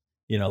 kill it."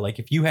 Like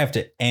if you have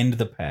to end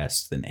the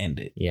past, then end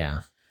it.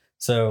 Yeah.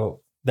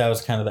 So that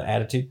was kind of the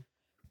attitude.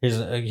 Here's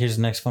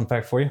the next fun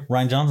fact for you: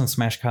 Rian Johnson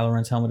smashed Kylo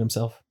Ren's helmet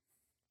himself.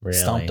 Really?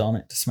 Stomped on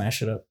it to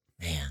smash it up.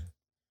 Man.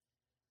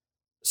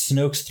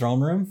 Snoke's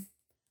throne room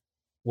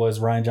was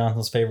Rian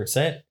Johnson's favorite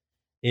set.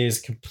 It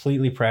is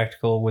completely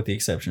practical with the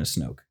exception of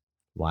Snoke.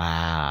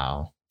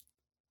 Wow.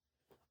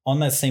 On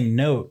that same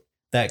note,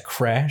 that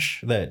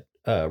crash that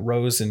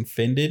Rose and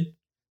Finn did,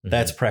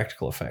 that's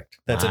practical effect.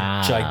 That's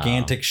a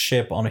gigantic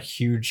ship on a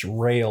huge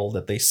rail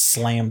that they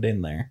slammed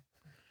in there.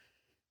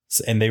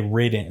 And they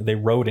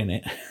rode in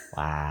it.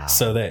 Wow.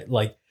 So that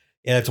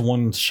that's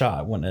one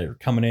shot when they're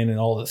coming in and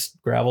all this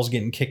gravel's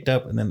getting kicked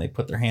up and then they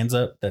put their hands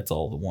up. That's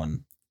all the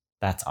one.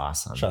 That's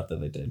awesome. Shot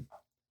that they did.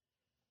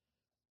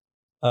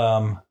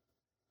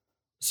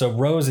 So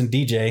Rose and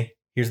DJ,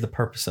 here's the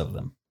purpose of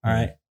them. All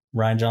right.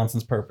 Rian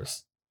Johnson's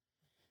purpose.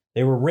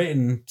 They were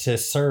written to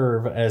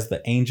serve as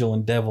the angel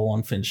and devil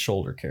on Finn's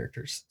shoulder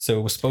characters. So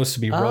it was supposed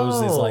to be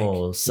Rose is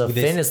like. So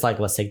Finn is like,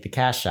 let's take the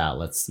cash out.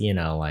 Let's,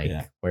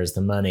 where's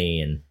the money?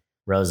 And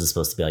Rose is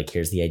supposed to be like,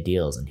 here's the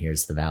ideals and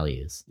here's the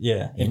values.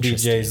 Yeah. And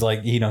DJ's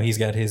like, he's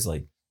got his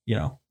like,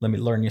 let me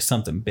learn you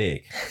something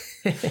big.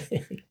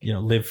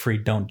 Live free,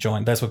 don't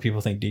join. That's what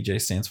people think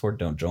DJ stands for.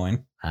 Don't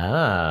join.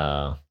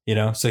 Oh.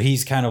 So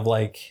he's kind of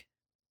like,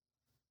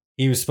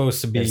 he was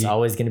supposed to be. There's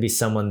always going to be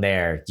someone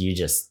there. You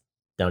just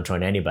don't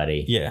join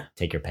anybody. Yeah.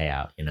 Take your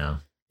payout,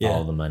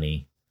 all the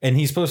money. And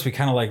he's supposed to be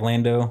kind of like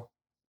Lando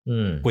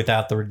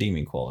without the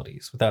redeeming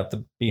qualities, without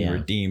the being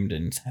redeemed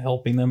and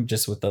helping them,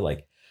 just with the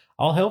like,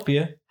 I'll help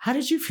you. How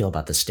did you feel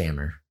about the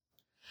stammer?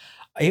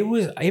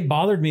 It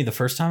bothered me the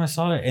first time I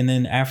saw it. And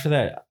then after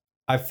that,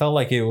 I felt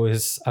like I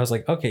was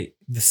like, okay,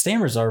 the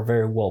stammers are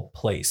very well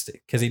placed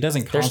because he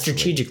doesn't. They're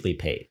strategically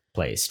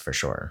placed for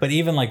sure. But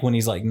even like when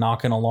he's like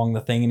knocking along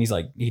the thing and he's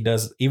like, he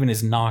does, even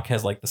his knock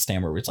has like the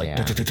stammer where it's like,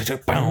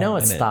 I know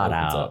it's thought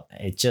out.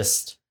 It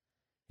just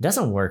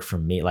doesn't work for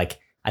me. Like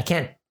I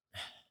can't.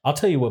 I'll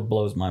tell you what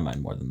blows my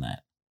mind more than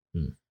that.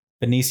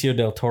 Benicio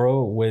del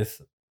Toro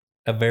with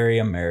a very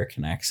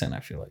American accent, I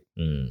feel like,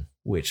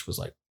 which was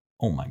like,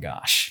 oh my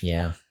gosh.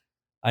 Yeah.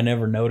 I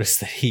never noticed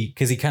that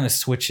because he kind of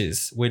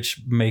switches,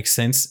 which makes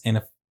sense in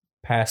a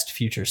past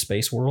future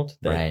space world.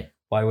 Right.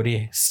 Why would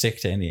he stick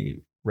to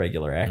any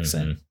regular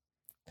accent?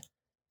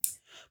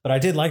 But I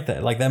did like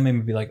that. Like that made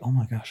me be like, oh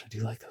my gosh, I do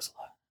like those a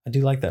lot. I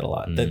do like that a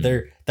lot.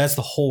 That's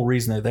the whole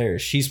reason they're there.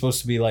 She's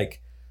supposed to be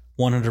like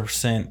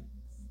 100%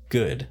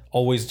 good.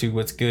 Always do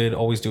what's good.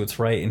 Always do what's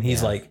right. And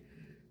he's like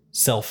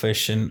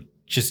selfish and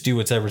just do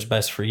whatever's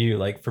best for you.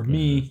 Like for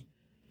me,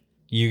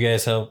 you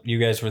guys helped. You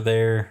guys were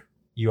there.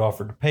 You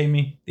offered to pay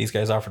me. These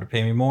guys offered to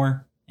pay me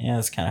more. Yeah,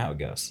 that's kind of how it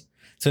goes.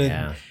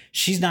 So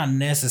she's not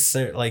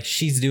necessarily like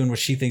she's doing what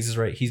she thinks is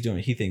right. He's doing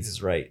what he thinks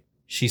is right.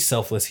 She's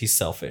selfless. He's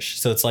selfish.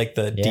 So it's like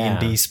the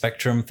D&D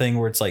spectrum thing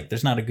where it's like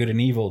there's not a good and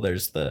evil.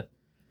 There's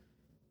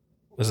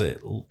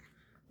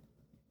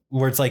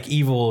where it's like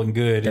evil and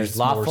good. There's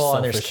lawful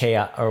and there's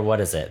chaos, or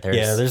what is it?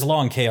 There's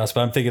law and chaos,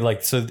 but I'm thinking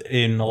like so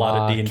in a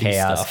lot of D&D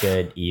chaos, stuff,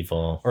 good,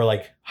 evil, or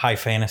like high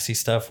fantasy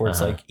stuff where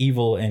it's like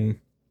evil and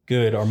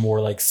good are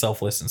more like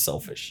selfless and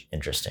selfish.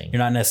 Interesting. You're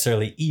not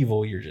necessarily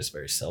evil. You're just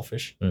very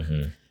selfish.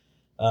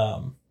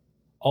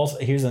 Also,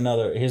 here's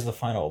the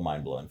final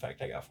mind blowing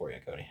fact I got for you,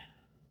 Cody.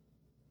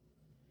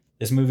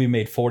 This movie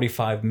made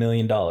 $45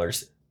 million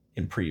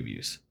in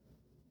previews.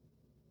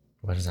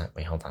 What is that?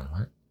 Wait, hold on.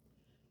 What?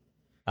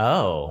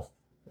 Oh,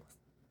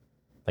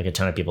 like a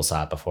ton of people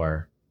saw it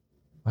before.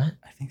 What?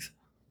 I think so.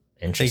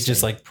 Interesting. They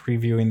just like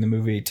previewing the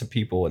movie to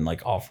people and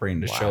like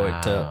offering to show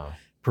it to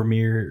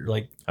premiere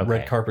like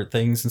red carpet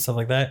things and stuff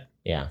like that.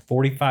 Yeah.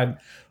 $45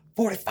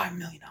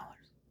 million.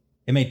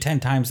 It made 10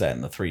 times that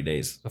in the 3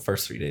 days. The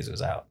first 3 days it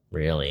was out.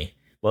 Really?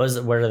 What was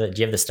it? Do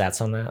you have the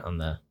stats on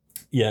that?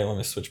 Yeah, let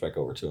me switch back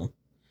over to them.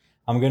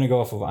 I'm going to go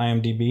off of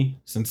IMDb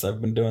since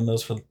I've been doing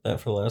those for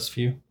the last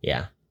few.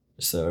 Yeah.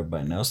 Just so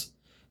everybody knows.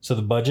 So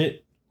the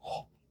budget,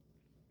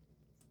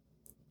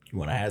 you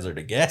want to hazard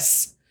a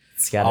guess?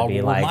 It's got to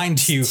be like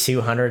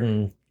 200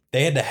 and...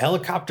 They had to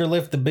helicopter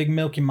lift the big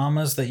Milky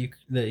Mamas that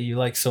you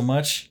like so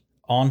much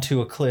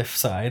onto a cliff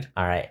side.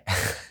 All right.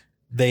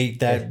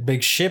 That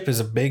big ship is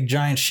a big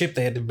giant ship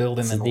they had to build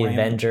in the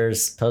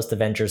Avengers,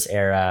 post-Avengers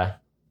era.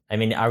 I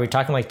mean, are we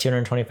talking like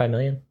 225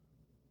 million?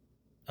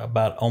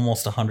 About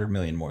almost 100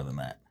 million more than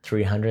that.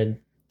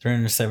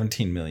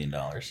 $317 million.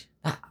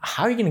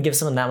 How are you going to give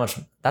someone that much?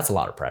 That's a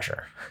lot of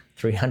pressure.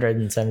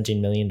 $317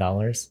 million.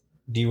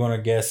 Do you want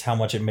to guess how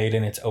much it made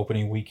in its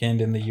opening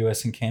weekend in the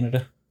US and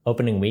Canada?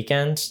 Opening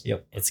weekend?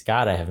 Yep. It's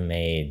got to have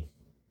made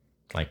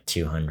like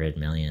 200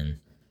 million.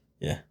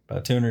 Yeah,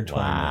 about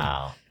 220 million.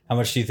 Wow. How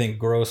much do you think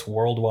gross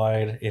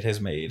worldwide it has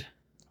made?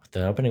 With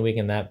the opening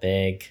weekend that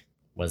big,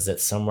 was it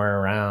somewhere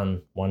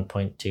around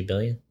 1.2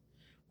 billion?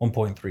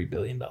 $1.3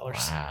 billion.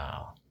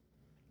 Wow.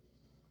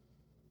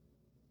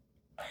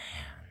 Man.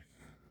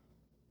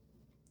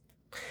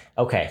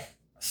 Okay.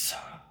 So,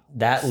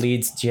 That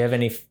leads, do you have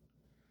any?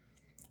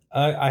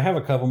 I have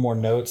a couple more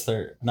notes.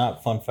 They're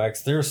not fun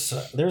facts.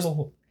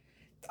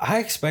 I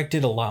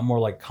expected a lot more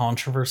like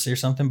controversy or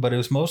something, but it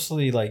was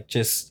mostly like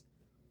just,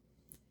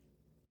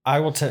 I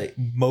will tell you,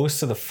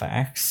 most of the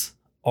facts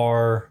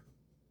are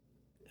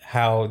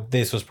how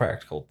this was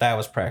practical, that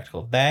was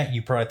practical, that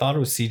you probably thought it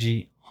was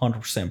CG,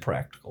 100%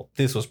 practical.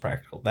 This was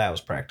practical, that was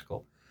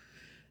practical.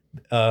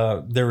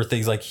 There were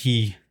things like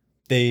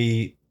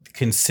they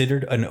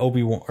considered an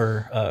Obi-Wan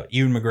or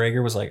Ewan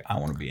McGregor was like, I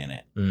want to be in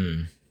it.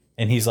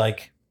 And he's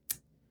like,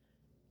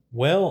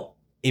 well,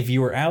 if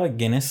you were Alec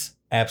Guinness,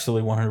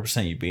 absolutely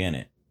 100% you'd be in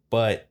it.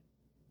 But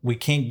we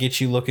can't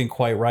get you looking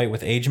quite right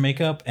with age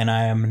makeup, and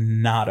I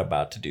am not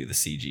about to do the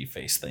CG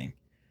face thing.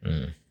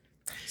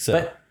 So,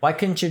 But why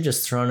couldn't you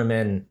just thrown him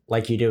in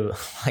like you do,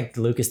 like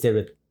Lucas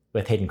did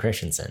with Hayden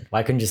Christensen?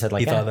 Why couldn't you just have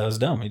like he thought that was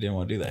dumb. He didn't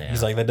want to do that. Yeah.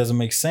 He's like, that doesn't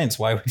make sense.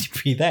 Why would you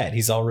be that?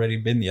 He's already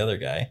been the other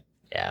guy.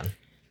 Yeah.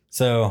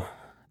 So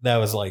that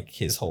was like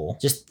his whole.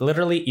 Just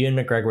literally Ewan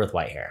McGregor with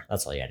white hair.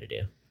 That's all you had to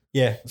do.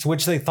 Yeah, so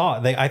which they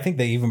thought. I think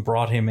they even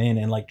brought him in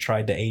and like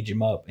tried to age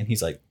him up, and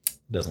he's like,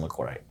 doesn't look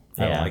right.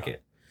 I don't like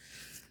it.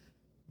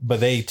 But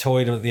they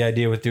toyed with the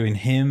idea with doing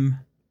him.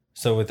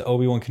 So with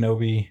Obi-Wan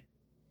Kenobi,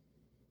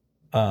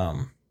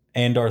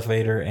 and Darth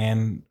Vader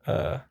and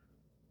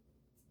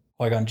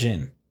Qui-Gon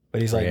Jinn.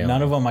 But he's like, Really?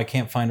 none of them, I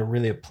can't find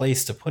a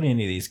place to put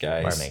any of these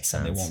guys. That makes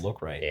sense. And they won't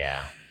look right.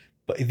 Yeah.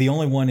 But the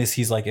only one is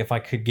he's like, if I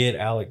could get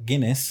Alec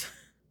Guinness,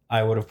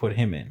 I would have put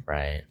him in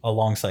Right.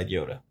 alongside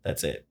Yoda.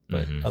 That's it.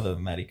 But other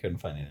than that, he couldn't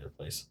find any other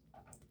place.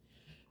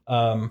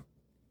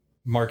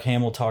 Mark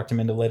Hamill talked him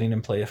into letting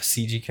him play a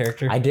CG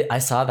character. I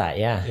saw that.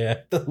 Yeah. Yeah,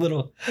 the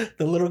little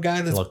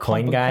guy that's Little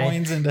coin pumping guy?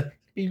 coins into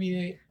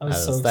BB-8. I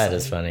was so That excited.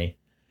 is funny.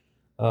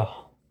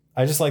 Oh,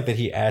 I just like that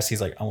he asked.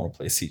 He's like, I want to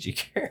play a CG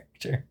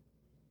character.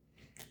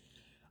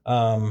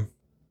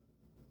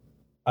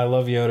 I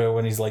love Yoda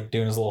when he's like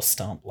doing his little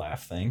stomp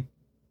laugh thing.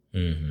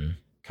 Mm-hmm.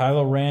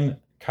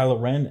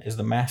 Kylo Ren is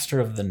the master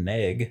of the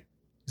neg.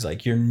 He's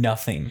like, you're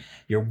nothing.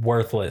 You're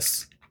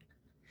worthless.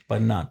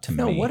 But not to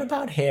No, me. what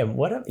about him?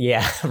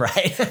 Yeah,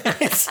 right.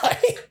 It's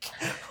like,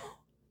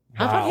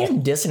 how about Wow.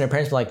 him dissing their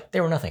parents? Like, they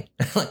were nothing.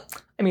 Like,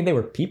 I mean, they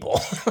were people.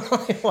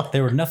 What?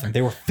 They were nothing.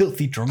 They were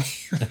filthy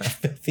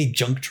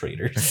junk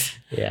traders.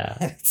 Yeah.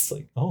 It's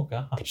like, oh They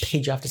gosh.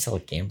 paid you off to sell a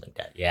gambling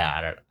debt. Yeah,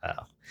 I don't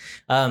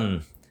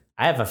know.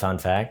 I have a fun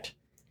fact.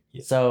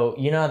 Yeah. So,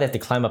 you know, they have to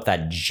climb up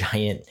that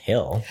giant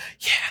hill.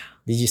 Yeah.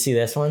 Did you see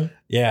this one?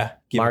 Yeah.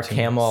 Give it Mark to me.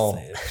 Hamill.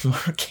 Say it.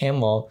 Mark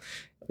Hamill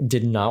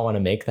did not want to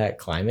make that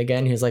climb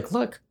again. He was like,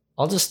 look,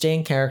 I'll just stay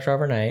in character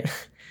overnight.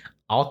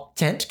 I'll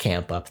tent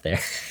camp up there.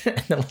 And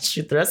then we'll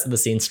shoot the rest of the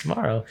scenes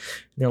tomorrow. And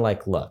they're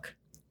like, look,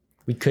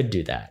 we could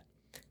do that.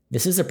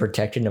 This is a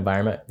protected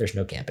environment. There's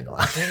no camping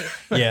allowed.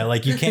 Yeah,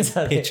 like you can't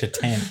So pitch a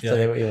tent. So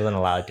they wasn't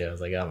allowed to. I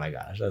was like, oh my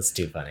gosh, that's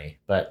too funny.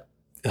 But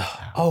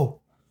Oh,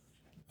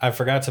 I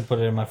forgot to put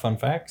it in my fun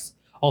facts.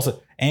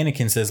 Also,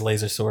 Anakin says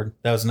laser sword.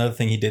 That was another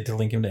thing he did to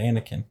link him to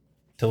Anakin,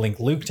 to link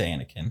Luke to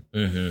Anakin.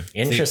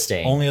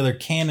 Interesting. The only other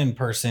canon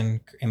person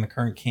in the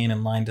current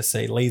canon line to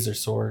say laser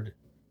sword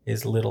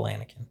is little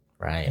Anakin in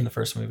Right. the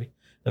first movie,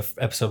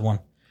 episode 1.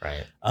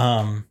 Right.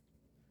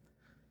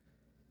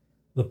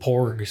 The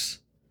Porgs.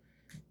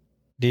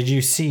 Did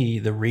you see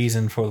the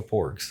reason for the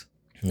Porgs?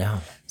 No.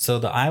 So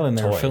the island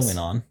they were Toys. filming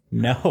on.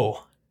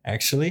 No,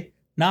 actually,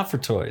 not for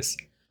toys.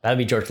 That would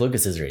be George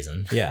Lucas's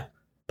reason. Yeah,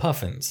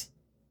 puffins.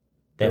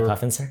 They have They were-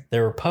 puffins there?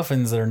 There were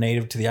puffins that are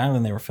native to the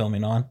island they were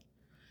filming on.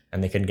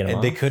 And they couldn't get them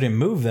And they off? couldn't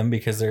move them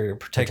because they're a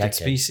protected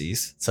Protected.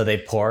 species. So they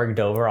porged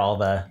over all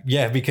the...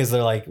 Yeah, because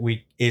they're like,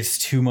 it's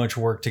too much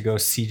work to go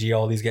CG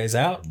all these guys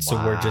out. So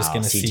we're just Wow,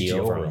 going to CG CG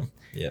over over them.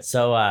 Yeah.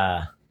 So,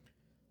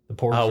 The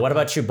Porgs oh, are what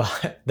cool. about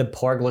Chewbacca? The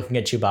porg looking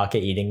at Chewbacca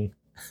eating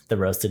the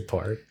roasted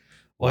pork?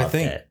 Well, I Loved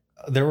think it.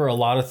 there were a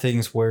lot of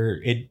things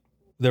where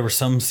there were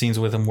some scenes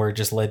with them where it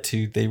just led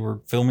to, they were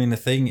filming the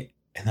thing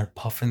and their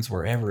puffins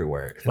were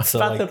everywhere. And What so,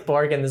 about like, the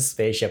porg in the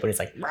spaceship when he's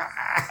like...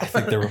 I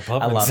think there were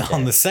puffins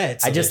on the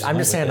set. so I'm they just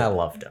went saying with I it.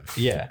 loved him.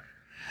 Yeah.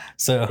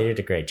 So They did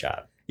a great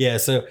job. yeah,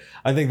 so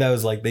I think that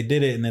was like they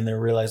did it and then they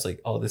realized like,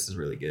 oh, this is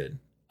really good.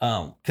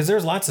 Because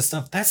there's lots of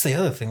stuff. That's the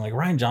other thing. Like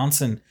Ryan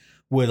Johnson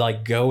would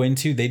like go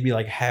into, they'd be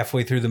like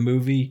halfway through the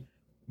movie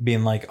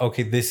being like,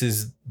 okay, this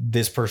is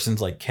this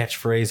person's like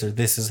catchphrase or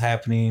this is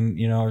happening,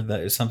 you know, or that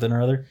is something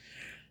or other.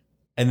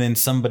 And then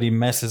somebody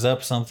messes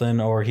up something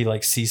or he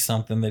like sees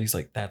something that he's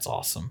like, that's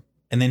awesome.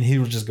 And then he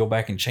would just go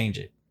back and change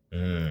it.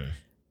 Mm.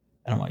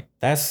 And I'm like,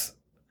 that's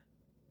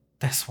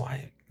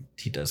why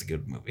he does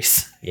good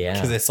movies. Yeah.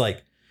 Because it's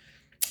like,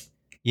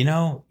 you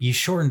know, you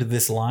shortened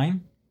this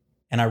line,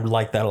 and I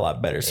like that a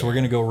lot better. So we're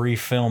gonna go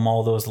refilm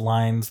all those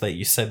lines that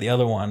you said the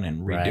other one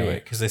and redo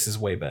it because this is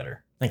way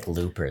better. Like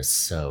Looper is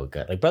so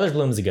good. Like Brothers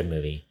Bloom is a good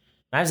movie.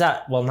 Knives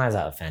Out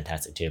is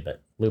fantastic too,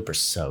 but Looper's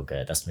so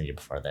good. That's what we did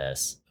before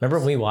this. Remember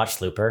when we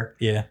watched Looper?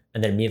 Yeah.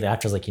 And then immediately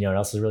after I was like, you know what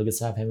else is a really good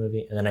sci-fi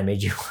movie? And then I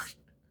made you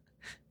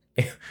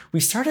one. We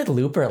started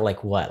Looper at like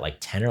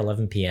 10 or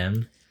 11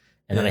 p.m.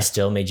 And then I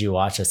still made you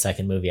watch a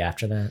second movie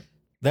after that.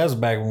 That was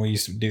back when we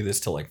used to do this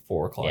till like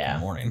 4 o'clock in the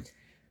morning.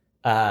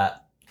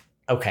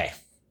 Okay.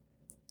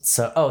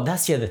 So,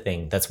 that's the other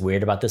thing that's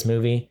weird about this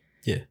movie.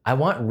 Yeah. I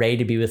want Rey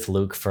to be with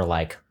Luke for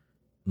like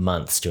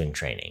months doing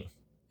training.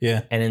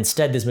 Yeah. And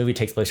instead, this movie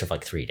takes place for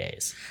like 3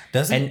 days.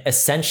 Does it? And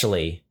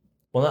essentially,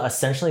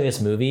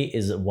 this movie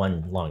is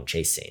one long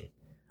chase scene.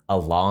 A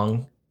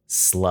long,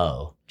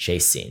 slow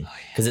chase scene.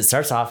 Because it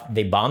starts off,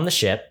 they bomb the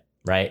ship,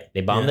 right?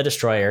 They bomb the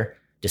destroyer,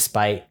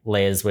 despite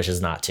Leia's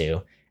wishes not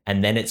to.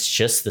 And then it's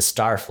just the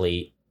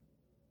Starfleet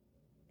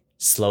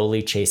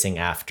slowly chasing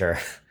after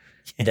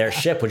their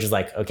ship, which is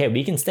like, okay,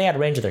 we can stay out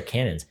of range of their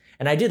cannons.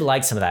 And I did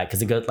like some of that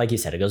because it goes, like you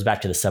said, it goes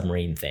back to the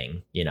submarine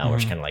thing, you know, where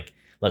it's kind of like,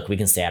 look, we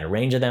can stay out of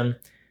range of them.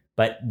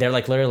 But they're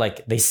like literally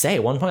like, they say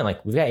at one point,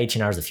 like, we've got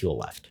 18 hours of fuel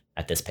left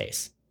at this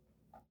pace.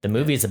 The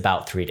movie is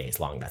about 3 days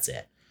long. That's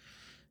it.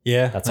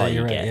 Yeah. That's all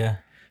you get. Yeah.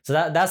 So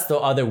that's the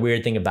other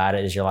weird thing about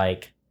it is you're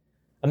like,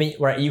 I mean,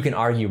 right, you can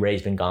argue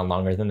Rey's been gone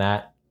longer than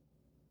that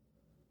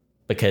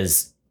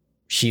because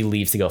she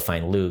leaves to go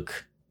find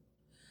Luke,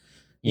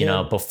 you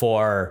know,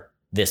 before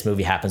this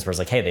movie happens where it's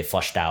like, hey, they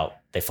flushed out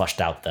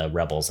the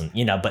rebels and,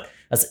 you know, but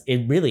it's a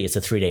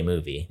 3-day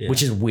movie,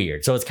 which is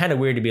weird. So it's kind of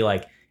weird to be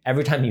like,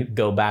 every time you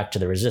go back to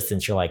the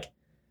Resistance, you're like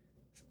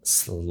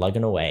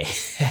slugging away.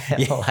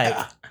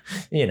 Like,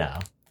 you know.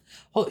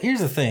 Well,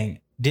 here's the thing.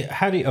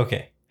 How do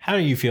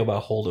you feel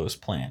about Holdo's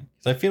plan?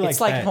 Because I feel like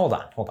it's like, hold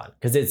on.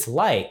 Because it's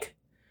like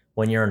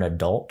when you're an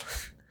adult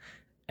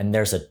and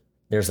there's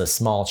a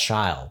small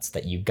child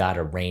that you got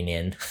to rein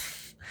in.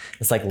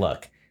 It's like,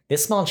 look,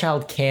 this small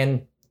child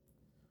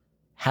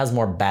has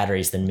more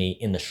batteries than me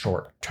in the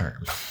short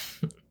term.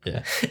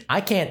 Yeah.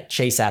 I can't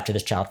chase after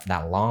this child for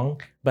that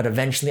long, but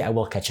eventually I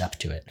will catch up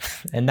to it.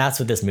 And that's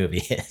what this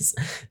movie is.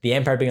 The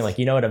Empire being like,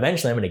 you know what,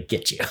 eventually I'm going to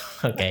get you.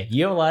 Okay.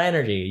 You have a lot of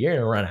energy. You're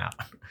going to run out.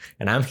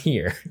 And I'm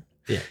here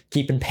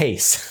keeping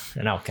pace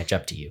and I'll catch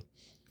up to you.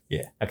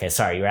 Yeah. Okay.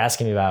 Sorry. You were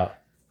asking me about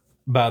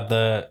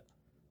the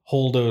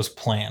Holdo's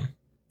plan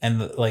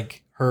and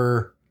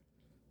her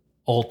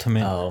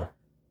ultimate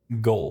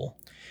goal.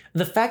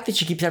 The fact that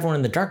she keeps everyone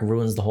in the dark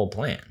ruins the whole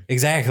plan.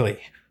 Exactly.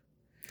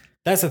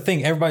 That's the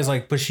thing. Everybody's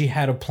like, but she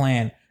had a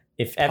plan.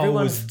 If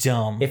everyone was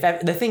dumb.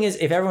 The thing is,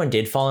 if everyone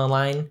did fall in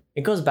line,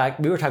 it goes back.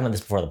 We were talking about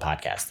this before the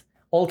podcast.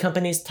 Old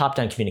companies,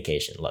 top-down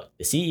communication. Look,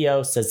 the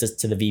CEO says this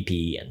to the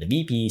VP, and the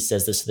VP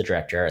says this to the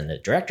director, and the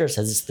director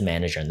says this to the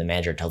manager, and the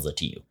manager tells it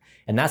to you.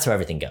 And that's how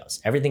everything goes.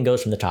 Everything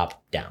goes from the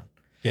top down.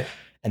 Yeah.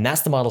 And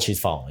that's the model she's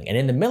following. And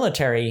in the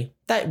military,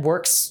 that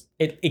works.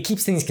 It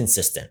keeps things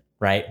consistent,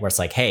 right? Where it's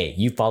like, hey,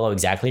 you follow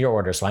exactly your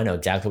orders, so I know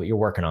exactly what you're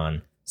working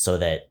on, so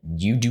that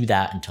you do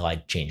that until I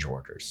change your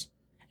orders.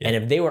 Yeah. And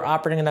if they were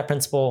operating on that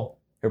principle,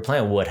 her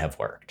plan would have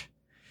worked.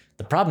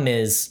 The problem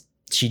is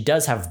she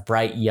does have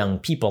bright young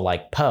people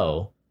like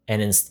Poe,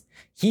 and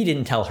he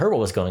didn't tell her what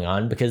was going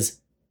on because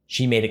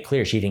she made it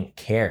clear she didn't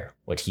care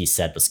what he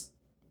said was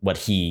what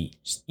he,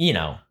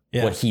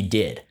 what he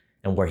did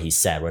and where he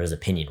said, what his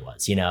opinion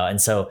was,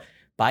 And so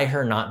by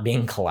her not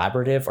being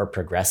collaborative or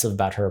progressive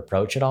about her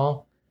approach at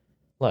all,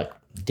 look,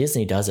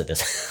 Disney does it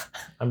this.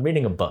 I'm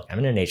reading a book. I'm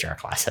in an HR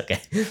class. Okay.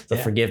 So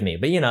forgive me.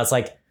 But it's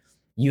like,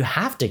 you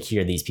have to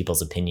hear these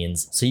people's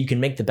opinions so you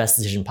can make the best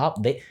decision.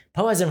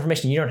 Poe has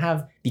information you don't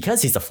have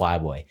because he's a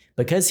flyboy,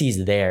 because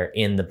he's there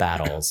in the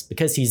battles,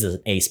 because he's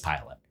an ace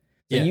pilot.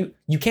 So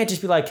you can't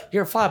just be like,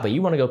 you're a flyboy,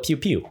 you want to go pew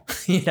pew.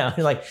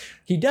 Like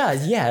he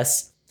does,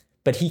 yes,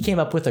 but he came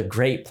up with a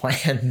great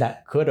plan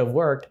that could have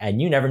worked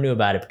and you never knew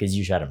about it because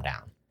you shut him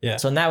down. Yeah.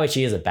 So in that way,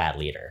 she is a bad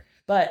leader.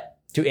 But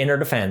in her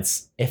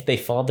defense, if they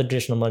followed the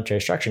traditional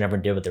military structure and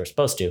everyone did what they were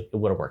supposed to, it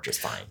would have worked just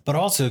fine. But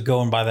also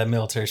going by that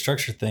military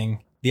structure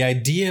thing, the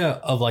idea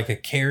of like a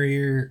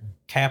carrier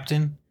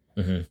captain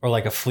or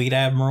like a fleet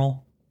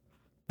admiral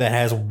that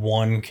has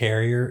one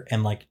carrier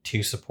and like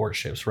 2 support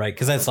ships, right?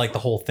 Because that's like the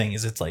whole thing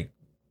is it's like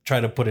try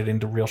to put it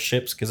into real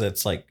ships because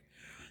it's like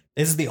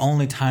this is the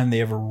only time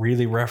they ever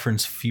really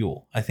reference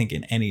fuel, I think,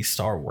 in any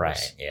Star Wars.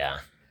 Right, yeah.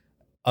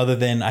 Other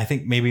than I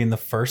think maybe in the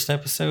first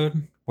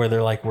episode where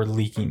they're like, we're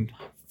leaking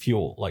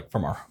fuel like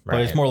from our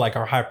but it's more like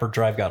our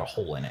hyperdrive got a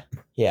hole in it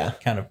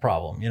kind of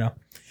problem,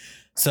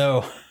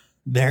 so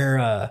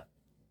they're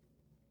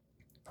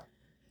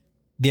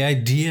the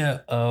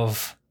idea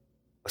of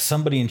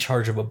somebody in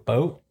charge of a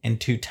boat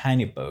and 2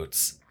 tiny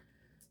boats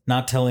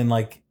not telling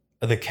like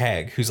the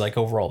CAG who's like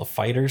over all the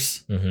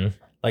fighters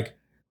like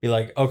be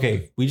like,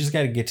 okay, we just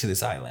got to get to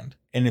this island,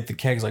 and if the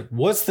CAG's like,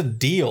 what's the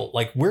deal,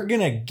 like we're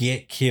gonna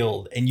get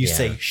killed, and you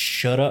say,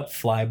 shut up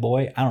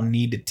flyboy, I don't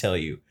need to tell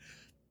you.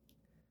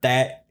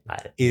 That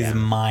is Yeah.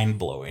 mind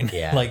blowing.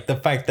 Yeah. Like the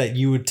fact that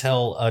you would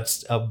tell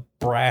a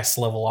brass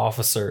level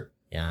officer,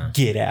 Yeah.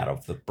 get out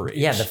of the bridge.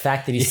 Yeah, the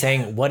fact that he's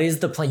saying, what is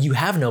the plan? You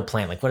have no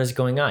plan. Like, what is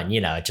going on? You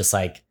know, it's just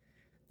like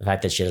the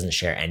fact that she doesn't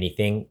share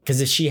anything.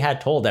 Because if she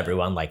had told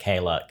everyone, like, hey,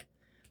 look,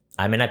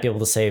 I may not be able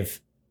to save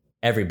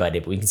everybody,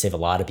 but we can save a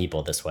lot of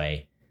people this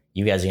way.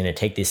 You guys are going to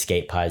take the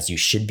escape pods. You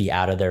should be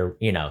out of there,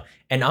 you know.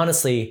 And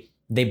honestly,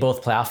 they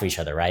both play off each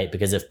other, right?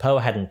 Because if Poe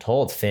hadn't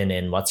told Finn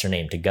and what's her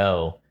name to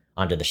go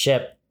onto the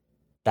ship,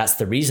 that's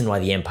the reason why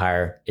the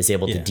Empire is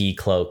able to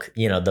decloak,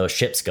 you know, those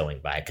ships going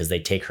by, because they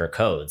take her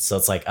codes. So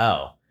it's like,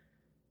 oh,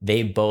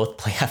 they both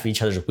play off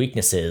each other's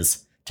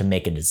weaknesses to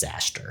make a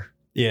disaster.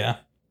 Yeah.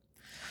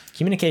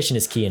 Communication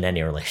is key in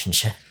any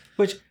relationship.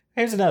 Which,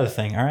 here's another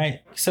thing, all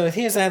right? So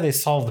here's how they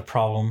solve the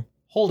problem.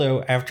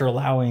 Holdo, after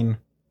allowing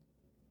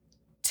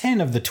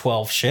 10 of the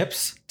 12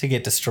 ships to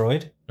get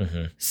destroyed,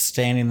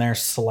 standing there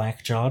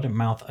slack-jawed and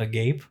mouth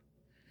agape,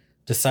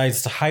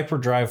 decides to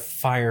hyperdrive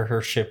fire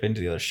her ship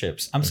into the other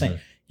ships. I'm saying,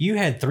 you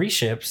had 3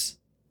 ships,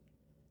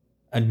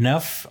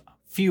 enough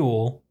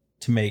fuel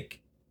to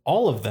make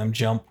all of them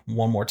jump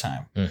one more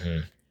time.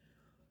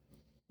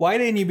 Why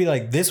didn't you be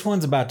like, this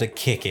one's about to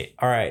kick it?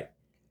 All right.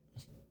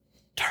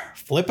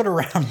 Flip it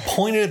around,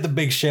 point it at the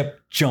big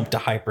ship, jump to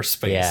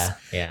hyperspace.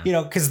 Yeah. You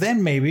know, because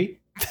then maybe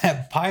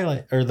that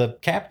pilot or the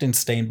captain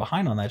staying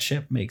behind on that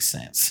ship makes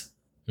sense.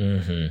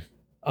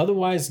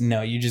 Otherwise,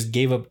 no, you just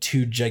gave up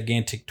 2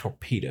 gigantic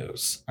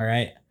torpedoes. All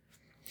right.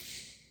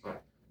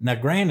 Now,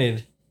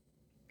 granted,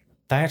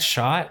 that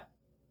shot,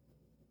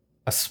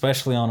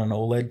 especially on an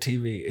OLED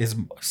TV, is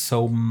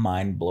so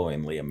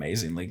mind-blowingly,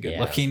 amazingly good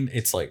looking.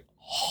 It's like,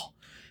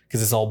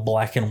 because it's all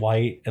black and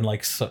white and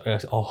like,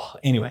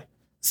 anyway,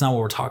 it's not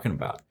what we're talking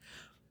about.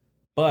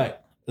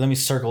 But let me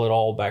circle it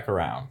all back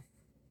around.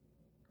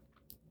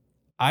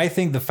 I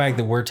think the fact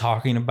that we're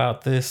talking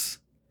about this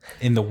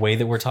in the way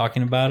that we're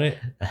talking about it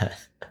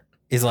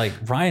is like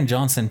Rian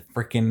Johnson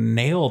freaking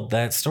nailed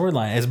that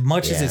storyline. As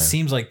much as it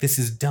seems like this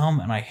is dumb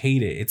and I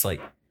hate it, it's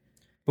like,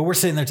 but we're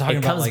sitting there talking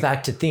about, it comes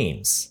back to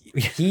themes.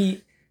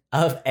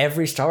 Of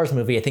every Star Wars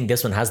movie, I think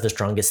this one has the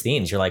strongest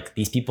themes. You're like,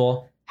 these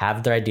people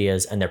have their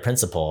ideas and their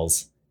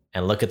principles,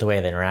 and look at the way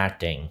they're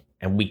interacting,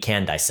 and we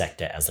can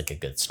dissect it as like a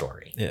good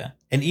story. Yeah.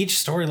 And each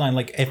storyline,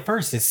 like at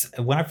first,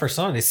 when I first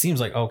saw it, it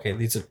seems like, okay,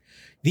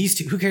 these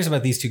two, who cares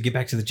about these two? Get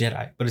back to the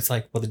Jedi. But it's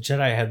like, well, the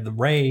Jedi had the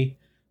Rey,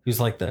 who's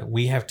like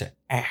we have to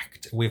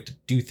act. We have to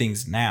do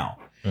things now.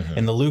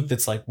 And the Luke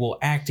that's like, well,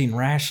 acting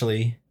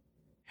rashly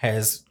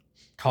has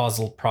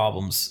caused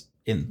problems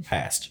in the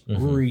past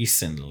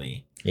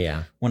recently.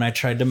 Yeah. When I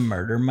tried to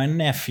murder my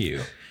nephew.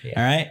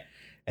 All right.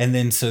 And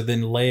then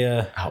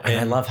Leia. Oh, and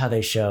I love how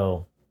they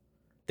show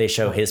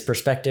his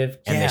perspective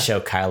and they show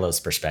Kylo's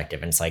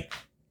perspective. And it's like,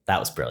 that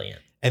was brilliant.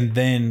 And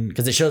then,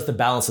 because it shows the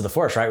balance of the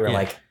Force, right? Where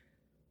like,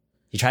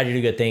 he tried to do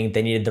a good thing,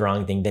 then he did the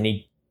wrong thing, then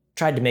he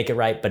tried to make it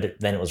right, but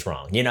then it was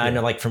wrong. You know, I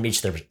know, like from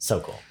each, they're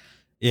so cool.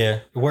 Yeah.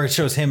 Where it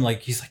shows him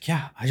like, he's like,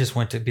 yeah, I just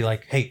went to be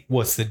like, hey,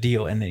 what's the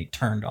deal? And then he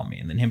turned on me.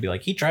 And then him be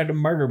like, he tried to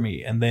murder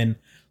me. And then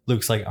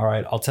Luke's like, all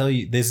right, I'll tell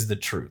you, this is the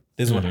truth.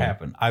 This is what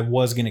happened. I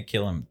was going to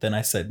kill him. Then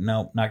I said,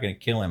 no, not going to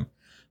kill him.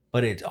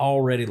 But it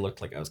already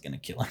looked like I was going to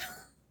kill him.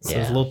 So it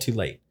was a little too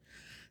late.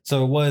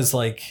 So it was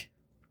like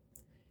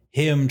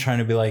him trying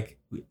to be like,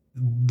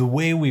 the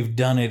way we've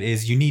done it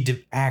is you need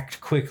to act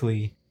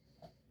quickly,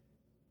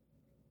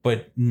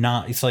 but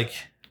not, it's like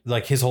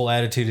his whole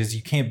attitude is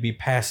you can't be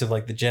passive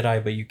like the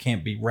Jedi, but you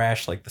can't be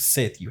rash like the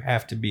Sith. You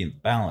have to be in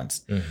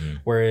balance.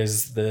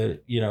 Whereas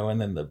and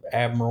then the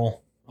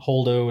Admiral,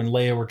 Holdo and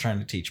Leia were trying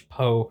to teach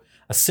Poe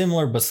a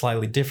similar but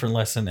slightly different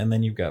lesson. And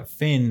then you've got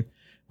Finn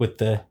with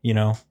the,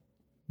 now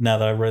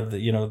that I read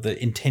the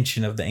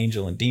intention of the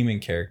angel and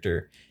demon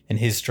character and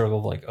his struggle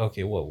of like,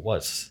 okay,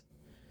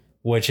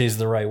 which is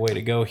the right way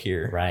to go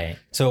here. Right.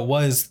 So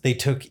they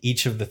took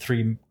each of the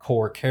 3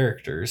 core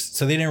characters.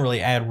 So they didn't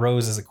really add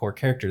Rose as a core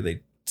character.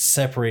 They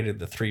separated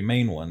the 3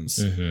 main ones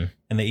and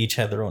they each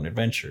had their own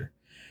adventure.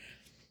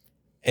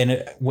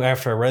 And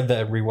after I read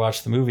that and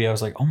rewatched the movie, I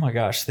was like, oh my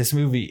gosh, this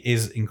movie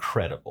is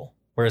incredible.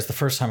 Whereas the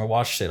first time I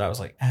watched it, I was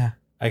like,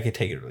 I could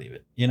take it or leave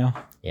it,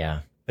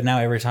 Yeah. But now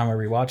every time I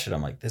rewatch it,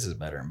 I'm like, this is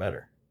better and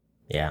better.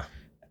 Yeah.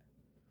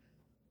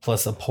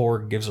 Plus a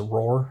Porg gives a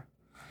roar.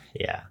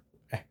 Yeah.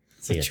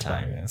 It's a good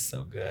time. It's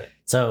so good.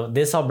 So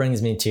this all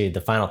brings me to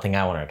the final thing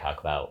I want to talk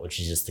about, which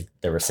is just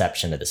the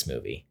reception of this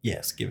movie.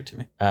 Yes, give it to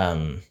me.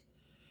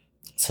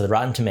 So the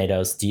Rotten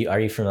Tomatoes, are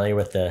you familiar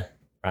with the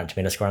Rotten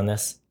Tomato score on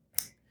this?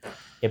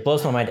 It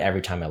blows my mind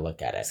every time I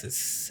look at it. It's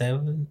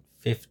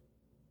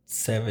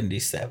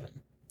 77.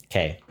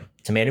 Okay.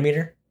 Tomato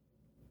meter?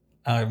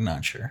 I'm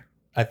not sure.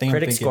 I think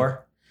critic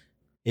score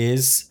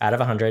is out of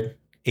 100,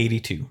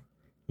 82.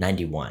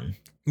 91.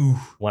 Ooh.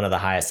 One of the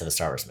highest of a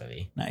Star Wars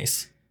movie.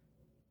 Nice.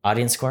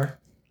 Audience score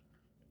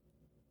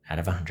out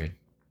of 100,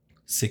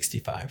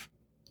 65.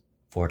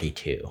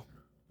 42.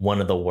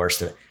 One of the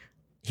worst.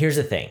 Here's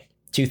the thing.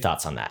 2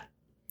 thoughts on that.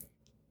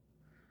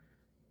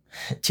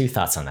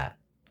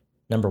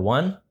 Number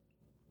 1,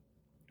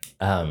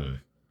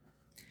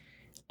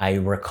 I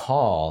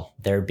recall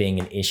there being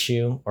an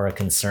issue or a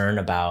concern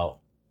about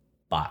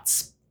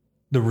bots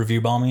The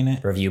review bombing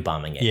it. review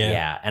bombing it. Yeah.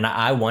 Yeah. And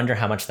I wonder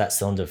how much that's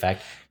still into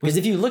effect. Because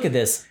if you look at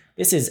this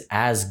is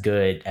as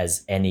good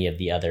as any of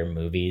the other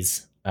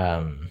movies.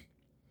 And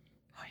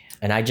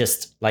I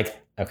just like,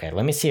 okay,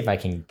 let me see if I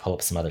can pull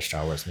up some other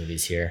Star Wars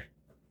movies here.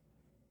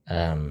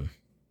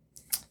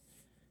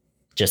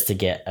 Just to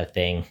get a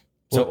thing.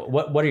 So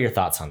what are your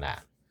thoughts on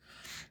that?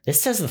 This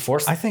says the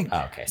Force. I think.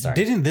 Oh, okay, sorry.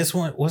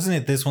 Wasn't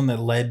it this one that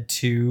led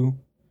to,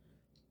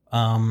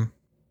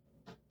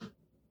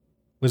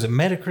 was it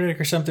Metacritic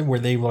or something where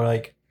they were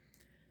like,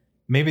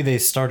 maybe they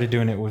started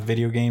doing it with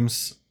video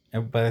games,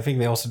 but I think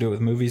they also do it with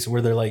movies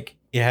where they're like,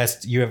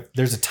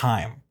 there's a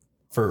time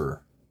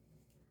for,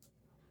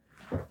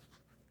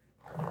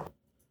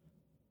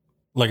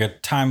 like a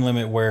time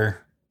limit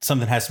where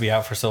something has to be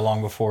out for so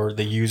long before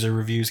the user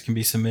reviews can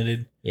be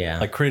submitted. Yeah.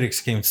 Like critics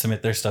can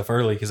submit their stuff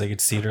early because they could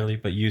see it early,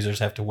 but users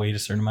have to wait a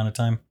certain amount of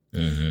time.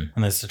 Mm-hmm.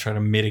 And that's to try to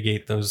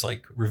mitigate those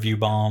like review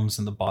bombs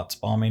and the bots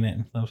bombing it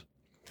and those.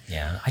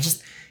 Yeah.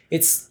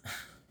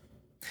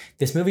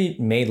 This movie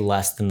made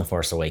less than The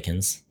Force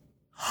Awakens.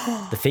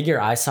 The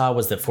figure I saw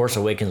was that Force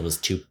Awakens was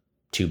 $2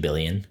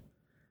 billion.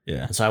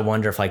 Yeah. And so I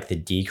wonder if like the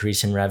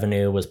decrease in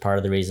revenue was part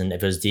of the reason,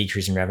 if it was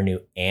decrease in revenue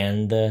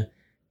and the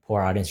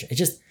poor audience,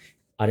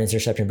 audience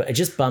reception, but it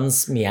just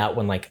bums me out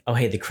when like, oh,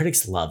 hey, the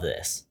critics love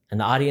this and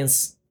the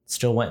audience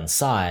still went and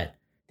saw it.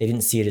 They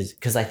didn't see it as,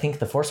 because I think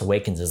The Force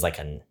Awakens has like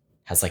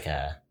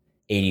a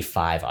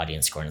 85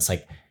 audience score. And it's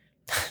like,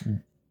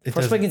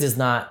 Force Awakens is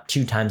not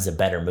 2 times a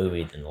better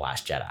movie than The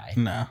Last Jedi.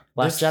 No.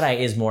 Last Jedi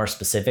is more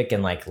specific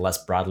and like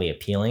less broadly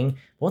appealing.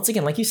 But once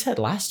again, like you said,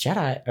 Last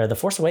Jedi or The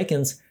Force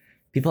Awakens,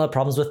 people have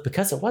problems with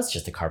because it was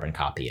just a carbon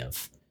copy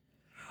of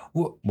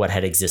what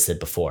had existed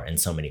before in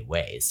so many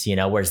ways, you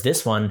know, whereas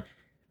this one,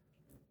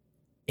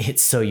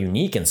 it's so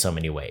unique in so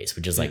many ways,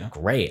 which is like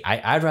great.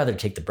 I'd rather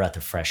take the breath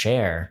of fresh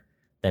air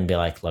than be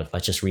like, look,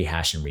 let's just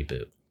rehash and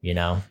reboot, you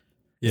know?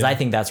 Because I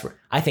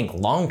think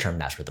long-term,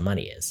 that's where the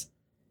money is.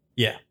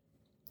 Yeah.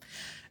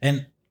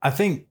 And I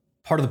think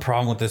part of the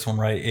problem with this one,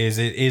 right, is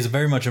it is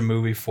very much a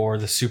movie for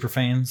the super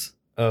fans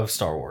of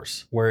Star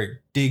Wars, where it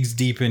digs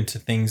deep into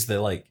things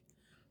that like,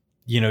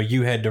 you know,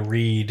 you had to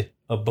read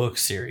a book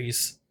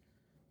series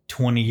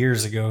 20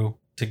 years ago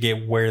to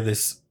get where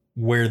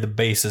the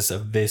basis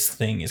of this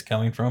thing is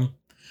coming from.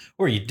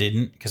 Or you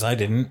didn't, because I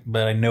didn't,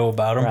 but I know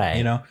about them, right.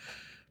 You know?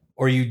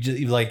 Or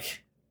you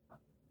like,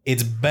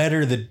 it's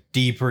better the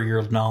deeper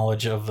your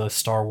knowledge of the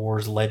Star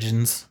Wars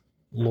Legends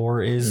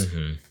lore is.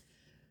 Mm-hmm.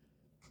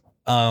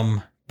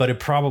 But it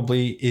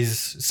probably is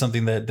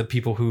something that the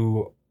people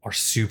who are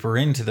super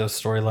into those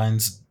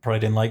storylines probably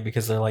didn't like,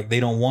 because they're like, they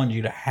don't want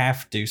you to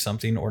have to do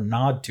something or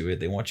nod to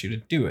it. They want you to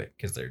do it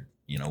because they're,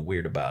 you know,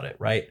 weird about it,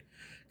 right?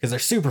 Because they're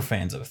super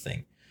fans of a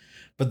thing.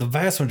 But the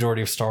vast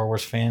majority of Star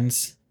Wars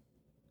fans,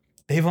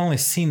 they've only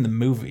seen the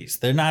movies.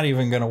 They're not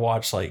even going to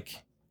watch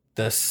like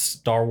the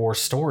Star Wars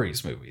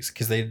Stories movies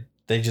because they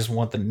just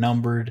want the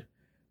numbered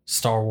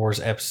Star Wars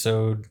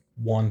episode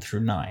 1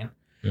 through 9.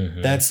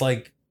 Mm-hmm. That's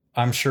like,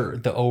 I'm sure,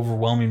 the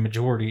overwhelming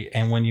majority.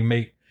 And when you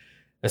make,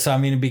 so I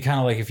mean, it'd be kind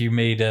of like if you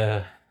made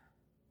I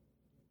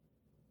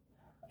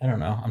don't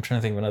know, I'm trying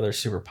to think of another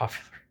super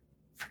popular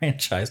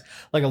franchise,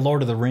 like a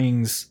Lord of the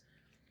Rings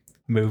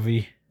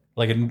movie.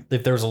 Like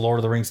if there was a Lord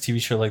of the Rings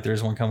TV show, like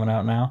there's one coming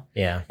out now.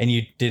 Yeah. And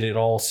you did it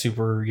all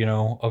super, you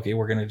know, okay,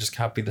 we're going to just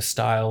copy the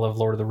style of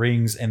Lord of the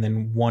Rings. And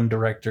then one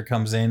director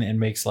comes in and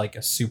makes like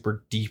a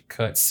super deep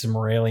cut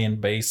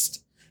Silmarillion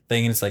based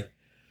thing. And it's like,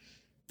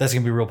 that's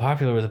going to be real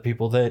popular with the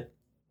people that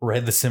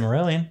read the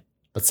Silmarillion.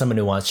 But someone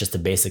who wants just a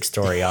basic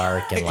story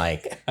arc and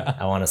like,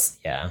 I want to,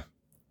 yeah.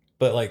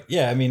 But like,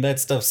 yeah, I mean, that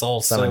stuff's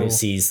all someone who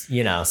sees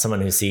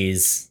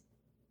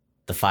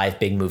the 5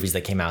 big movies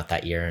that came out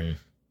that year and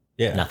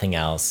nothing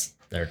else,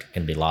 they're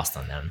going to be lost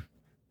on them.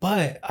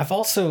 But I've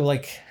also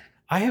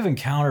I have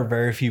encountered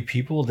very few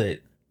people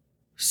that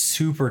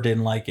super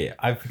didn't like it.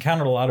 I've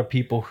encountered a lot of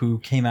people who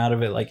came out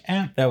of it like,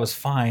 that was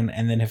fine.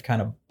 And then have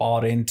kind of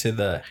bought into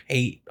the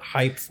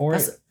hype for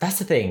it. That's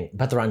the thing.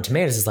 But the Rotten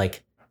Tomatoes is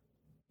like,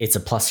 it's a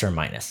plus or a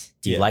minus.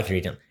 Do you like it or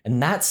you don't?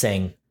 And that's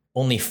saying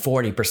only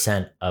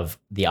 40% of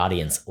the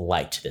audience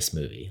liked this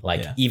movie.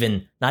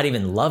 Not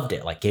even loved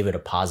it, like gave it a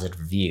positive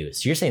review.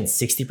 So you're saying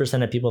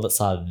 60% of people that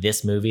saw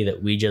this movie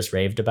that we just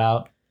raved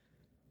about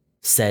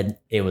said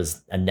it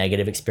was a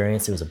negative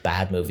experience. It was a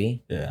bad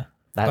movie. Yeah.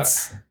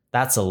 That's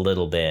a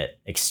little bit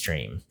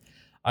extreme.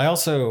 Have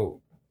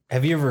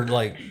you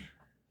ever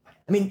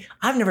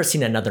I've never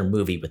seen another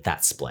movie with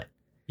that split.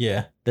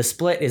 Yeah. The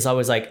split is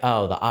always like,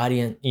 oh, the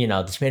audience,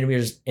 the tomato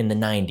meters in the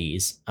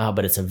 90s,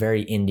 but it's a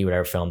very indie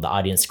whatever film. The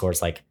audience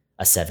scores like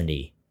a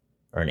 70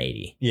 or an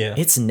 80. Yeah.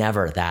 It's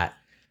never that.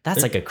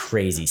 That's like a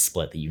crazy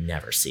split that you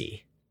never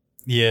see.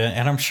 Yeah.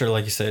 And I'm sure,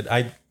 like you said,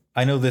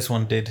 I know this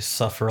one did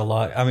suffer a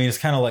lot. I mean, it's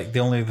kind of like the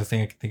only other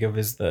thing I can think of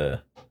is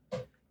The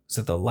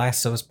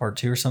Last of Us Part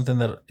 2 or something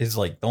that is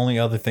like the only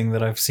other thing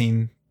that I've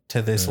seen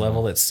to this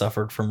level that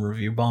suffered from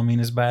review bombing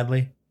as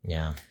badly.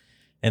 Yeah.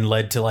 and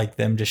led to like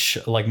them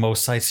just like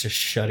most sites just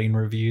shutting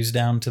reviews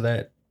down to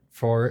that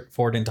for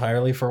it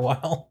entirely for a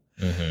while.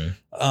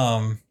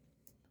 Mm-hmm.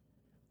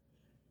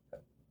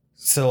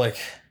 So like,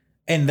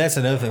 and that's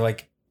another thing.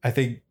 Like, I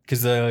think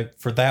because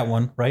for that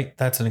one, right?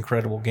 That's an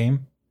incredible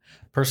game.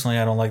 Personally,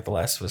 I don't like the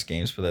Last of Us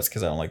games, but that's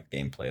because I don't like the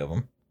gameplay of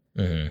them.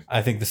 Mm-hmm.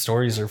 I think the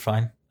stories are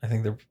fine. I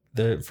think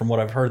they're from what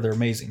I've heard, they're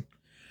amazing.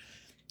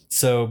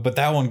 So, but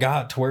that one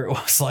got to where it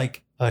was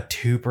like a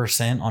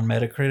 2% on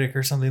Metacritic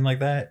or something like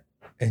that.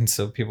 And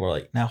so people are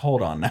like, now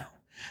hold on now.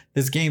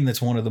 This game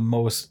that's one of the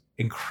most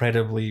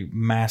incredibly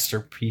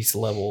masterpiece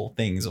level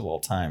things of all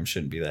time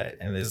shouldn't be that.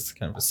 And this is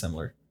kind of a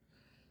similar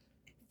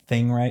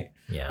thing, right?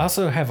 Yeah. I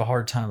also have a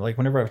hard time, like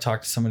whenever I've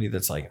talked to somebody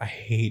that's like, I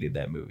hated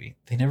that movie.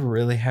 They never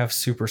really have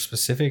super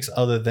specifics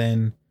other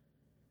than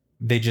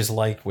they just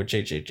like what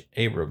J.J.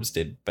 Abrams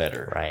did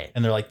better. Right.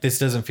 And they're like, this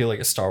doesn't feel like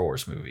a Star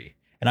Wars movie.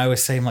 And I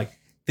always say, I'm like,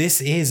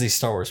 this is a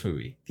Star Wars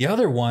movie. The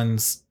other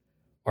ones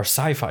are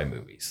sci-fi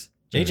movies.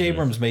 J.J.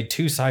 Abrams made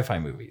 2 sci-fi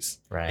movies.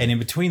 Right. And in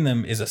between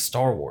them is a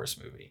Star Wars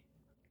movie.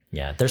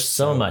 Yeah. There's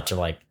so much of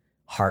like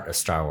heart of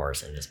Star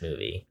Wars in this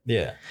movie.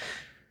 Yeah.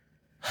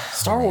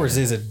 Star Wars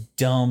is a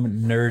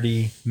dumb,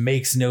 nerdy,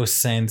 makes no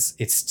sense.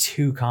 It's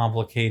too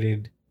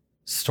complicated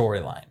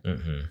storyline.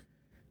 Mm-hmm.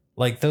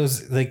 Like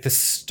the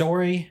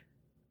story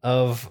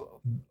of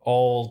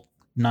all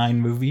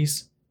 9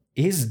 movies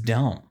is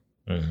dumb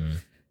Mm-hmm.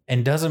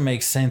 and doesn't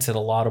make sense at a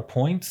lot of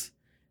points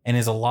and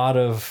is a lot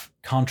of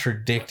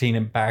contradicting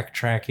and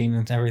backtracking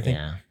and everything.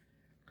 Yeah.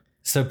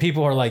 So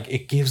people are like,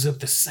 it gives up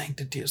the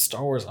sanctity of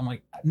Star Wars. I'm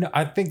like, no,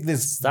 I think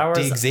this Star Wars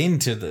digs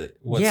into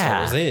what Star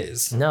Wars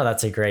is. No,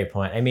 that's a great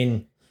point. I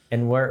mean,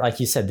 and we're like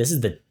you said, this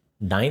is the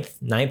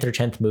ninth or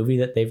 10th movie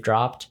that they've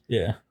dropped.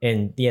 Yeah.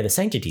 And yeah, the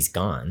sanctity's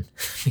gone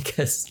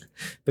because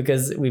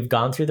we've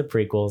gone through the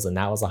prequels and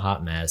that was a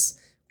hot mess.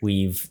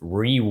 We've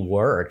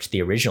reworked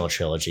the original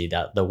trilogy,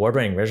 the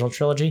award-winning original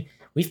trilogy.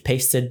 We've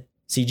pasted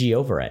CG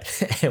over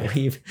it and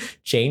we've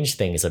changed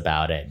things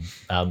about it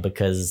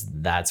because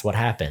that's what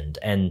happened.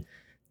 And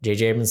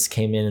J.J. Abrams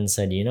came in and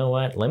said, you know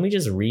what? Let me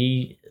just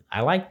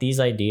I like these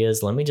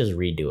ideas. Let me just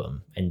redo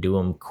them and do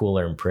them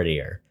cooler and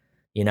prettier.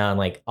 You know, and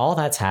like all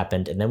that's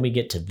happened. And then we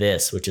get to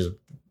this, which is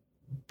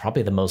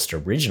probably the most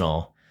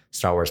original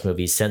Star Wars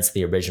movie since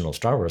the original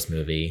Star Wars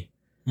movie.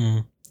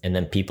 Mm. And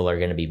then people are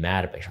going to be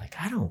mad about it. You're like,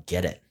 I don't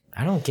get it.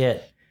 I don't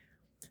get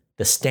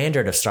the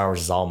standard of Star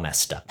Wars is all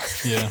messed up.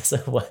 Yeah.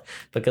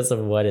 because of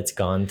what it's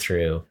gone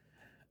through.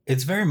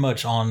 It's very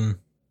much on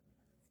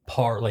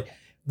par. Like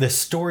the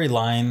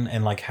storyline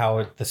and like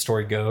how the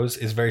story goes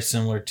is very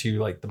similar to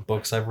like the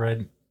books I've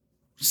read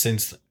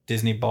since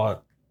Disney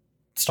bought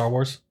Star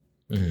Wars.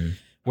 Mm-hmm.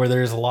 Where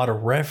there's a lot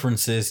of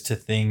references to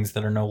things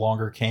that are no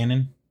longer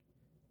canon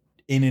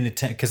in an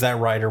attempt because that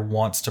writer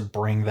wants to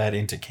bring that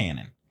into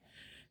canon.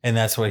 And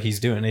that's what he's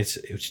doing. It's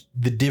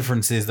the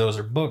difference is those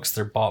are books.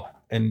 They're bought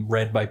and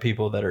read by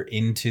people that are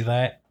into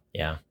that.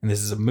 Yeah. And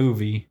this is a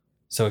movie.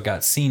 So it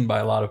got seen by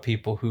a lot of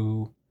people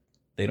who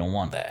they don't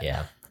want that.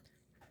 Yeah.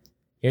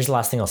 Here's the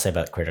last thing I'll say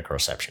about the critical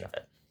reception of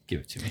it.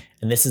 Give it to me.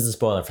 And this is a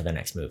spoiler for the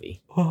next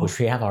movie, which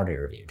we have already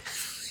reviewed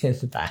in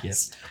the past.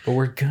 Yes. But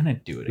we're going to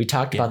do it. We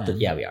talked about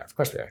we are. Of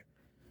course we are.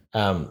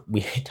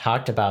 We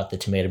talked about the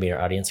tomato meter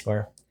audience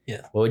score.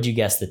 Yeah. What would you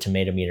guess the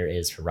tomato meter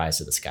is for Rise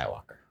of the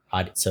Skywalker?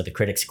 So the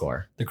critic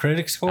score. The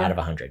critic score? Out of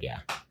 100,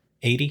 yeah.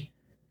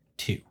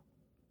 82.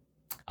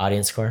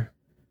 Audience score?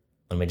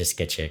 Let me just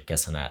get you a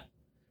guess on that.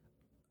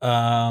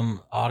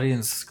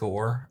 Audience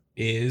score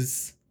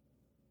is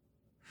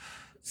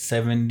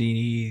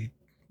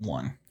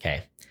 71.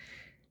 Okay.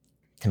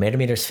 Tomato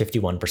meter is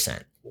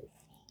 51%.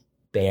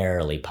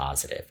 Barely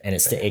positive. And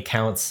it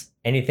counts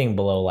anything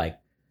below like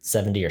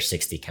 70 or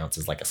 60 counts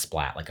as like a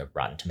splat, like a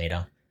rotten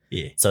tomato.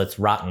 Yeah. So it's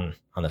rotten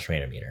on the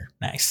tomato meter.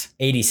 Nice.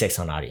 86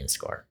 on audience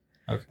score.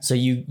 Okay. So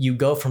you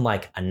go from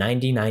like a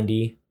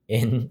 90-90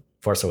 in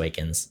Force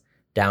Awakens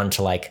down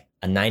to like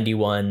a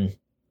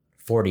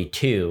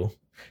 91-42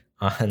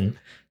 on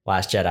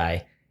Last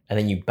Jedi. And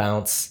then you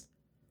bounce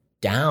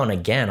down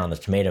again on the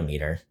tomato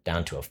meter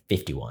down to a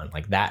 51.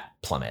 Like that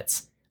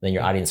plummets. Then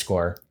your audience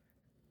score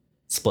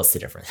splits the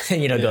difference.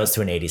 Goes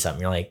to an 80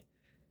 something. You're like,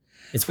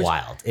 it's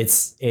wild. It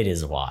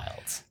is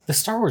wild. The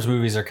Star Wars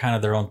movies are kind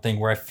of their own thing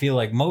where I feel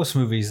like most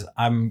movies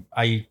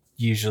I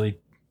usually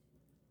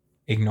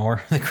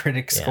ignore the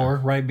critic score,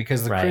 right?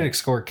 Because the critic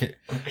score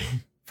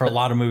for a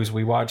lot of movies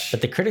we watch. But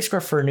the critic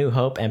score for A New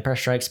Hope, Empire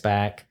Strikes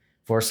Back,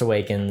 Force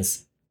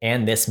Awakens,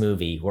 and this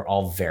movie were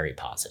all very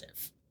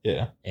positive.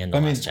 Yeah. And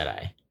The Last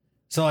Jedi.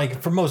 So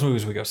like for most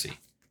movies we go see,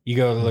 you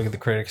go look at the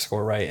critic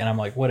score, right? And I'm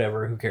like,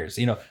 whatever, who cares?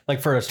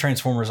 Like for us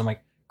Transformers, I'm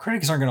like,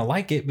 critics aren't going to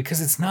like it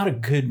because it's not a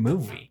good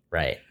movie.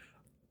 Right.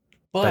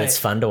 But it's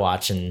fun to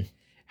watch and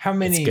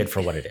it's good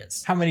for what it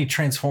is. How many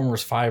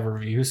Transformers 5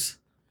 reviews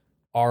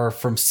are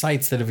from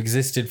sites that have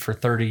existed for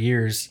 30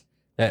 years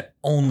that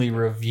only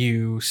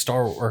review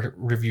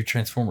review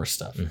Transformers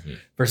stuff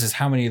versus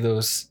how many of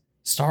those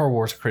Star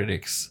Wars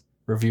critics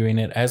reviewing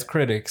it as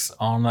critics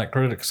on that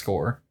critic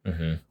score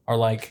are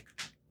like,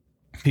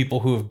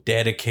 people who have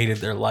dedicated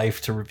their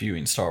life to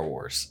reviewing Star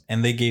Wars,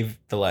 and they gave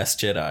The Last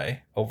Jedi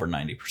over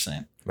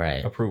 90%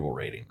 Right. approval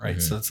rating, right?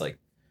 Mhm. So it's like,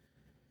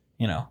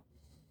 you know,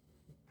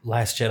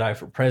 Last Jedi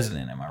for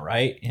president, am I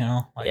right? You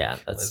know, like, Yeah,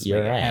 let's you're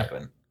make it right.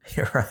 happen.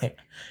 You're right.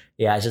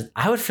 Yeah,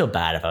 I would feel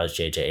bad if I was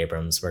J.J.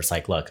 Abrams, where it's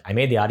like, look, I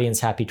made the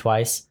audience happy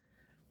twice.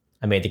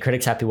 I made the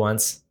critics happy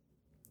once.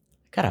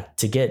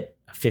 To get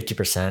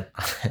 50%.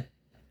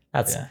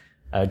 That's Yeah.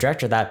 a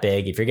director that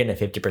big. If you're getting a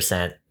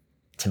 50%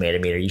 tomato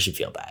meter, you should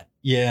feel bad.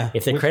 Yeah.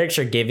 If the critics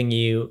are giving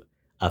you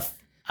a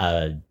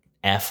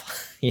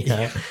F,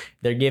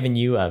 they're giving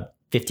you a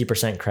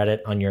 50%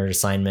 credit on your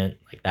assignment,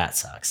 like that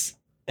sucks.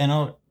 And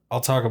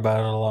I'll talk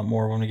about it a lot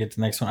more when we get to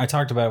the next one. I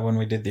talked about it when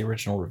we did the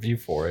original review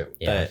for it.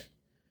 Yeah. That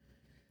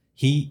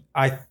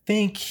I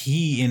think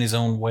he in his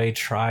own way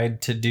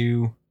tried to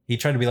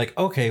be like,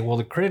 okay, well,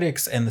 the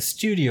critics and the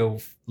studio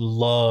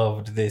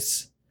loved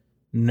this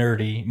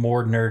nerdy,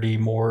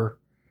 more,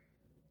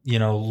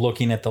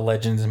 looking at the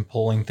legends and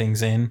pulling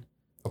things in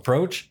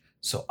approach.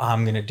 So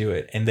I'm going to do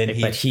it. And then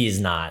but he's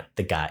not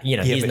the guy,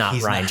 he's not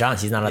Rian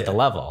Johnson. He's not at the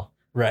level.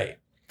 Right.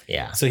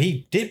 Yeah. So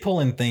he did pull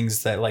in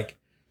things that, like,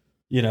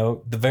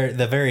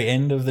 the very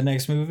end of the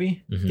next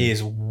movie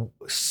is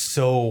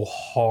so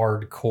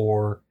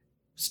hardcore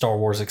Star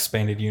Wars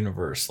expanded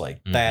universe.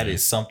 Like that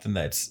is something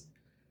that's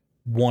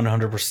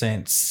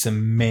 100%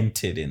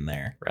 cemented in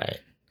there. Right.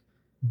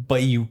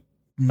 But you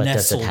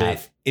nestled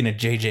it in a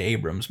J.J.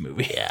 Abrams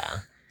movie. Yeah.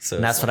 So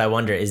and that's what I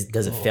wonder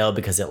does it fail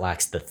because it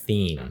lacks the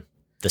theme,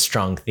 the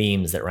strong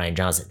themes that Rian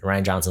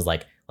Johnson's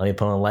like, let me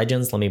pull in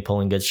legends, let me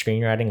pull in good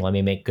screenwriting, let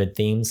me make good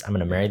themes. I'm going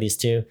to marry these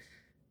two.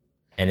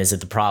 And is it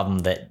the problem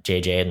that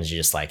J.J. Abrams is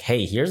just like,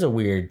 hey, here's a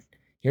weird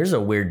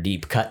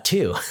deep cut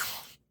too.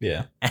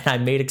 Yeah. And I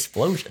made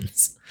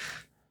explosions.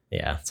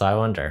 Yeah. So I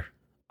wonder.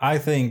 I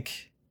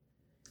think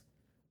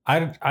I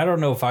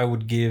don't know if I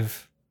would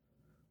give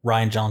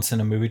Rian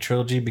Johnson a movie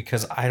trilogy,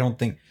 because I don't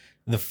think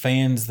the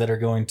fans that are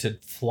going to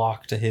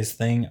flock to his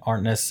thing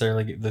aren't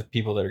necessarily the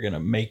people that are going to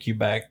make you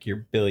back your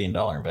 $1 billion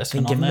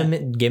investment on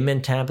that. Give him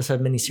a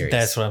 10-episode miniseries.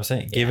 That's what I'm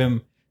saying. Yeah.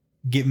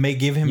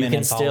 Give him an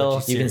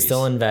anthology series. You can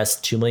still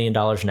invest $2 million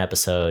an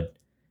episode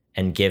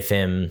and give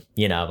him,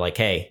 like,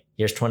 hey,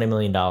 here's $20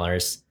 million.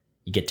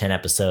 You get 10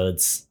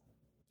 episodes.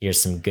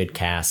 Here's some good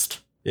cast.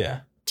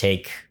 Yeah.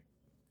 Take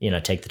the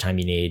time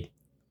you need.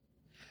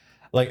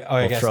 Like,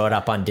 we'll throw it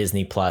up on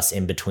Disney Plus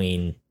in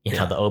between,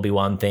 the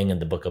Obi-Wan thing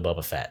and the Book of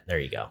Boba Fett. There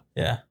you go.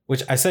 Yeah.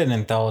 Which I said an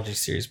anthology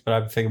series, but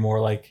I figure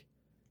more like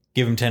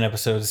give him 10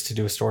 episodes to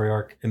do a story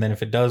arc. And then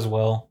if it does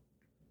well,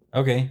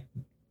 okay,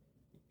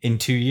 in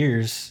 2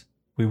 years,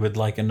 we would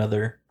like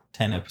another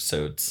 10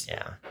 episodes.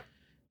 Yeah.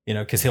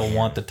 Because he'll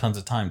want the tons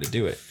of time to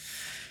do it.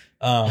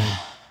 I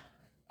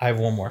have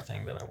one more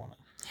thing that I want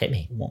to hit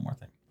me. One more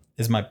thing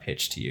is my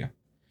pitch to you.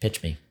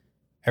 Pitch me.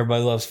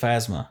 Everybody loves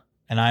Phasma,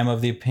 and I'm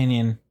of the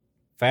opinion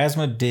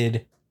Phasma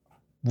did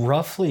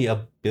roughly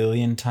 1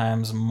 billion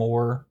times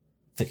more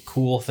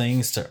cool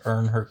things to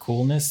earn her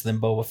coolness than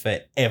Boba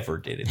Fett ever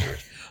did in the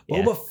original.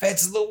 Yeah. Boba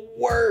Fett's the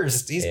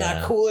worst. He's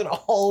not cool at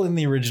all in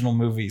the original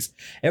movies.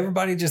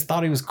 Everybody just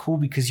thought he was cool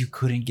because you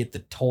couldn't get the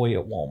toy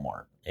at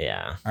Walmart.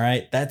 Yeah. All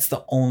right. That's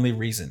the only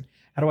reason.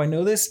 How do I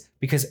know this?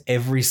 Because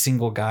every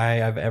single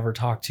guy I've ever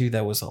talked to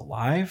that was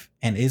alive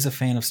and is a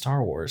fan of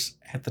Star Wars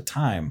at the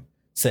time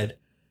said,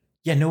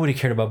 yeah, nobody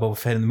cared about Boba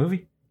Fett in the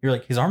movie. You're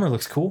like, his armor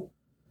looks cool.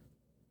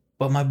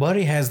 But my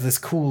buddy has this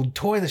cool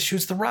toy that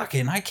shoots the rocket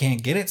and I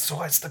can't get it.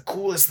 So it's the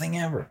coolest thing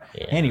ever.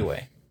 Yeah.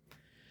 Anyway.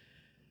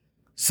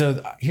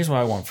 So here's what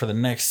I want for the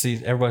next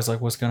season. Everybody's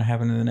like, what's going to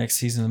happen in the next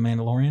season of The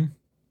Mandalorian?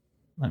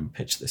 Let me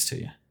pitch this to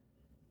you.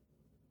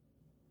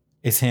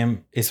 It's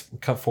him. It's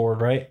cut forward,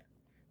 right?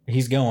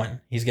 He's going.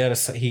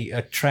 He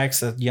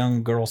attracts a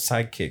young girl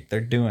sidekick.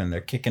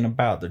 They're kicking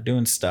about. They're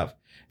doing stuff.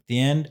 At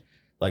the end,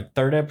 like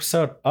third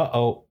episode,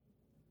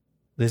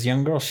 this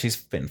young girl, she's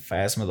been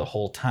Phasma the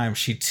whole time.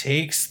 She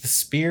takes the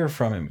spear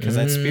from him because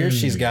that spear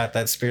she's got,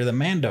 that spear that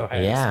Mando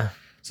has. Yeah.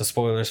 So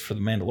spoilers for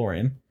The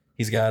Mandalorian.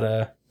 He's got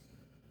a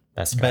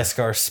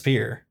Beskar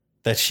spear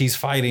that she's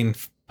fighting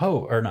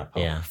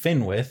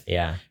Finn with.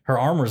 Yeah. Her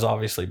armor's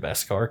obviously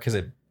Beskar because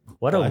it.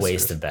 What a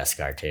waste of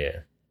Beskar too.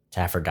 To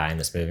have her die in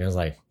this movie. I was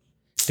like,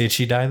 did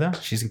she die though?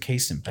 She's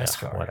encased in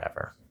Beskar.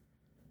 Whatever.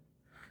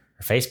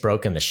 Her face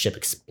broke and the ship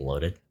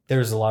exploded.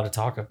 There's a lot of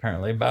talk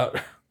apparently about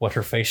what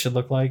her face should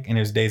look like. And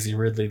it was Daisy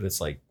Ridley that's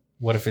like,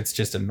 what if it's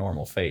just a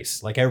normal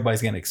face? Like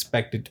everybody's going to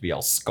expect it to be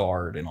all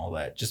scarred and all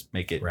that. Just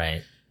make it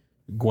right.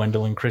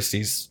 Gwendolyn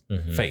Christie's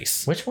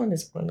face. Which one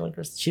is Gwendolyn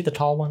Christie? She the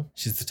tall one?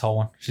 She's the tall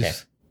one.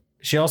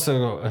 She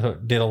also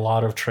did a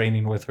lot of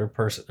training with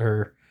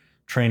her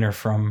trainer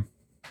from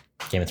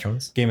Game of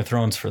Thrones? Game of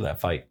Thrones for that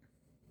fight.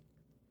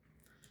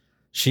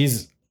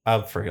 I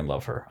freaking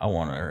love her. I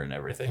want her and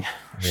everything.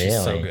 She's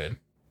really? So good.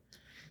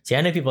 See,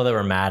 I know people that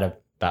were mad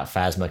about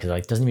Phasma because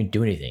like doesn't even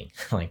do anything.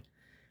 Like,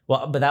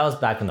 well, but that was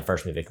back when the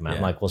first movie came out. Yeah.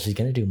 I'm like, well, she's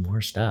gonna do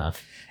more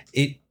stuff.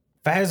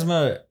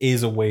 Phasma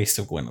is a waste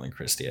of Gwendolyn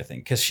Christie, I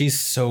think, because she's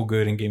so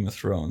good in Game of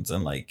Thrones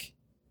and like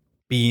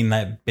being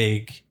that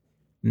big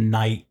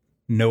night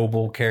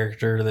noble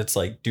character that's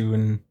like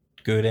doing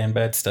good and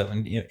bad stuff.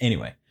 And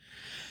anyway,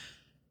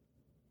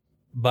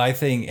 but I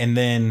think, and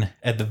then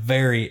at the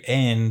very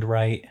end,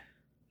 right,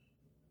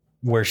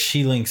 where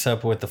she links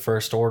up with the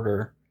First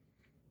Order,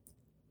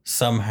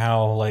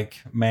 somehow like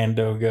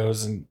Mando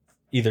goes and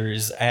either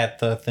is at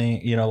the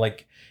thing,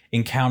 like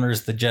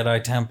encounters the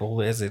Jedi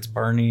Temple as it's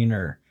burning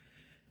or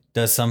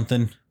does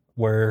something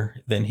where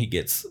then he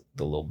gets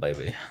the little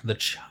baby, the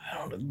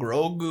child,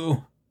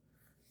 Grogu,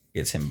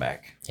 gets him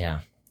back.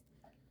 Yeah.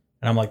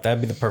 And I'm like, that'd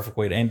be the perfect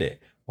way to end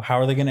it. Well, how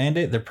are they going to end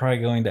it? They're probably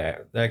going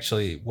to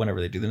actually, whenever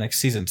they do the next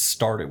season,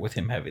 start it with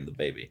him having the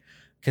baby.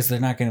 Because they're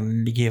not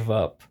going to give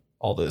up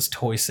all those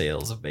toy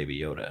sales of Baby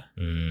Yoda.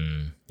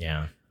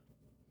 Yeah.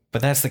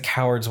 But that's the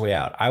coward's way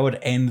out. I would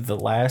end the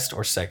last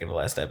or second to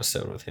last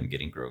episode with him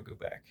getting Grogu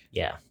back.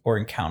 Yeah. Or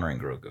encountering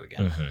Grogu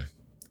again.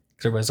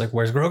 Because everybody's like,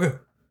 where's Grogu?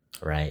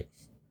 Right.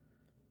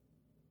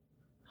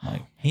 I'm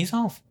like, he's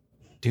off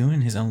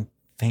doing his own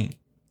thing.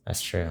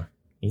 That's true.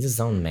 He's his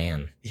own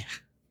man. Yeah.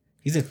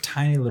 He's a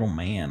tiny little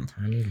man.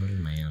 Tiny little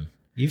man.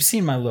 You've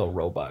seen my little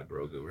robot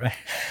Grogu, right?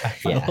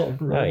 Yeah.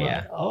 Oh,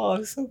 yeah. Oh,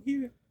 it's so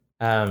cute.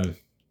 All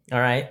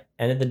right.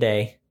 End of the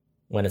day,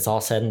 when it's all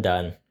said and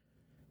done,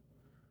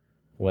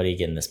 what do you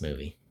get in this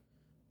movie?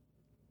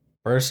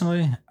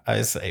 Personally,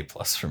 it's A+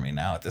 for me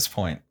now at this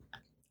point.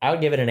 I would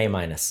give it an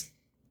A-.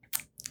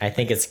 I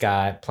think it's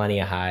got plenty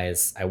of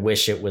highs. I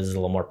wish it was a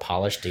little more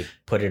polished to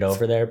put it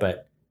over there,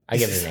 but I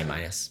give it an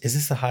A-. Is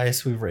this the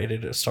highest we've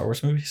rated a Star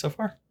Wars movie so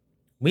far?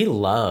 We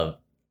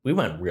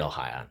went real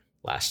high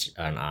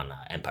on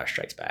Empire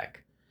Strikes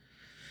Back.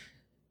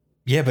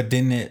 Yeah, but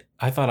didn't it?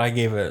 I thought I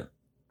gave it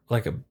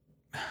like a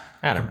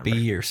I don't know.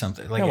 B or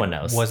something. Like No one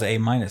knows. Was it A-?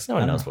 No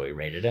one knows what we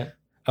rated it.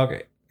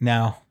 Okay,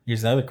 now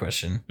here's the other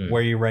question: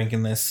 Where are you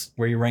ranking this?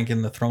 Where are you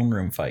ranking the throne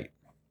room fight?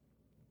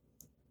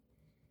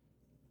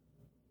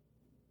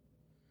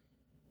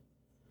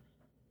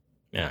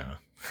 I don't know.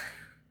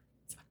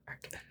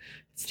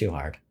 It's too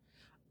hard.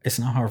 It's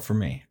not hard for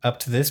me. Up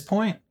to this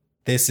point,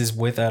 this is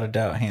without a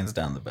doubt, hands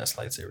down, the best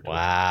lightsaber.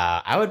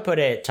 Wow. I would put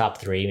it top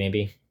 3,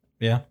 maybe.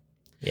 Yeah.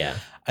 Yeah.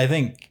 I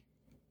think.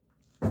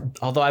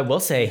 Although I will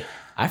say,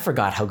 I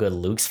forgot how good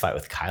Luke's fight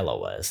with Kylo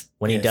was.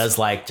 When he does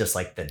just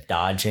the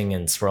dodging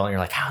and swirling, you're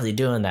like, how's he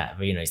doing that?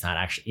 But he's not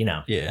actually,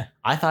 Yeah.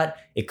 I thought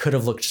it could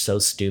have looked so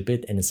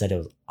stupid, and instead it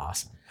was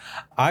awesome.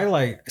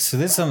 So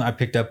this is something I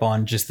picked up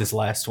on just this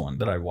last one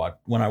that I watched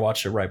when I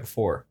watched it right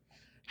before.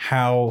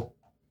 How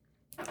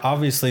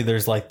obviously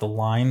there's like the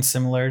line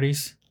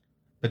similarities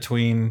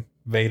between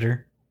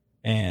Vader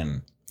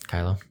and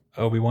Kylo?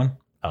 Obi-Wan.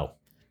 Oh,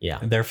 yeah.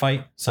 Their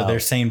fight. So they're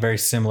saying very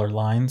similar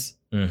lines.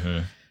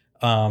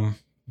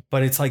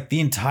 But it's like the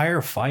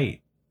entire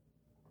fight,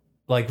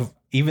 like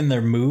even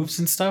their moves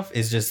and stuff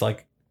is just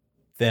like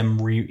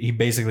them. He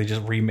basically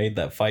just remade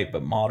that fight,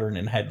 but modern,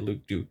 and had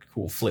Luke do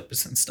cool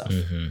flips and stuff.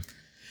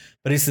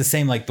 But it's the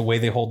same, like the way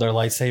they hold their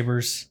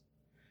lightsabers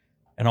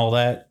and all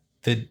that.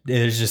 That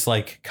it's just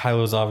like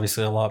Kylo's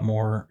obviously a lot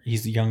more.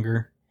 He's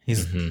younger.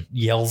 He's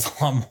yells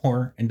a lot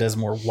more and does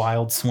more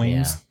wild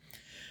swings. Yeah.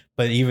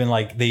 But even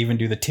like they even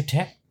do the tip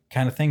tap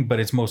kind of thing, but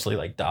it's mostly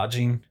like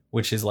dodging,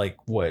 which is like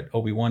what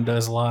Obi-Wan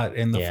does a lot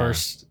in the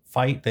first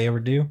fight they ever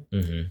do.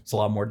 It's a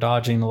lot more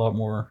dodging, a lot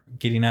more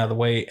getting out of the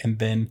way, and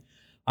then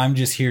I'm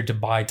just here to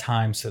buy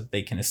time so that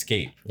they can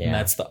escape. Yeah. And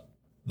that's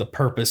the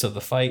purpose of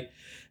the fight.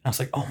 And I was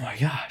like, oh my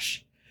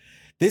gosh,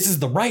 this is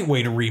the right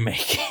way to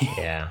remake it.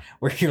 Yeah.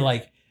 Where you're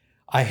like,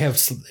 I have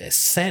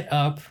set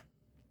up,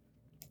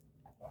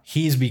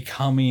 he's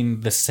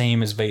becoming the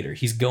same as Vader.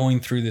 He's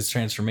going through this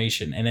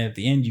transformation. And at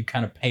the end, you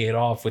kind of pay it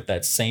off with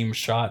that same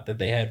shot that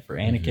they had for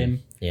Anakin.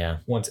 Yeah.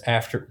 Once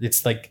after,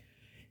 it's like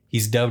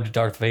he's dubbed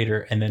Darth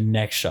Vader, and the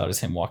next shot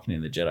is him walking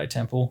in the Jedi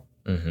Temple.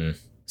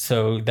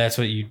 So that's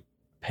what you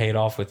pay it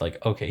off with,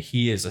 like, okay,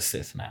 he is a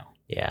Sith now.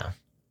 Yeah.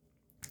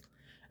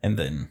 And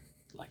then,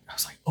 like, I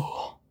was like,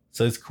 oh.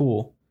 So it's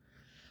cool.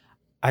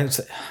 I would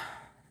say,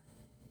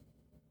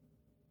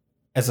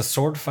 as a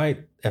sword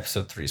fight,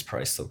 episode 3 is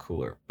probably still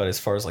cooler. But as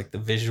far as like the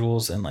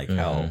visuals and like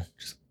how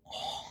just,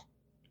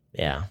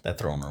 yeah, that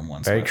throne room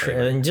one's very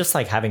and just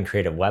like having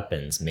creative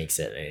weapons makes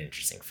it an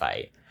interesting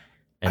fight.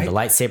 And the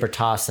lightsaber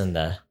toss and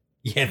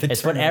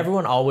it's what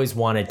everyone always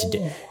wanted to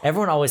do.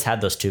 Everyone always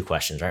had those two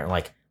questions, right?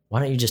 Like,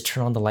 why don't you just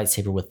turn on the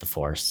lightsaber with the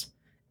Force?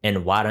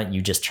 And why don't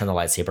you just turn the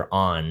lightsaber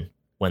on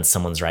when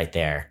someone's right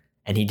there?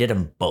 And he did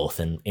them both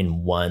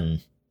in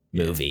one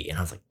movie. And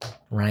I was like,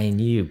 Ryan,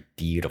 you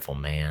beautiful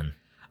man.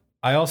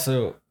 I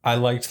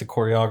liked the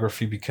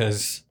choreography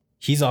because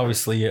he's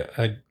obviously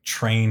a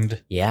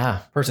trained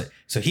person.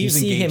 So he's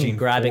engaging. You see him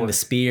grabbing the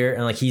spear,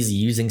 and like he's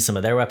using some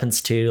of their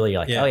weapons too. You're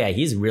like, oh yeah,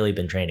 he's really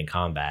been trained in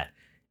combat.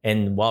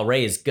 And while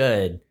Rey is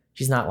good,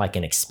 she's not like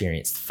an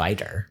experienced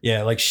fighter.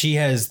 Yeah, like she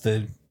has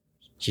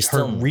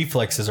her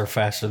reflexes are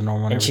faster than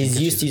normal. And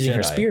she's used to using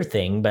her spear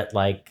thing, but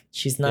like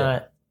she's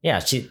not.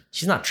 Yeah, she's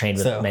not trained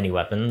with many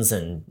weapons,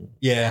 and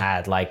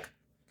had like.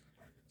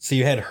 So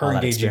you had her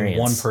engaging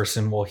one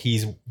person while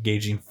he's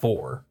engaging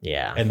 4.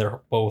 Yeah. And they're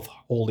both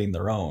holding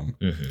their own.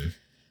 And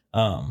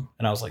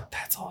I was like,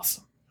 that's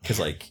awesome. Because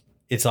like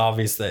it's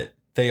obvious that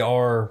they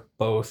are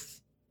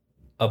both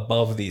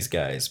above these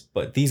guys,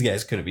 but these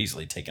guys could have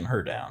easily taken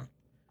her down.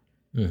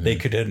 Mhm. They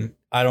couldn't.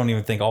 I don't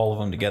even think all of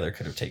them together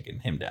could have taken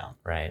him down.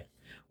 Right.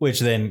 Which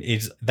then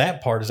is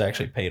that part is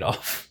actually paid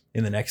off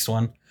in the next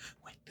one.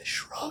 Wait, the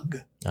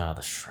shrug. Oh,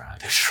 the shrug.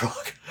 The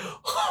shrug.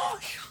 Oh my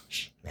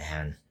gosh.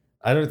 Man,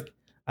 I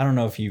don't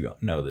know if you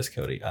know this,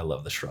 Cody. I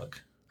love the shrug.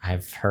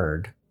 I've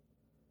heard,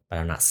 but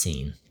I've not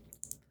seen.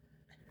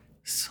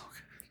 So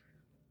good.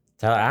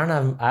 So I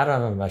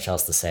don't have much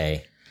else to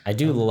say. I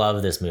do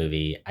love this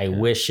movie. I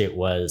wish it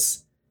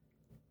was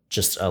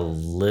just a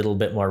little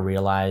bit more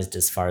realized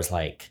as far as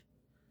like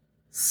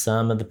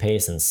some of the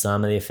pace and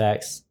some of the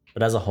effects,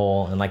 but as a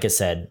whole, and like I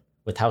said,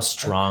 with how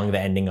strong the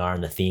ending are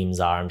and the themes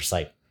are, I'm just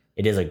like,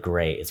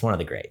 it's one of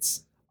the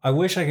greats. I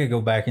wish I could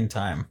go back in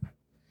time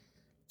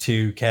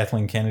to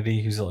Kathleen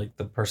Kennedy, who's like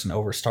the person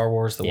over Star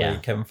Wars, the way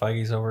Kevin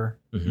Feige's over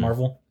Mhm.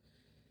 Marvel.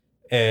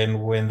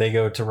 And when they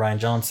go to Rian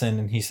Johnson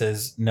and he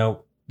says,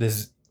 "Nope,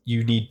 this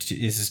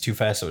is too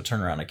fast of a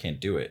turnaround. I can't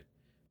do it."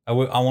 I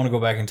want to go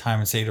back in time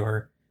and say to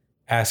her,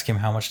 ask him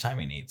how much time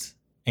he needs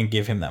and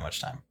give him that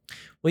much time.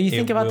 Well, you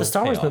think about the will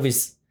Star pay Wars off.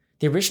 movies,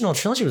 the original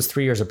trilogy was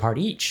 3 years apart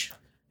each.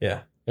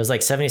 Yeah. It was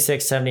like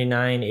 76,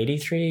 79,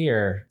 83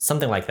 or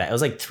something like that. It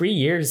was like 3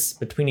 years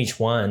between each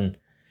one.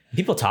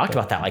 People talked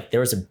about that. Like there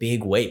was a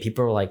big wait.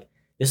 People were like,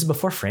 this is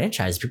before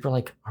franchise. People were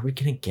like, are we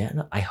going to get,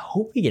 I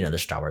hope we get another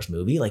Star Wars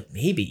movie. Like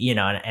maybe,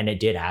 and it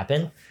did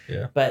happen.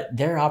 Yeah. But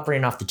they're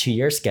operating off the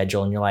 2-year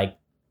schedule. And you're like,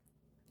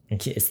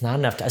 it's not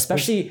enough to,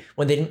 especially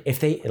when they didn't, if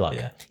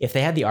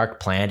they had the arc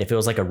planned, if it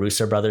was like a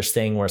Russo brothers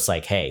thing where it's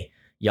like, hey,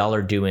 y'all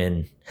are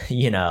doing,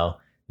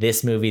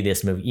 this movie,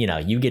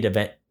 you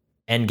get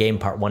Endgame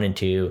part 1 and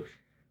 2,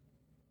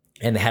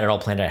 and they had it all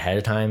planned out ahead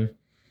of time.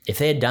 If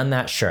they had done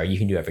that, sure, you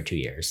can do it every 2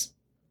 years.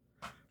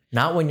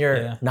 Not when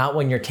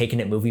you're taking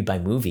it movie by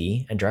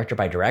movie and director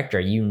by director.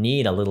 You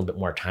need a little bit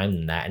more time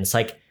than that. And it's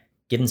like,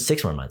 give him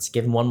 6 more months,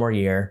 give him 1 more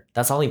year.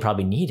 That's all he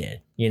probably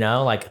needed.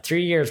 Like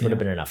 3 years would have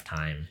been enough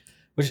time.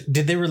 Which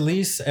did they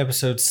release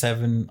episode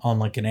 7 on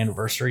like an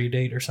anniversary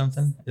date or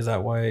something? Is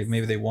that why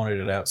maybe they wanted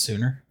it out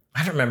sooner?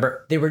 I don't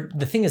remember.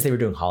 The thing is they were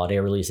doing holiday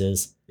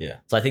releases. Yeah.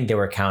 So I think they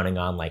were counting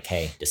on like,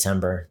 hey,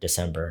 December,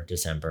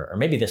 or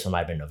maybe this one might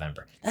have been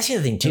November. That's the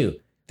other thing too.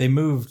 They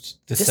moved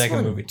the This second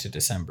one- movie to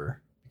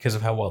December because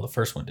of how well the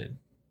first one did.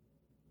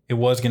 It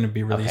was going to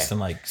be released in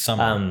like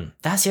summer.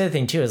 That's the other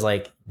thing too, is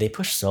like they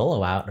pushed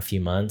Solo out in a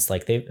few months.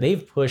 Like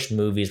they've pushed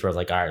movies where it's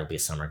like, all right, it'll be a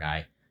summer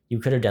guy. You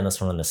could have done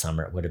this one in the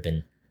summer. It would have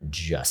been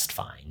just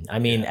fine. I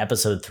mean,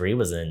 episode 3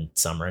 was in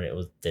summer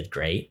and did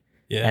great.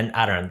 Yeah. And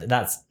I don't know,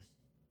 that's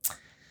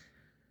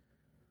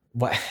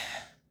what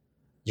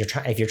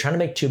if you're trying to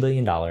make $2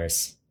 billion,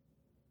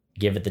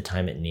 give it the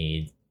time it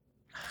needs.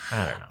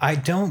 I don't know. I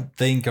don't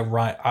think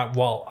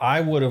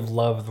I would have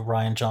loved the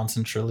Rian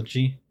Johnson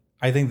trilogy.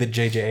 I think the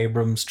J.J.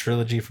 Abrams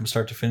trilogy from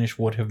start to finish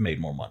would have made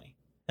more money.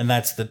 And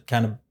that's the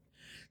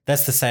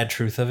sad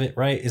truth of it,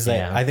 right? Is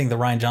that I think the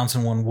Rian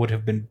Johnson one would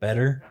have been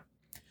better.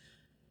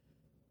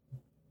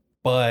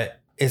 But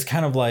it's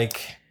kind of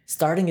like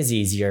Starting is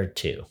easier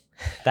too.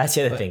 That's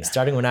the other thing.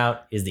 Starting one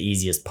out is the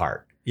easiest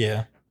part.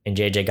 Yeah. And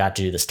JJ got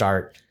to do the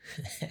start,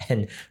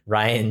 and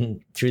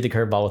Ryan threw the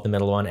curveball with the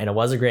middle one, and it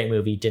was a great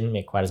movie. Didn't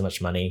make quite as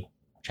much money,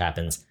 which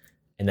happens.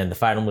 And then the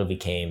final movie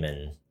came,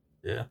 and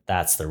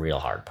that's the real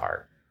hard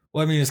part.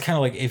 Well, I mean, it's kind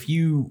of like if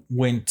you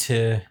went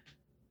to,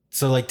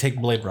 so like take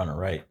Blade Runner,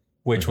 right?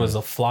 Which was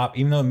a flop,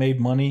 even though it made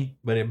money,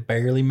 but it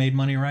barely made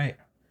money, right?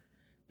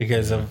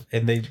 Because and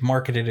they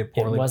marketed it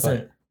poorly. It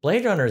wasn't.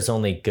 Blade Runner is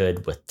only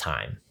good with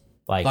time.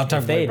 Like I'm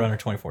talking Blade Runner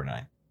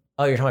 2049.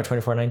 Oh, you're talking about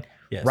 2049?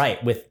 Yes.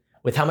 Right.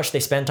 With how much they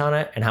spent on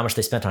it and how much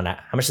they spent on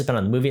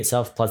the movie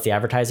itself plus the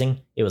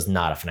advertising, it was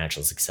not a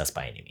financial success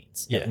by any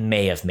means. Yeah. It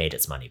may have made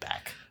its money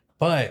back.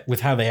 But with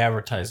how they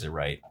advertised it,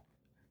 right?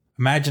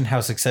 Imagine how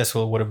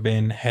successful it would have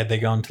been had they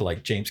gone to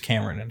like James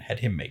Cameron and had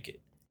him make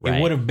it. Right.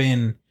 It would have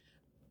been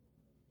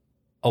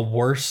a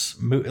worse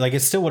movie. Like it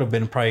still would have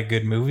been probably a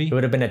good movie. It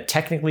would have been a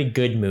technically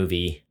good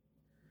movie.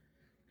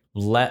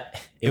 It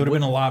would have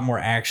been a lot more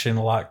action,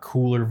 a lot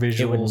cooler visuals.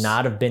 It would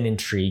not have been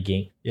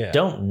intriguing. Yeah.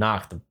 Don't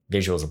knock the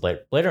visuals of Blade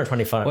Runner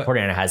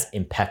 2049 has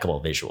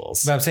impeccable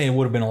visuals. But I'm saying it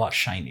would have been a lot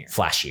shinier.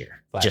 Flashier.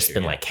 Just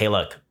been like, hey,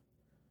 look,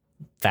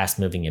 fast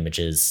moving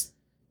images.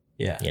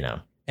 Yeah.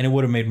 And it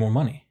would have made more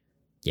money.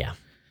 Yeah.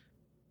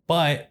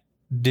 But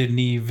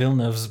Denis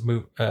Villeneuve's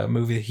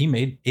movie that he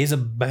made is a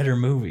better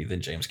movie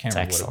than James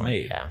Cameron would have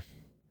made. Yeah.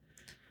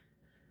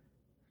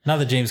 Not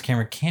that James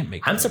Cameron can't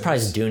make. I'm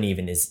surprised Dune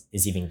even is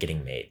even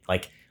getting made.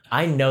 Like,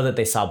 I know that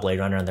they saw Blade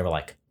Runner and they were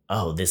like,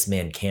 oh, this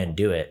man can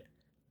do it.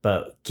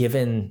 But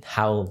given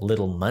how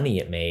little money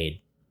it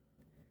made,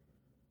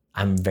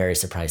 I'm very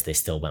surprised they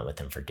still went with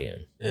him for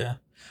Dune. Yeah.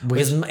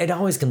 Because it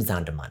always comes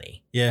down to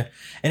money. Yeah.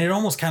 And it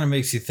almost kind of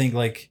makes you think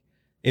like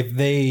if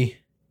they,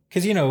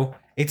 because,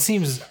 it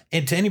seems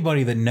to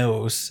anybody that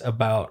knows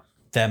about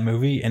that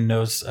movie and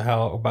knows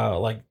how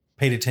about like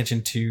paid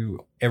attention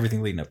to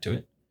everything leading up to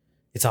it,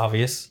 it's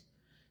obvious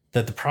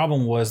that the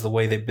problem was the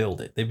way they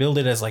build it. They build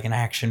it as like an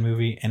action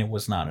movie, and it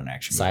was not an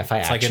action movie. Sci-fi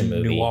it's action like a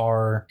movie.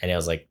 noir And it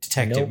was like,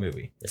 detective nope,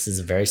 movie. this is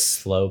a very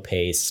slow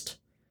paced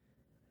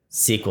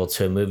sequel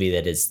to a movie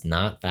that is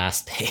not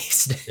fast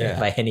paced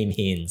by any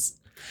means.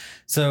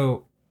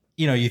 So,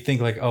 you think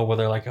like, oh, well,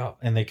 they're like, oh,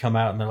 and they come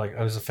out and they're like,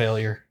 oh, it was a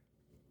failure.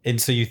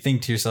 And so you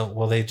think to yourself,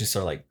 well, they just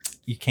are like,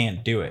 you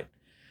can't do it.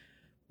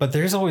 But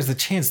there's always the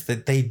chance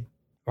that they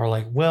are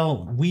like,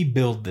 well, we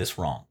build this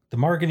wrong. The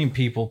marketing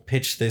people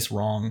pitched this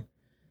wrong.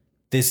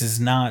 This is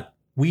not,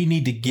 we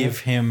need to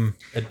give him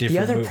a different The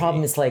other movie.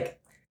 problem is like,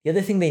 the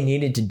other thing they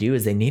needed to do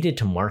is they needed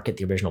to market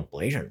the original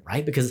Blade Runner,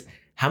 right? Because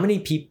how many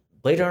people,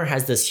 Blade Runner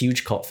has this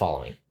huge cult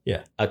following.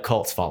 Yeah. A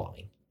cult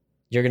following.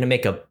 You're going to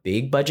make a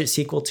big budget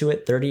sequel to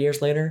it 30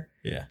 years later?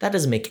 Yeah. That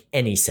doesn't make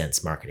any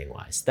sense marketing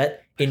wise.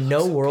 That in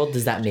no world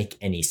does that make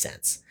any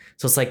sense.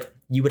 So it's like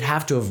you would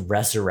have to have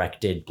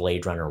resurrected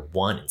Blade Runner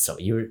 1. And so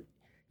you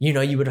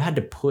would have had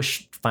to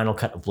push final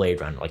cut of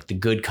Blade Runner, like the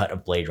good cut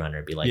of Blade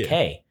Runner, be like,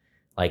 hey,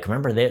 like,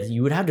 remember that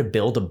you would have to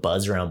build a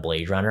buzz around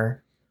Blade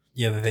Runner.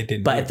 Yeah, that they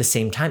didn't. But at the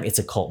same time, it's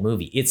a cult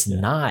movie. It's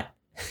not,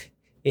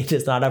 it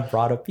does not have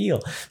broad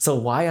appeal. So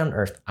why on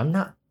earth? I'm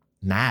not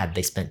mad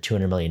they spent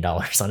 $200 million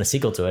on a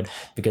sequel to it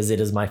because it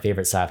is my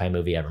favorite sci-fi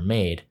movie ever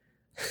made.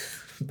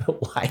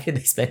 But why did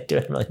they spend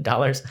 $200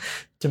 million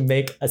to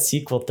make a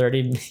sequel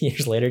 30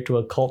 years later to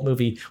a cult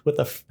movie with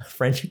a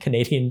French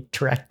Canadian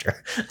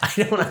director? I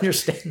don't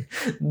understand.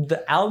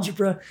 The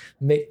algebra,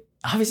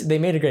 obviously they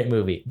made a great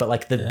movie, but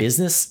like the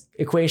business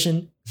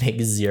equation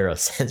makes zero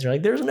sense. You're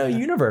like, there's no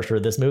universe where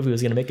this movie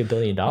was going to make $1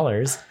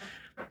 billion.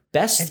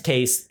 Best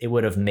case, it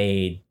would have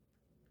made,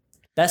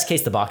 best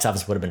case, the box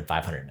office would have been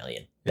 500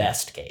 million.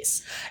 Best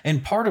case.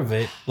 And part of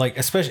it, like,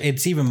 especially,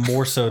 it's even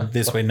more so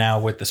this way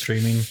now with the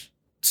streaming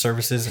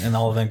services and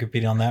all of them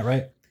competing on that,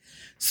 right?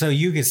 So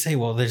you could say,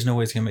 well, there's no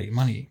way it's going to make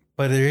money.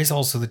 But there is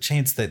also the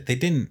chance that they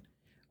didn't,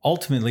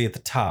 ultimately at the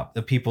top,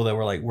 the people that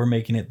were like, we're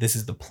making it, this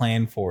is the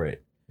plan for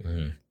it.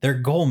 Mm-hmm. Their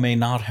goal may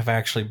not have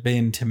actually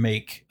been to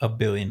make $1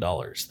 billion.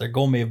 Their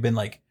goal may have been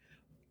like,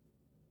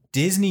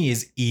 Disney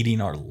is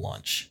eating our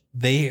lunch.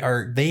 They're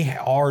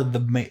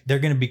going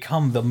to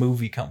become the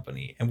movie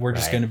company. And we're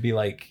just going to be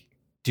like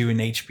doing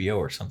HBO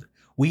or something.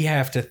 We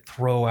have to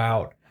throw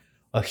out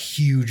a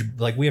huge,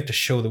 like, we have to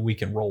show that we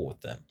can roll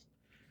with them,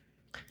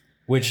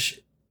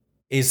 which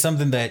is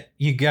something that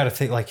you got to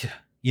think, like,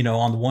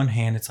 on the one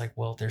hand, it's like,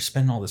 well, they're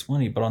spending all this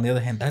money, but on the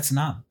other hand, that's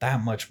not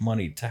that much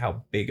money to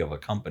how big of a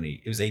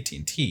company. It was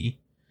AT&T.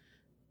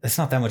 That's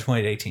not that much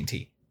money to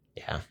AT&T.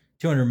 Yeah.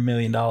 $200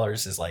 million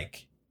is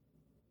like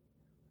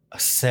a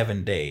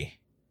 7-day,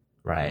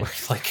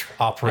 like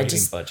operating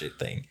budget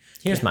thing.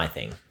 Here's my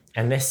thing.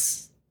 And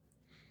this,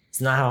 it's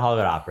not how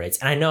Hollywood operates.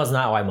 And I know it's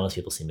not why most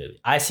people see movies.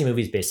 I see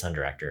movies based on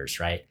directors,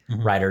 right?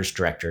 Mm-hmm. Writers,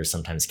 directors,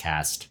 sometimes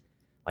cast.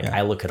 Like,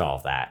 I look at all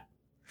of that.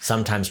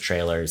 Sometimes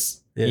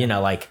trailers,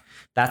 like,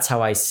 that's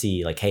how I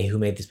see, like, hey, who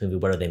made this movie?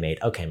 What are they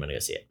made? Okay, I'm going to go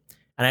see it.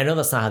 And I know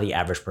that's not how the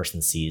average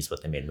person sees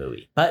what they made a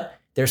movie. But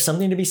there's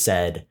something to be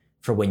said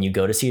for when you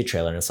go to see a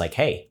trailer and it's like,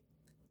 hey,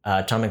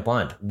 Tom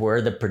McBlond, we're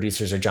the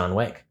producers of John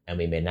Wick and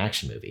we made an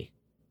action movie.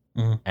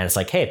 Mm-hmm. And it's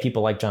like, hey, if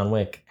people like John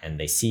Wick and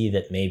they see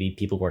that maybe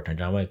people worked on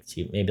John Wick,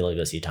 so maybe they'll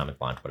go see Tom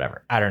McBlond,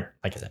 whatever.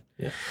 Like I said,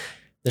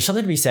 there's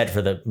something to be said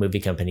for the movie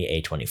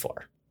company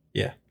A24.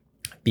 Yeah.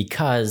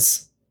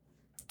 Because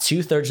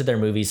 2/3 of their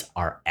movies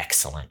are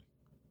excellent.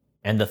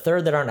 And the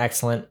third that aren't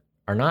excellent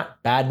are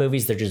not bad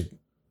movies. They're just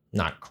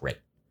not great.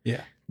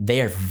 Yeah.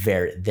 They're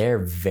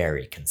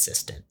very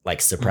consistent.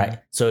 Like, surprise.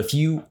 Mm-hmm. So if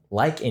you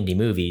like indie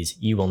movies,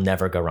 you will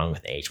never go wrong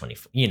with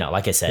A24.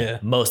 Like I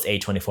said, most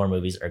A24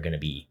 movies are going to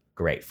be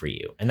great for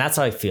you. And that's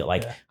how I feel.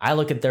 Like, I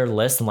look at their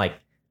list and like,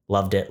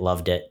 loved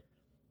it.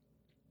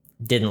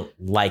 Didn't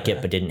like it,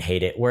 but didn't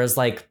hate it. Whereas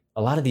like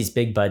a lot of these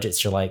big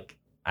budgets, you're like,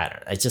 I don't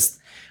know.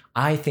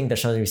 I think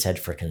there's something to be said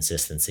for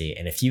consistency.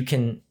 And if you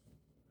can,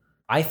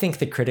 I think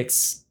the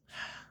critics,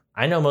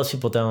 I know most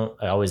people don't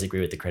always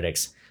agree with the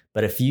critics,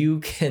 but if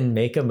you can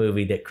make a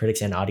movie that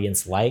critics and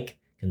audience like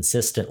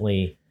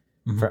consistently,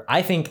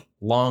 I think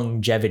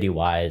longevity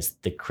wise,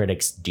 the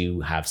critics do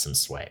have some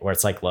sway where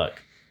it's like,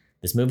 look,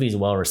 this movie is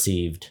well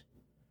received.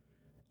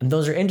 And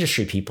those are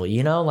industry people,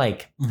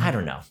 like, I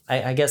don't know.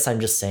 I guess I'm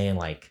just saying,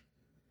 like,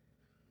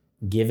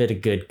 give it a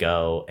good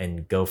go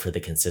and go for the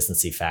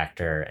consistency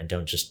factor and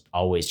don't just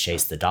always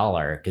chase the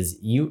dollar. Because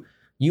you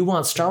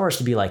want Star Wars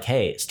to be like,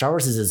 hey, Star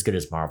Wars is as good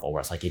as Marvel, where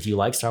it's like, if you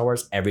like Star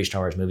Wars, every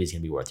Star Wars movie is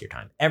going to be worth your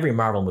time. Every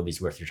Marvel movie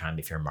is worth your time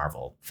if you're a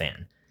Marvel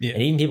fan. Yeah.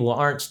 And even people who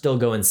aren't still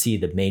go and see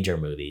the major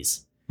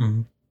movies.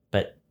 Mm-hmm.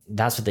 But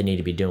that's what they need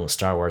to be doing with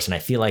Star Wars. And I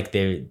feel like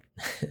they've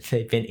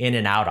been in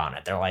and out on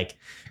it. They're like,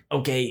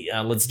 okay,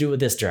 let's do it with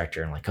this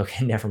director. And like,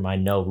 okay, never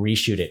mind. No,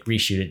 reshoot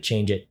it,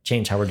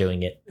 change how we're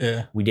doing it.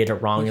 Yeah. We did it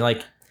wrong. You're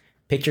like,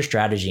 pick your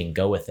strategy and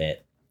go with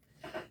it.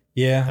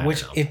 Yeah,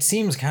 which it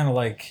seems kind of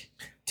like,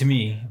 to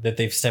me, that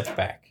they've stepped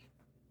back,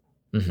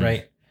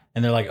 right?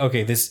 And they're like,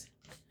 okay, this,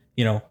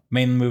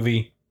 main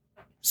movie,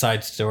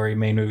 side story,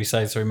 main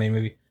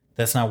movie,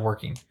 that's not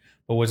working.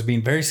 But what's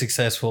been very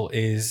successful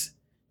is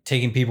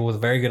taking people with a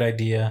very good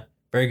idea,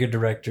 very good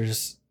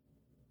directors,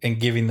 and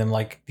giving them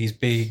like these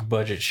big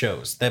budget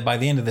shows that by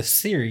the end of the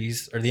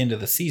series or the end of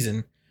the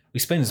season, we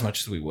spend as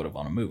much as we would have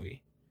on a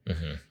movie.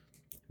 Mm-hmm.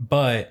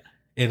 But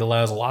it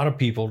allows a lot of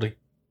people to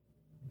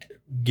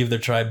give their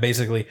try.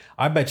 Basically,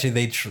 I bet you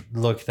they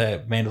looked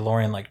at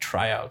Mandalorian like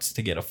tryouts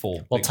to get a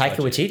full. Well, Taika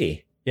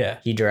Waititi. Yeah.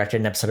 He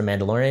directed an episode of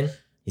Mandalorian.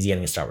 He's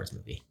getting a Star Wars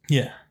movie.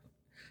 Yeah.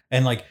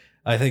 And like,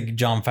 I think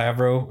Jon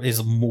Favreau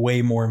is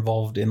way more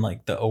involved in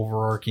like the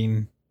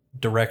overarching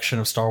direction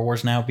of Star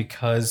Wars now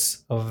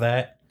because of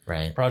that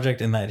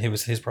project, and that it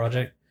was his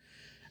project.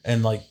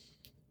 And like,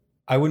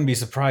 I wouldn't be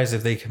surprised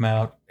if they come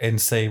out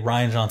and say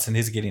Rian Johnson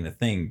is getting a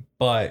thing,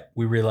 but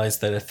we realize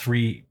that a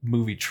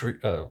 3-movie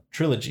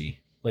trilogy,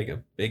 like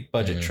a big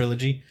budget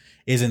trilogy,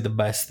 isn't the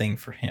best thing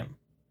for him.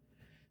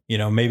 You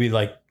know, maybe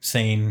like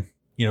saying,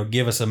 you know,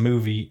 give us a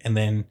movie and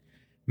then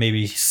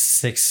maybe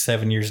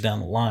 6-7 years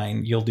down the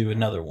line, you'll do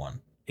another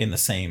one in the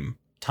same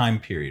time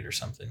period or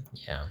something.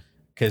 Yeah.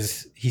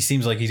 Because he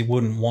seems like he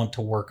wouldn't want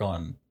to work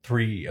on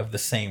 3 of the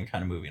same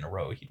kind of movie in a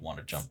row. He'd want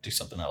to jump, do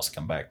something else,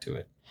 come back to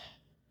it.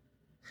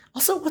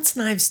 Also, what's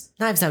Knives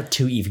Out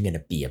 2 even going to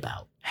be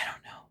about? I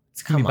don't know.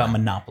 It's going to be about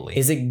Monopoly.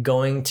 Is it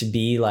going to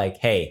be like,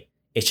 hey,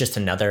 it's just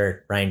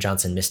another Rian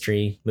Johnson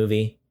mystery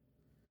movie?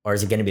 Or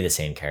is it going to be the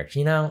same character?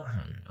 You know?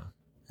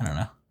 I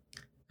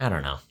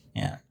don't know.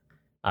 Yeah.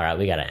 All right,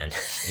 we got to end.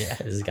 Yeah.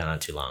 This has gone on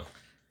too long.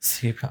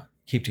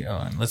 Keep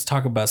going. Let's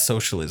talk about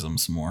socialism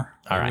some more.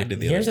 All right.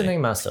 Here's the thing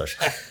about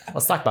socialism.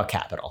 Let's talk about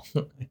capital.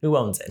 Who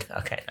owns it?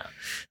 Okay. No.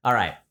 All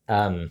right.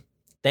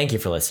 Thank you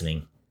for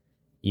listening.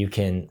 You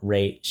can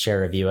rate,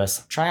 share, review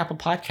us. Try Apple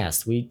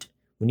Podcasts. We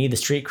need the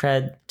street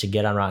cred to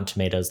get on Rotten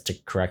Tomatoes to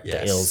correct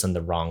the ills and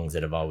the wrongs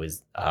that have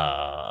always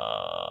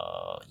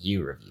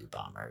you review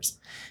bombers.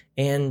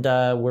 And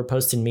we're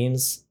posting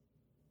memes.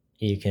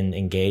 You can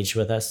engage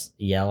with us,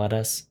 yell at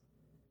us,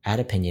 at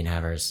Opinion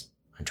Havers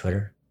on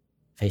Twitter,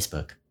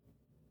 Facebook,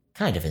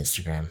 kind of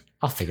Instagram.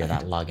 I'll figure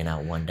that login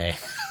out one day.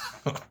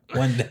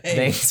 One day.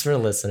 Thanks for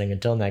listening.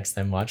 Until next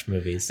time, watch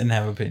movies. And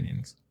have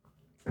opinions.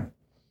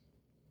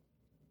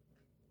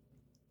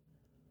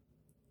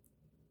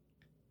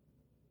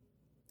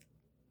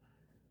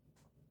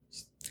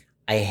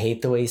 I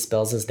hate the way he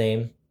spells his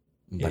name,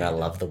 but I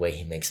love the way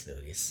he makes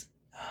movies.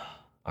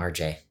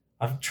 RJ.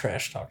 I've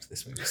trash talked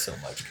this movie so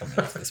much coming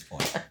up to this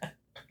point.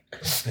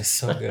 It's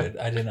so good.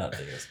 I did not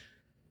think it was.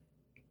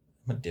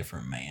 I'm a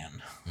different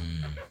man.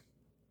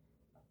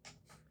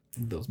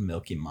 Those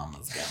milky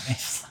mamas got me.